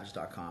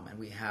SensuallySavage.com, and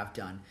we have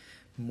done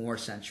more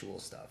sensual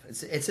stuff.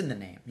 It's in the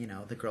name.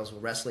 The girls will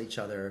wrestle each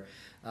other.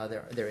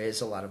 There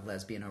is a lot of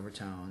lesbian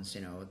overtones.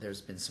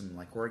 There's been some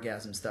like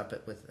orgasm stuff,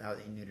 but without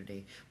any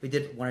nudity. We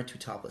did 1 or 2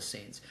 topless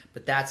scenes,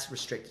 but that's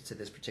restricted to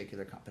this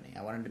particular company.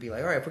 I wanted to be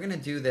like, all right, if we're gonna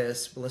do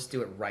this, well, let's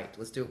do it right.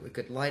 Let's do it with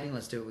good lighting.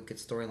 Let's do it with good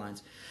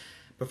storylines.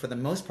 But for the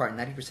most part,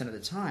 90% of the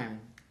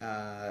time,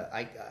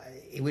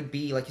 it would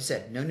be like you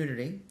said, no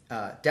nudity,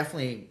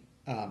 definitely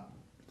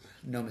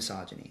no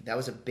misogyny. That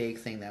was a big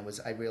thing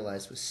I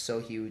realized was so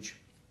huge.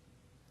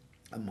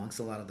 amongst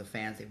a lot of the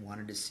fans. They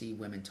wanted to see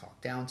women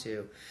talked down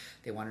to.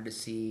 They wanted to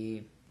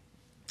see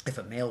if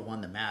a male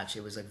won the match,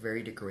 it was like a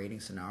very degrading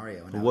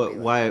scenario. And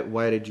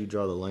why did you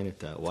draw the line at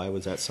that? Why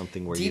was that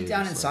something where deep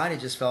down inside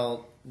it just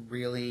felt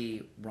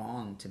really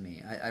wrong to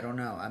me? I don't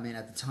know. I mean,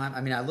 at the time,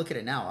 I look at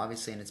it now,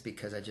 obviously, and it's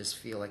because I just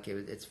feel like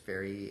it's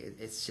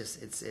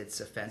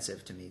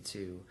offensive to me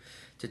to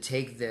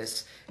take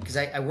this, because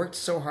I worked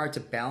so hard to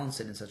balance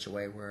it in such a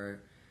way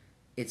where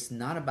it's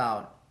not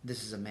about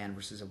this is a man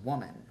versus a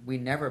woman. We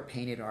never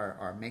painted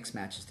our mixed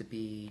matches to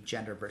be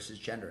gender versus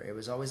gender. It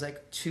was always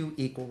like two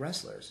equal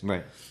wrestlers.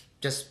 Right.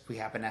 Just we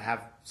happen to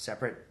have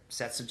separate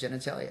sets of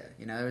genitalia.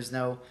 There's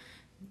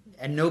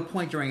at no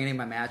point during any of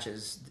my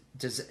matches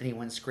does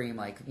anyone scream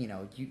like,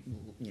 you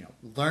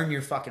learn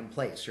your fucking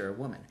place. You're a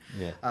woman.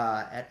 Yeah.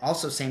 And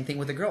also, same thing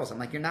with the girls. I'm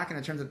like, you're not going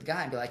to turn to the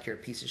guy and be like, you're a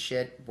piece of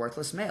shit,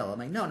 worthless male. I'm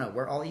like, no,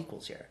 we're all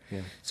equals here.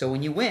 Yeah. So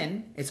when you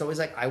win, it's always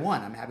like, I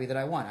won. I'm happy that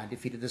I won. I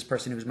defeated this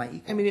person who was my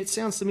equal. I mean, it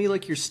sounds to me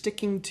like you're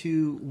sticking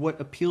to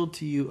what appealed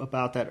to you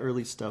about that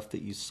early stuff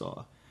that you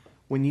saw.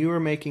 When you were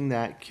making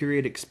that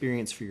curated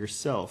experience for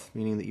yourself,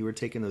 meaning that you were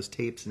taking those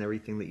tapes and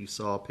everything that you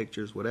saw,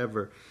 pictures,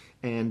 whatever,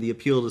 and the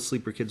appeal to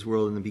Sleeper Kids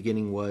World in the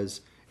beginning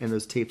was, and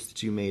those tapes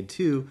that you made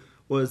too,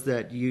 was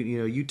that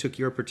you took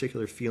your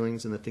particular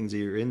feelings and the things that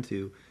you're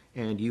into,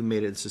 and you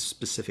made it a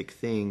specific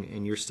thing,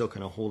 and you're still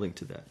kind of holding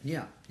to that.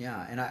 Yeah.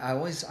 And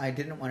I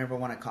didn't ever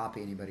want to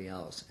copy anybody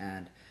else,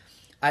 and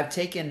I've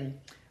taken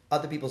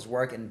other people's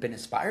work and been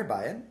inspired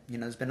by it.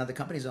 There's been other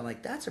companies I'm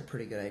like, that's a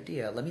pretty good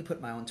idea. Let me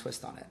put my own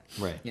twist on it.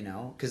 Right.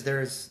 Because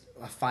there's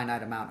a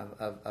finite amount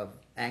of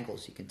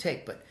angles you can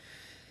take, but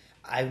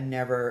I've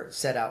never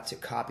set out to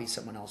copy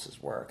someone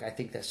else's work. I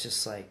think that's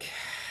just like,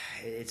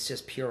 it's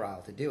just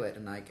puerile to do it.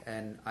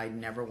 And I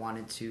never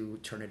wanted to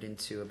turn it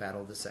into a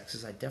battle of the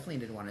sexes. I definitely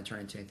didn't want to turn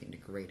it into anything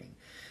degrading.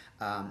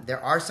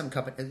 There are some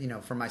companies,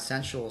 for my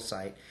sensual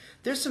site,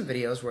 there's some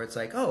videos where it's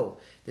like, oh,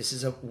 this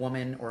is a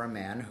woman or a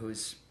man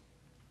who's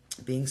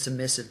being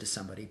submissive to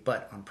somebody,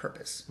 but on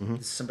purpose. Mm-hmm.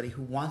 This is somebody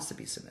who wants to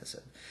be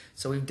submissive.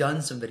 So we've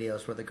done some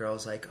videos where the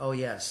girl's like, oh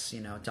yes,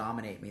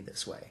 dominate me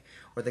this way.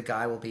 Or the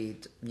guy will be,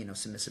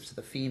 submissive to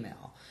the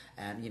female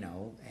and,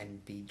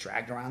 and be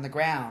dragged around the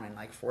ground and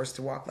like forced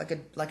to walk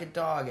like a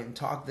dog and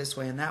talk this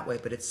way and that way.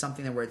 But it's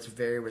something where it's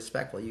very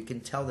respectful. You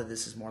can tell that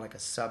this is more like a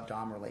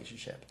sub-dom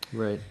relationship.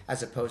 Right.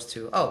 As opposed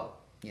to,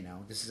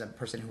 this is a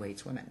person who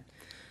hates women.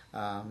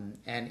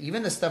 And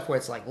even the stuff where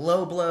it's like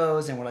low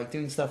blows and we're like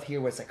doing stuff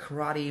here where it's like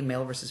karate,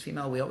 male versus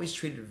female, we always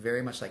treat it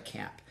very much like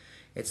camp.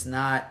 It's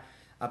not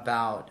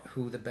about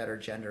who the better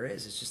gender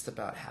is. It's just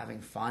about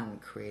having fun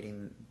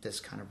creating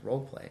this kind of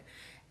role play.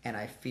 And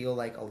I feel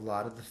like a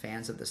lot of the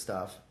fans of the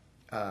stuff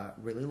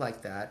really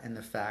like that, and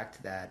the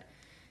fact that,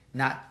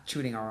 not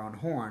tooting our own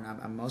horn,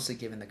 I'm mostly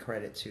giving the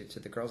credit to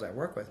the girls I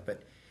work with,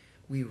 but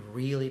we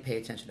really pay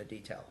attention to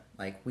detail.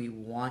 Like, we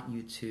want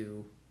you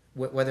to,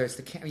 whether it's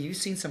the camera, you've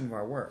seen some of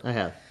our work. I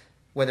have.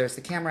 Whether it's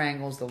the camera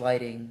angles, the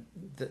lighting,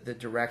 the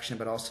direction,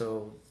 but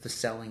also the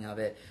selling of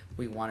it.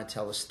 We want to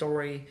tell a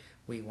story.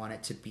 We want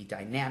it to be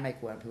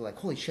dynamic. When people are like,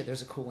 holy shit,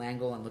 there's a cool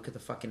angle, and look at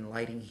the fucking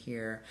lighting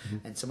here.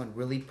 Mm-hmm. And someone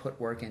really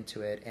put work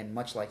into it. And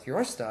much like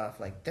your stuff,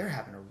 like, they're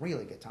having a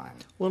really good time.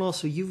 Well, and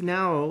also you've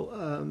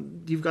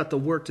got the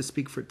work to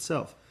speak for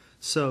itself.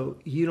 So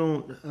you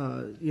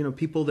don't,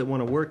 people that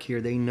want to work here,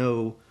 they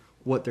know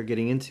what they're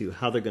getting into,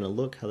 how they're going to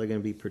look, how they're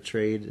going to be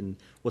portrayed, and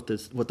what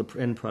the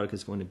end product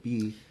is going to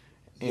be.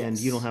 And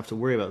you don't have to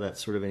worry about that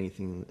sort of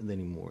anything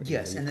anymore.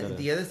 Yes, and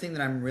the other thing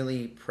that I'm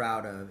really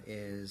proud of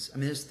is,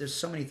 there's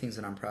so many things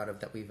that I'm proud of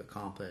that we've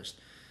accomplished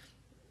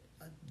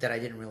that I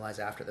didn't realize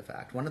after the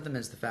fact. One of them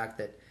is the fact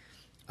that,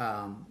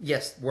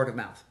 yes, word of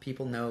mouth.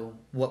 People know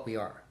what we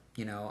are.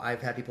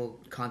 I've had people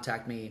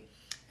contact me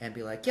and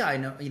be like, yeah, I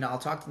know, I'll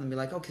talk to them and be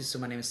like, okay, so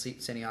my name is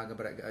Santiago,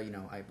 but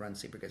I run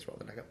Sleeper Kids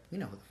World. And I go, we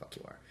know who the fuck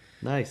you are.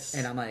 Nice.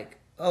 And I'm like,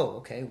 oh,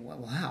 okay,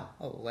 well, how?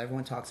 Oh, well,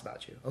 everyone talks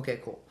about you. Okay,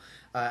 cool.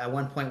 At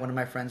one point, one of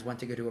my friends went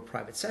to go do a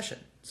private session.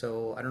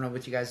 So I don't know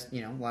what you guys,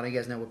 a lot of you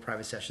guys know what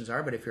private sessions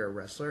are, but if you're a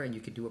wrestler and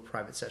you could do a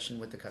private session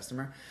with the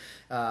customer,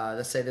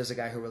 let's say there's a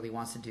guy who really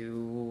wants to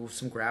do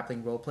some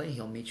grappling role play.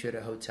 He'll meet you at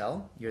a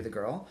hotel. You're the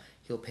girl.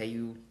 He'll pay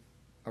you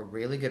a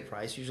really good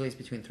price. Usually it's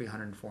between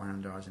 $300 and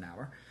 $400 an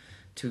hour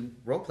to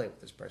role play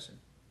with this person.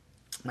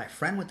 My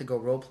friend went to go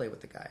role play with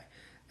the guy,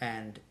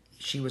 and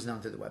she was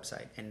known through the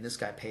website, and this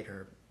guy paid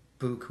her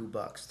buku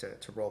bucks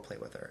to role play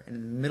with her. And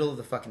in the middle of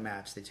the fucking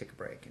match, they take a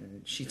break,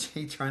 and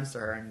he turns to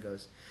her and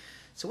goes,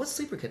 so what's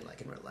Sleeper Kid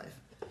like in real life?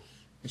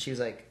 And she was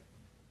like,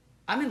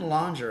 I'm in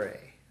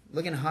lingerie,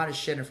 looking hot as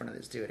shit in front of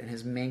this dude. And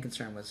his main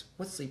concern was,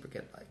 what's Sleeper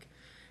Kid like?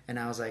 And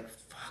I was like,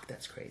 fuck,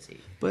 that's crazy.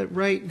 But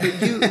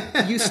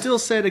you still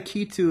said a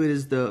key to it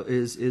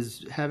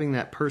is having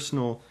that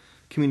personal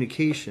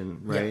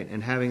communication, right? Yeah.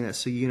 And having that,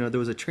 so there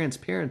was a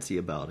transparency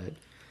about it.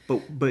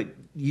 But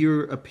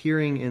you're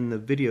appearing in the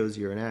videos,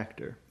 you're an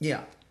actor.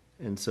 Yeah.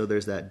 And so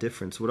there's that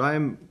difference. What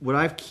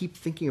I keep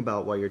thinking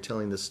about while you're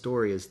telling this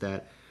story is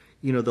that,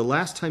 the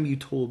last time you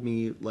told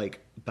me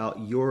like about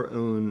your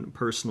own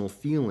personal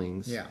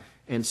feelings,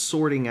 and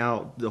sorting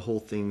out the whole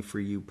thing for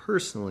you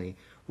personally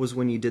was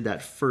when you did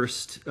that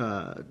first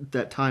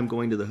that time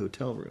going to the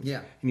hotel room.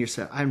 Yeah. And you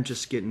said, I'm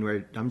just getting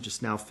ready. I'm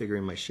just now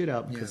figuring my shit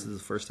out because this is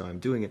the first time I'm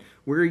doing it.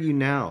 Where are you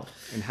now?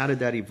 And how did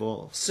that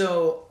evolve?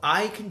 So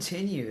I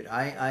continued.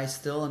 I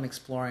still am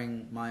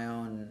exploring my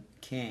own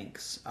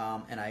kinks.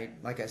 And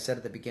like I said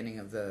at the beginning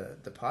of the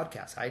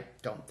podcast, I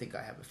don't think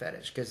I have a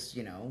fetish because,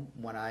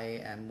 when I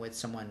am with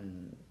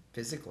someone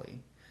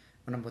physically,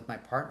 when I'm with my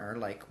partner,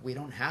 like we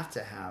don't have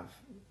to have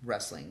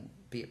wrestling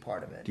be a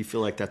part of it. Do you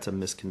feel like that's a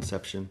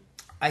misconception?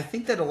 I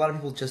think that a lot of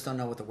people just don't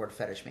know what the word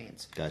fetish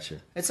means. Gotcha.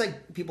 It's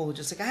like people who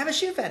just like, I have a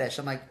shoe fetish.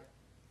 I'm like,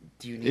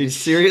 do you need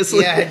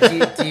seriously?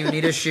 Yeah. Do you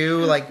need a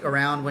shoe like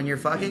around when you're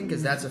fucking?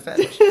 Because that's a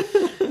fetish.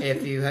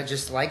 If you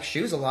just like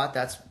shoes a lot,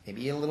 that's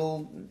maybe a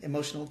little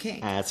emotional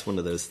kink. That's one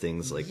of those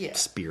things like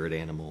spirit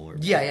animal. Or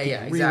Yeah,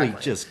 really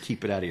exactly. Just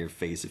keep it out of your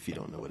face if you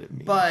don't know what it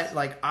means. But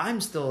like, I'm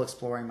still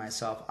exploring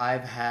myself.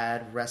 I've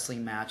had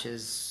wrestling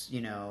matches,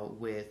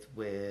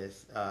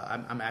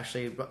 I'm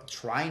actually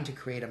trying to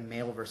create a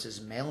male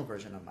versus male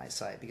version of my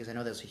site because I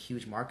know there's a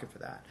huge market for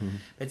that. Mm-hmm.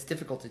 But it's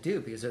difficult to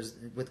do because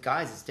with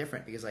guys it's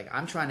different because like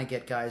I'm trying to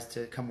get guys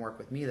to come work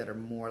with me that are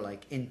more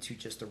like into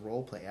just the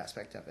role play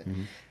aspect of it.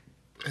 Mm-hmm.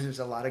 And there's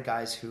a lot of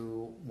guys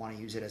who want to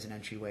use it as an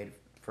entryway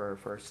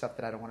for stuff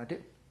that I don't want to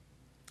do.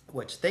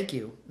 Which, thank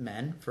you,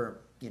 men,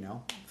 for,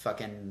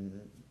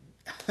 fucking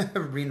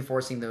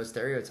reinforcing those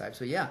stereotypes.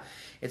 So yeah,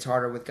 it's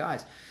harder with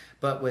guys.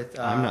 But with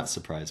I'm not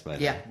surprised by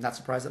that. Yeah, not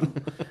surprised at all.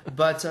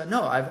 But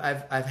no,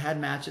 I've had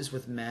matches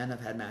with men.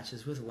 I've had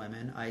matches with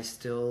women. I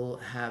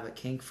still have a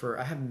kink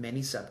I have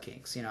many sub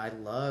kinks. I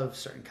love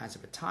certain kinds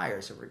of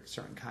attire,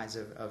 certain kinds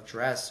of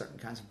dress, certain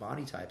kinds of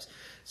body types,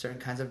 certain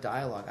kinds of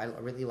dialogue. I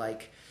really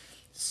like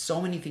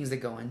so many things that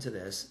go into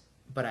this,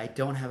 but I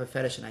don't have a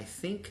fetish. And I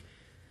think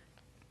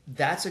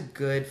that's a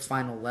good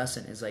final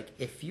lesson is like,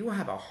 if you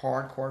have a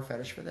hardcore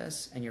fetish for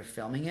this and you're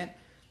filming it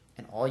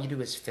and all you do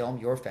is film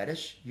your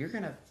fetish, you're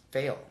going to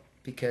fail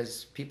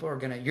because people are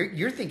going to,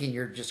 you're thinking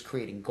you're just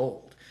creating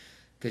gold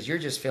because you're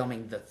just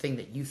filming the thing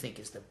that you think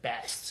is the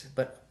best.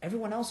 But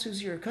everyone else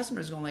who's your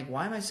customer is going like,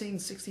 why am I seeing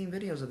 16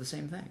 videos of the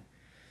same thing?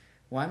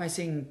 Why am I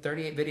seeing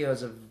 38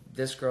 videos of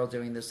this girl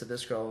doing this to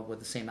this girl with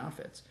the same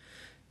outfits?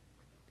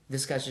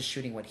 This guy's just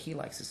shooting what he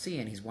likes to see,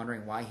 and he's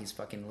wondering why he's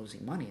fucking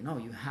losing money. No,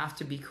 you have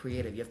to be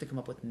creative. You have to come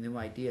up with new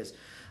ideas.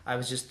 I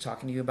was just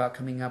talking to you about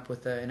coming up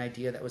with an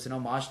idea that was an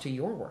homage to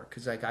your work.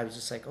 Because like, I was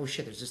just like, oh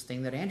shit, there's this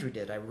thing that Andrew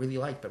did I really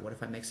like, but what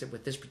if I mix it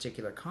with this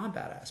particular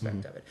combat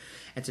aspect of it?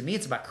 And to me,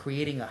 it's about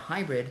creating a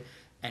hybrid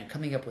and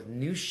coming up with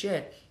new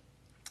shit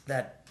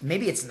that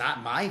maybe it's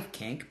not my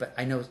kink, but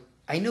I know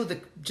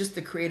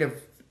the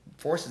creative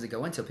forces that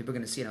go into it. People are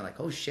going to see it and are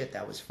like, oh shit,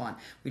 that was fun.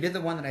 We did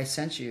the one that I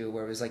sent you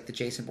where it was like the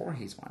Jason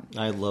Voorhees one.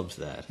 I loved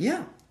that.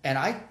 Yeah. And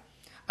I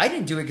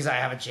didn't do it because I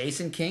have a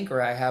Jason kink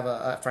or I have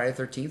a Friday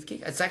the 13th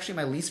kink. It's actually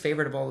my least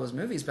favorite of all those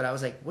movies, but I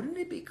was like, wouldn't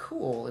it be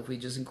cool if we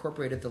just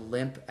incorporated the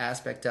limp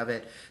aspect of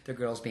it, the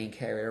girls being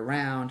carried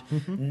around,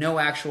 no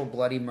actual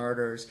bloody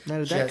murders. Now,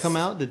 did that come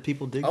out? Did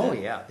people dig that? Oh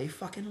yeah, they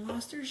fucking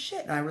lost their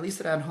shit. And I released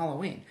it on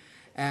Halloween.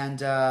 And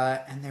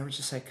they were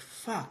just like,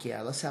 fuck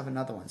yeah, let's have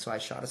another one. So I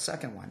shot a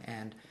second one,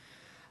 and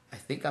I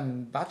think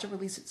I'm about to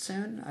release it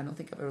soon. I don't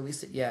think I've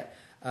released it yet.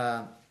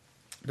 But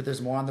there's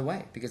more on the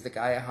way because the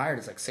guy I hired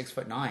is like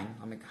 6'9".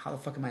 I'm like, how the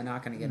fuck am I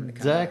not going to get him to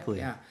come Exactly.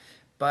 back? Yeah.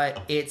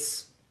 But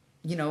it's,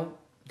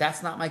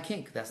 that's not my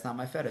kink. That's not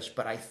my fetish.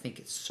 But I think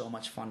it's so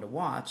much fun to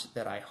watch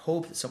that I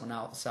hope that someone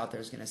else out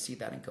there is going to see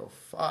that and go,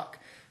 fuck,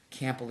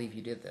 can't believe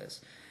you did this.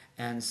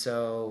 And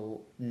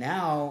so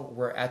now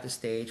we're at the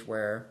stage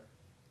where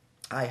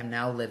I am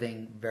now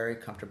living very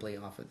comfortably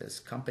off of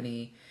this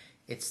company.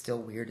 It's still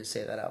weird to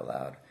say that out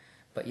loud.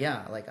 But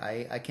yeah, like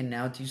I can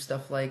now do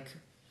stuff like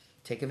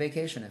take a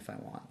vacation if I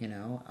want,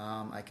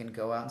 I can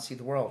go out and see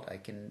the world.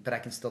 But I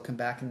can still come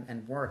back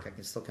and work. I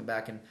can still come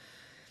back and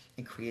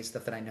create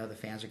stuff that I know the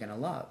fans are going to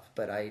love.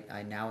 But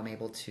I now am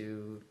able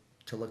to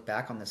look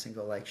back on this and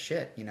go like,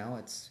 shit,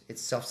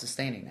 it's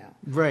self-sustaining now.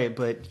 Right,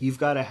 but you've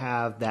got to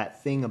have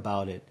that thing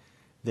about it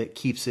that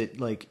keeps it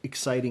like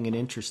exciting and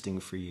interesting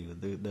for you.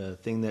 The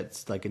thing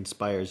that's like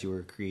inspires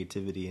your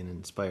creativity and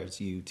inspires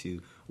you to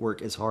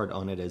work as hard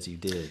on it as you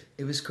did.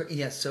 It was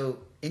so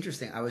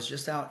interesting. I was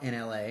just out in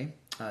LA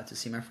to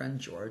see my friend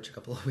George a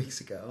couple of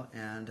weeks ago,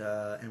 and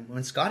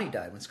when Scotty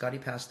died, when Scotty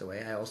passed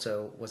away, I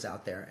also was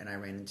out there and I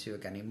ran into a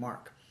guy named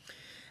Mark.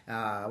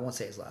 I won't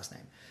say his last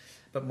name,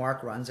 but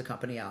Mark runs a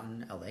company out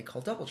in LA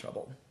called Double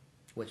Trouble,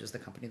 which is the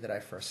company that I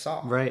first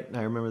saw. Right,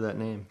 I remember that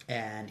name.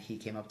 And he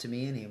came up to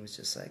me and he was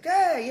just like,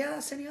 "Hey, yeah,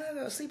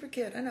 Santiago, Sleeper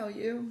Kid, I know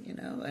you,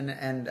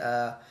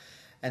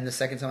 And the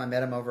second time I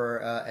met him over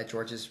at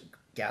George's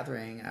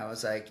gathering, I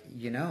was like,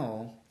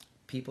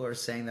 people are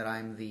saying that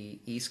I'm the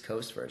East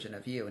Coast version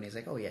of you, and he's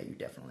like, "Oh yeah, you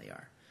definitely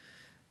are."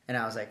 And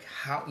I was like,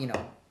 how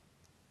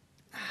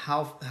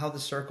the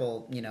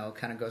circle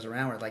kind of goes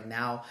around where like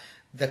now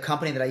the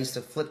company that I used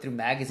to flip through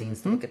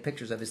magazines to look at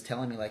pictures of is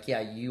telling me like,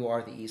 yeah, you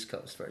are the East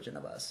Coast version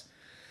of us.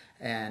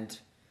 And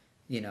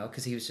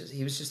because he was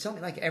just telling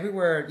me like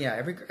everywhere,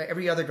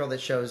 every other girl that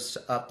shows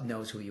up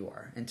knows who you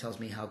are and tells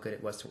me how good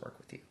it was to work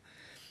with you.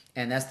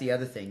 And that's the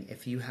other thing.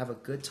 If you have a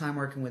good time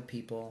working with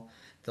people,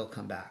 they'll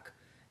come back.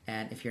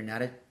 And if you're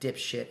not a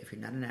dipshit, if you're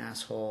not an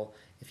asshole,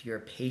 if you're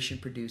a patient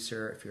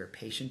producer, if you're a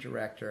patient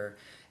director,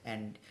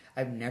 and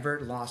I've never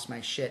lost my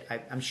shit.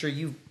 I'm sure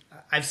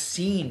I've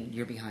seen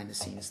your behind the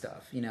scenes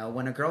stuff.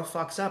 When a girl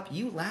fucks up,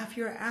 you laugh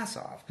your ass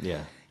off.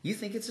 Yeah. You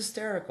think it's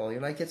hysterical.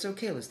 You're like, it's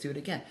okay, let's do it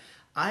again.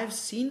 I've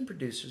seen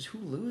producers who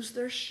lose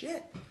their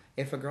shit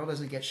if a girl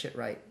doesn't get shit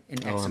right in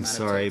X amount of I'm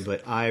sorry, takes.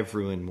 but I've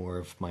ruined more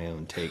of my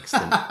own takes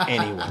than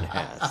anyone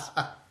has.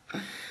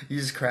 You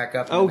just crack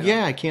up. Oh,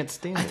 yeah, I can't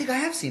stand it. I think I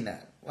have seen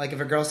that. Like, if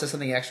a girl says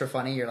something extra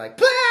funny, you're like,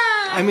 bah!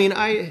 I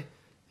mean,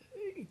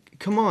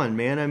 come on,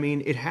 man. I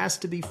mean, it has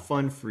to be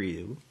fun for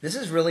you. This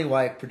is really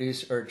why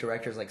producers or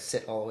directors, like,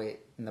 sit all the way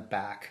in the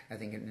back, I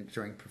think,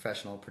 during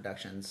professional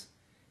productions.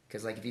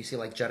 Because, like, if you see,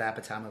 like, Judd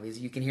Apatow movies,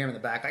 you can hear him in the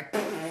back,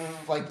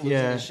 like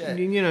losing his shit.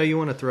 You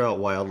want to throw out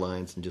wild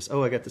lines and just,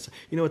 I got this.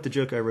 You know what, the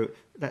joke I wrote,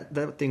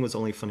 that thing was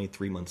only funny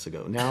 3 months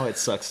ago. Now it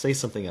sucks. Say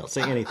something else.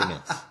 Say anything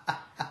else.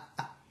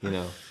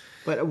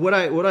 But what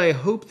I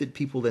hope that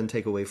people then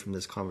take away from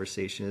this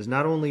conversation is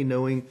not only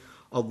knowing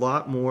a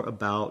lot more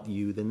about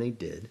you than they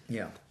did,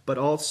 but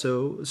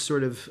also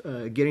sort of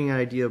getting an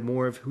idea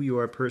more of who you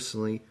are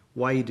personally,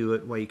 why you do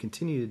it, why you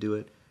continue to do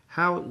it,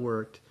 how it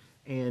worked,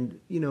 and,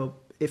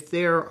 if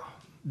they're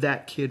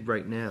that kid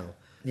right now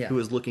who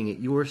is looking at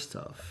your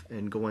stuff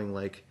and going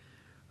like,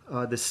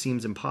 this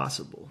seems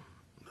impossible,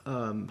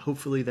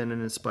 hopefully then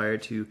an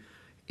inspired to,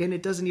 and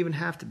it doesn't even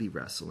have to be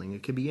wrestling.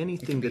 It could be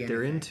anything that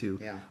they're into.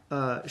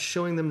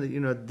 Showing them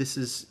that, this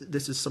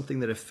is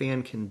something that a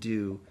fan can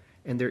do,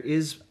 and there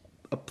is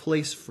a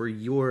place for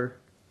your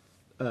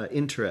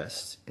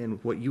interest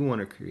and what you want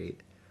to create.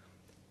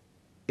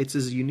 It's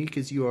as unique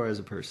as you are as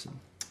a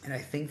person. And I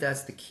think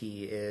that's the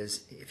key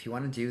is if you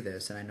want to do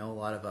this, and I know a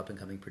lot of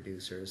up-and-coming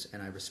producers,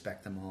 and I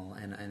respect them all,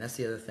 and that's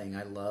the other thing.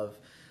 I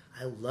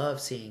love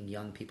seeing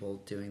young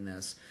people doing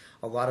this.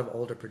 A lot of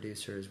older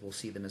producers will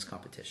see them as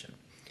competition.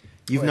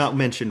 You've not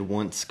mentioned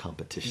once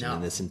competition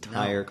in this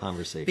entire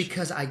conversation.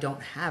 Because I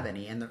don't have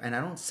any, and I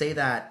don't say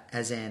that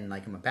as in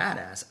like I'm a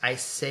badass. I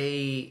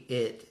say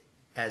it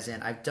as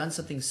in I've done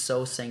something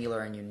so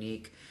singular and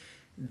unique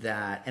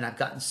and I've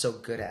gotten so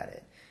good at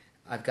it.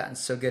 I've gotten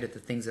so good at the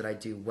things that I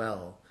do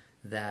well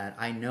that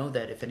I know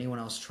that if anyone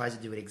else tries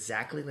to do it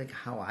exactly like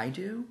how I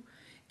do,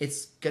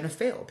 it's going to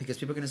fail because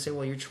people are going to say,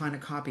 well, you're trying to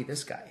copy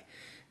this guy.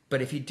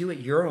 But if you do it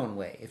your own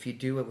way, if you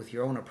do it with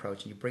your own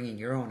approach and you bring in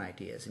your own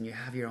ideas and you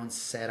have your own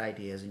set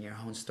ideas and your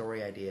own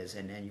story ideas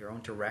and your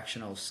own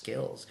directional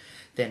skills,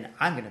 then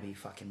I'm going to be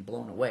fucking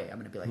blown away. I'm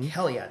going to be like,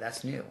 hell yeah,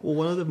 that's new. Well,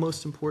 one of the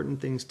most important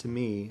things to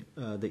me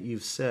that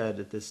you've said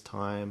at this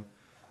time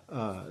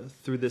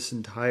through this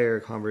entire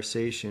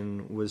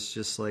conversation was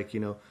just like,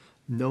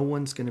 no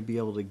one's going to be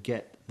able to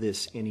get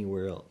this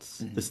anywhere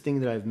else. Mm-hmm. This thing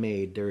that I've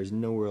made, there is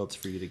nowhere else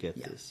for you to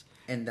get this.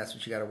 And that's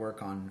what you got to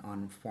work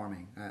on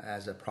forming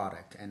as a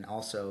product. And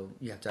also,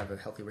 you have to have a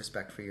healthy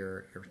respect for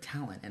your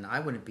talent. And I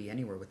wouldn't be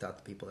anywhere without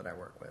the people that I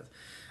work with.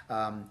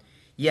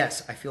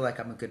 Yes, I feel like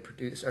I'm a good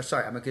producer.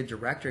 I'm a good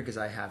director because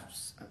I have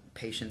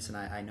patience and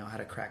I know how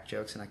to crack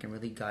jokes and I can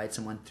really guide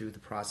someone through the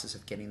process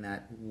of getting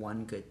that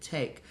one good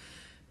take.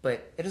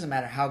 But it doesn't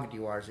matter how good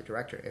you are as a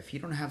director. If you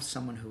don't have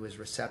someone who is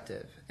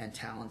receptive and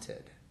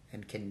talented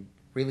and can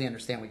really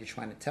understand what you're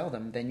trying to tell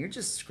them, then you're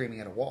just screaming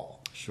at a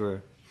wall.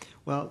 Sure.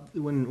 Well,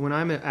 when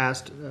I'm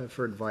asked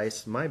for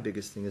advice, my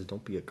biggest thing is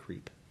don't be a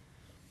creep.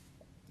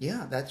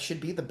 Yeah, that should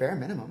be the bare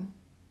minimum.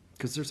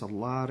 Because there's a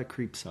lot of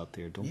creeps out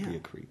there. Don't be a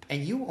creep.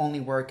 And you only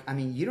work,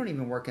 you don't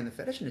even work in the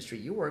fetish industry.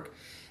 You work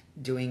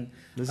doing...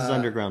 This is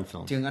underground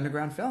film. Doing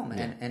underground film.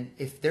 Yeah. And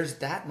if there's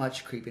that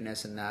much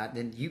creepiness in that,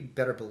 then you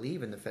better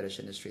believe in the fetish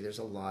industry. There's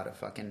a lot of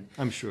fucking...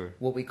 I'm sure.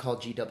 What we call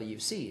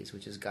GWCs,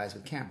 which is guys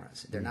with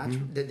cameras. They're not...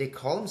 They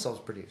call themselves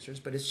producers,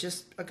 but it's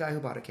just a guy who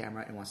bought a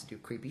camera and wants to do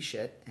creepy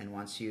shit and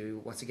wants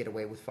to get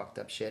away with fucked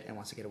up shit and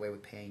wants to get away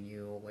with paying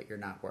you what you're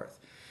not worth.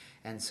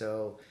 And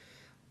so...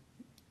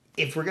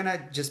 if we're going to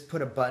just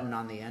put a button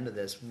on the end of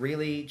this,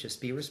 really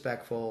just be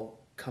respectful,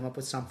 come up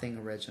with something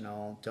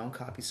original, don't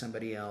copy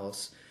somebody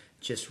else,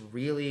 just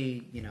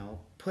really,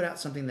 put out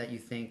something that you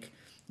think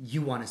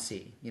you want to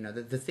see.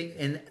 The thing,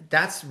 and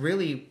that's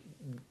really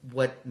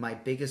what my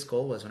biggest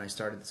goal was when I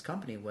started this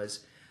company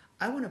was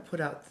I want to put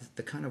out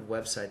the kind of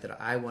website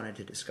that I wanted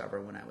to discover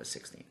when I was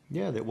 16.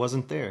 Yeah, that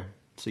wasn't there.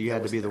 So you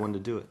had to be the one to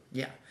do it.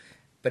 Yeah.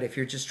 But if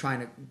you're just trying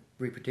to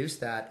reproduce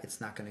that,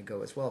 it's not going to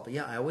go as well. But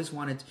yeah, I always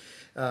wanted...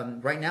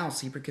 right now,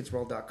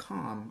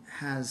 SleeperKidsWorld.com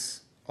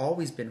has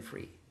always been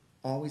free.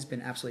 Always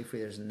been absolutely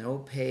free. There's no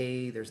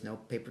pay. There's no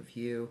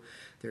pay-per-view.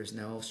 There's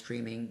no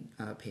streaming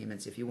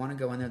payments. If you want to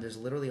go in there, there's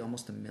literally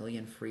almost 1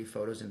 million free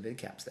photos and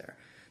vidcaps there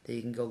that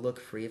you can go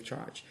look free of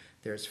charge.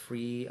 There's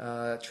free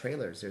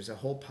trailers. There's a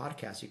whole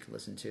podcast you can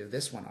listen to.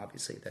 This one,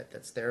 obviously,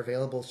 that's there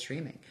available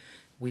streaming.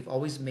 We've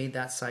always made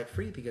that site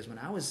free because when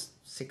I was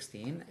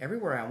 16,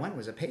 everywhere I went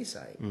was a pay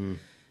site. Mm.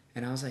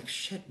 And I was like,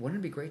 shit,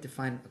 wouldn't it be great to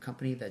find a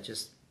company that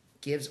just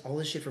gives all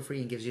this shit for free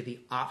and gives you the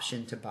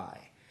option to buy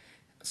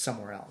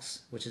somewhere else,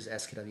 which is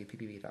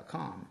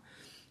skwppv.com.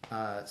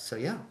 So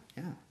yeah,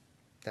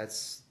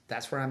 that's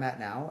where I'm at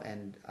now.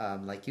 And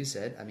like you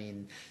said, I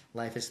mean,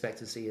 life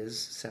expectancy is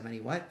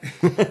 70 what?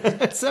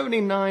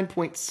 79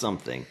 point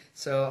something.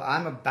 So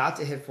I'm about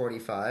to hit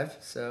 45.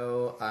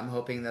 So I'm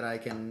hoping that I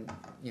can,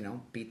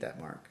 beat that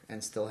mark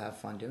and still have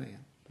fun doing it.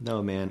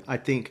 No, man. I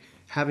think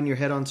having your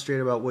head on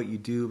straight about what you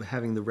do,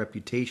 having the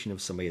reputation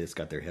of somebody that's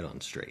got their head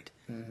on straight,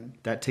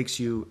 that takes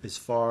you as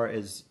far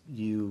as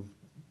you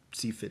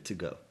see fit to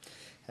go.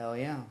 Hell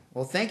yeah.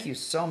 Well, thank you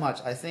so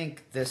much. I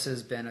think this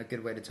has been a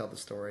good way to tell the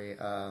story.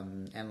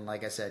 And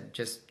like I said,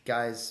 just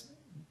guys,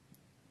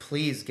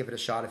 please give it a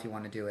shot if you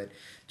want to do it.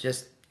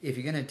 Just if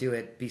you're going to do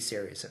it, be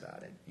serious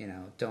about it.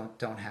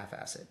 Don't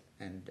half-ass it.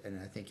 And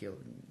I think you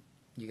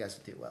guys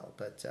will do well.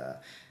 But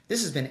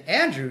this has been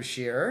Andrew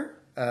Shearer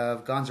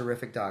of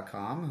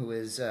Gonzorific.com, who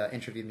has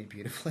interviewed me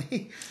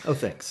beautifully. Oh,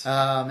 thanks.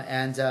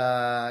 And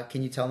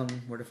can you tell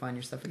them where to find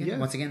your stuff again? Yeah.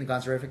 Once again,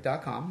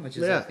 Gonzorific.com, which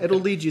is it'll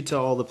lead you to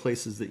all the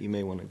places that you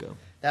may want to go.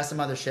 That's the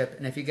mothership.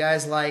 And if you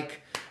guys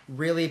like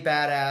really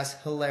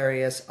badass,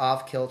 hilarious,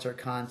 off-kilter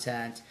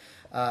content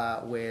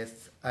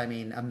with,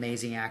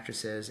 amazing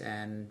actresses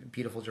and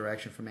beautiful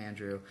direction from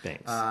Andrew.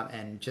 Thanks.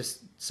 And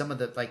just some of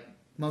the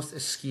most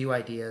askew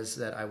ideas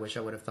that I wish I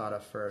would have thought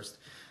of first,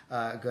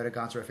 go to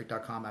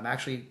Gonzorific.com. I'm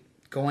actually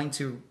going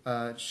to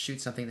shoot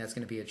something that's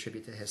going to be a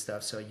tribute to his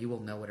stuff, so you will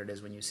know what it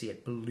is when you see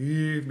it.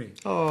 Believe me.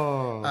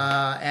 Oh.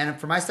 And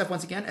for my stuff,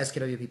 once again,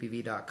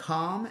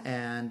 skwppv.com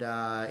and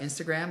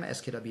Instagram,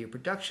 SKW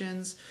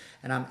Productions,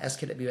 and I'm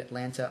SKW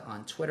Atlanta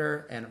on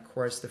Twitter, and of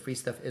course, the free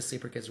stuff is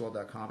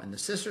sleeperkidsworld.com, and the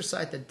sister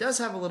site that does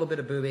have a little bit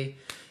of booby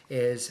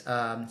is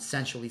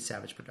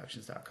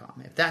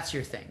sensuallysavageproductions.com, if that's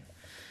your thing.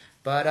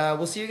 But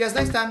we'll see you guys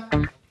next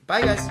time.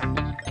 Bye, guys.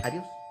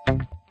 Adios.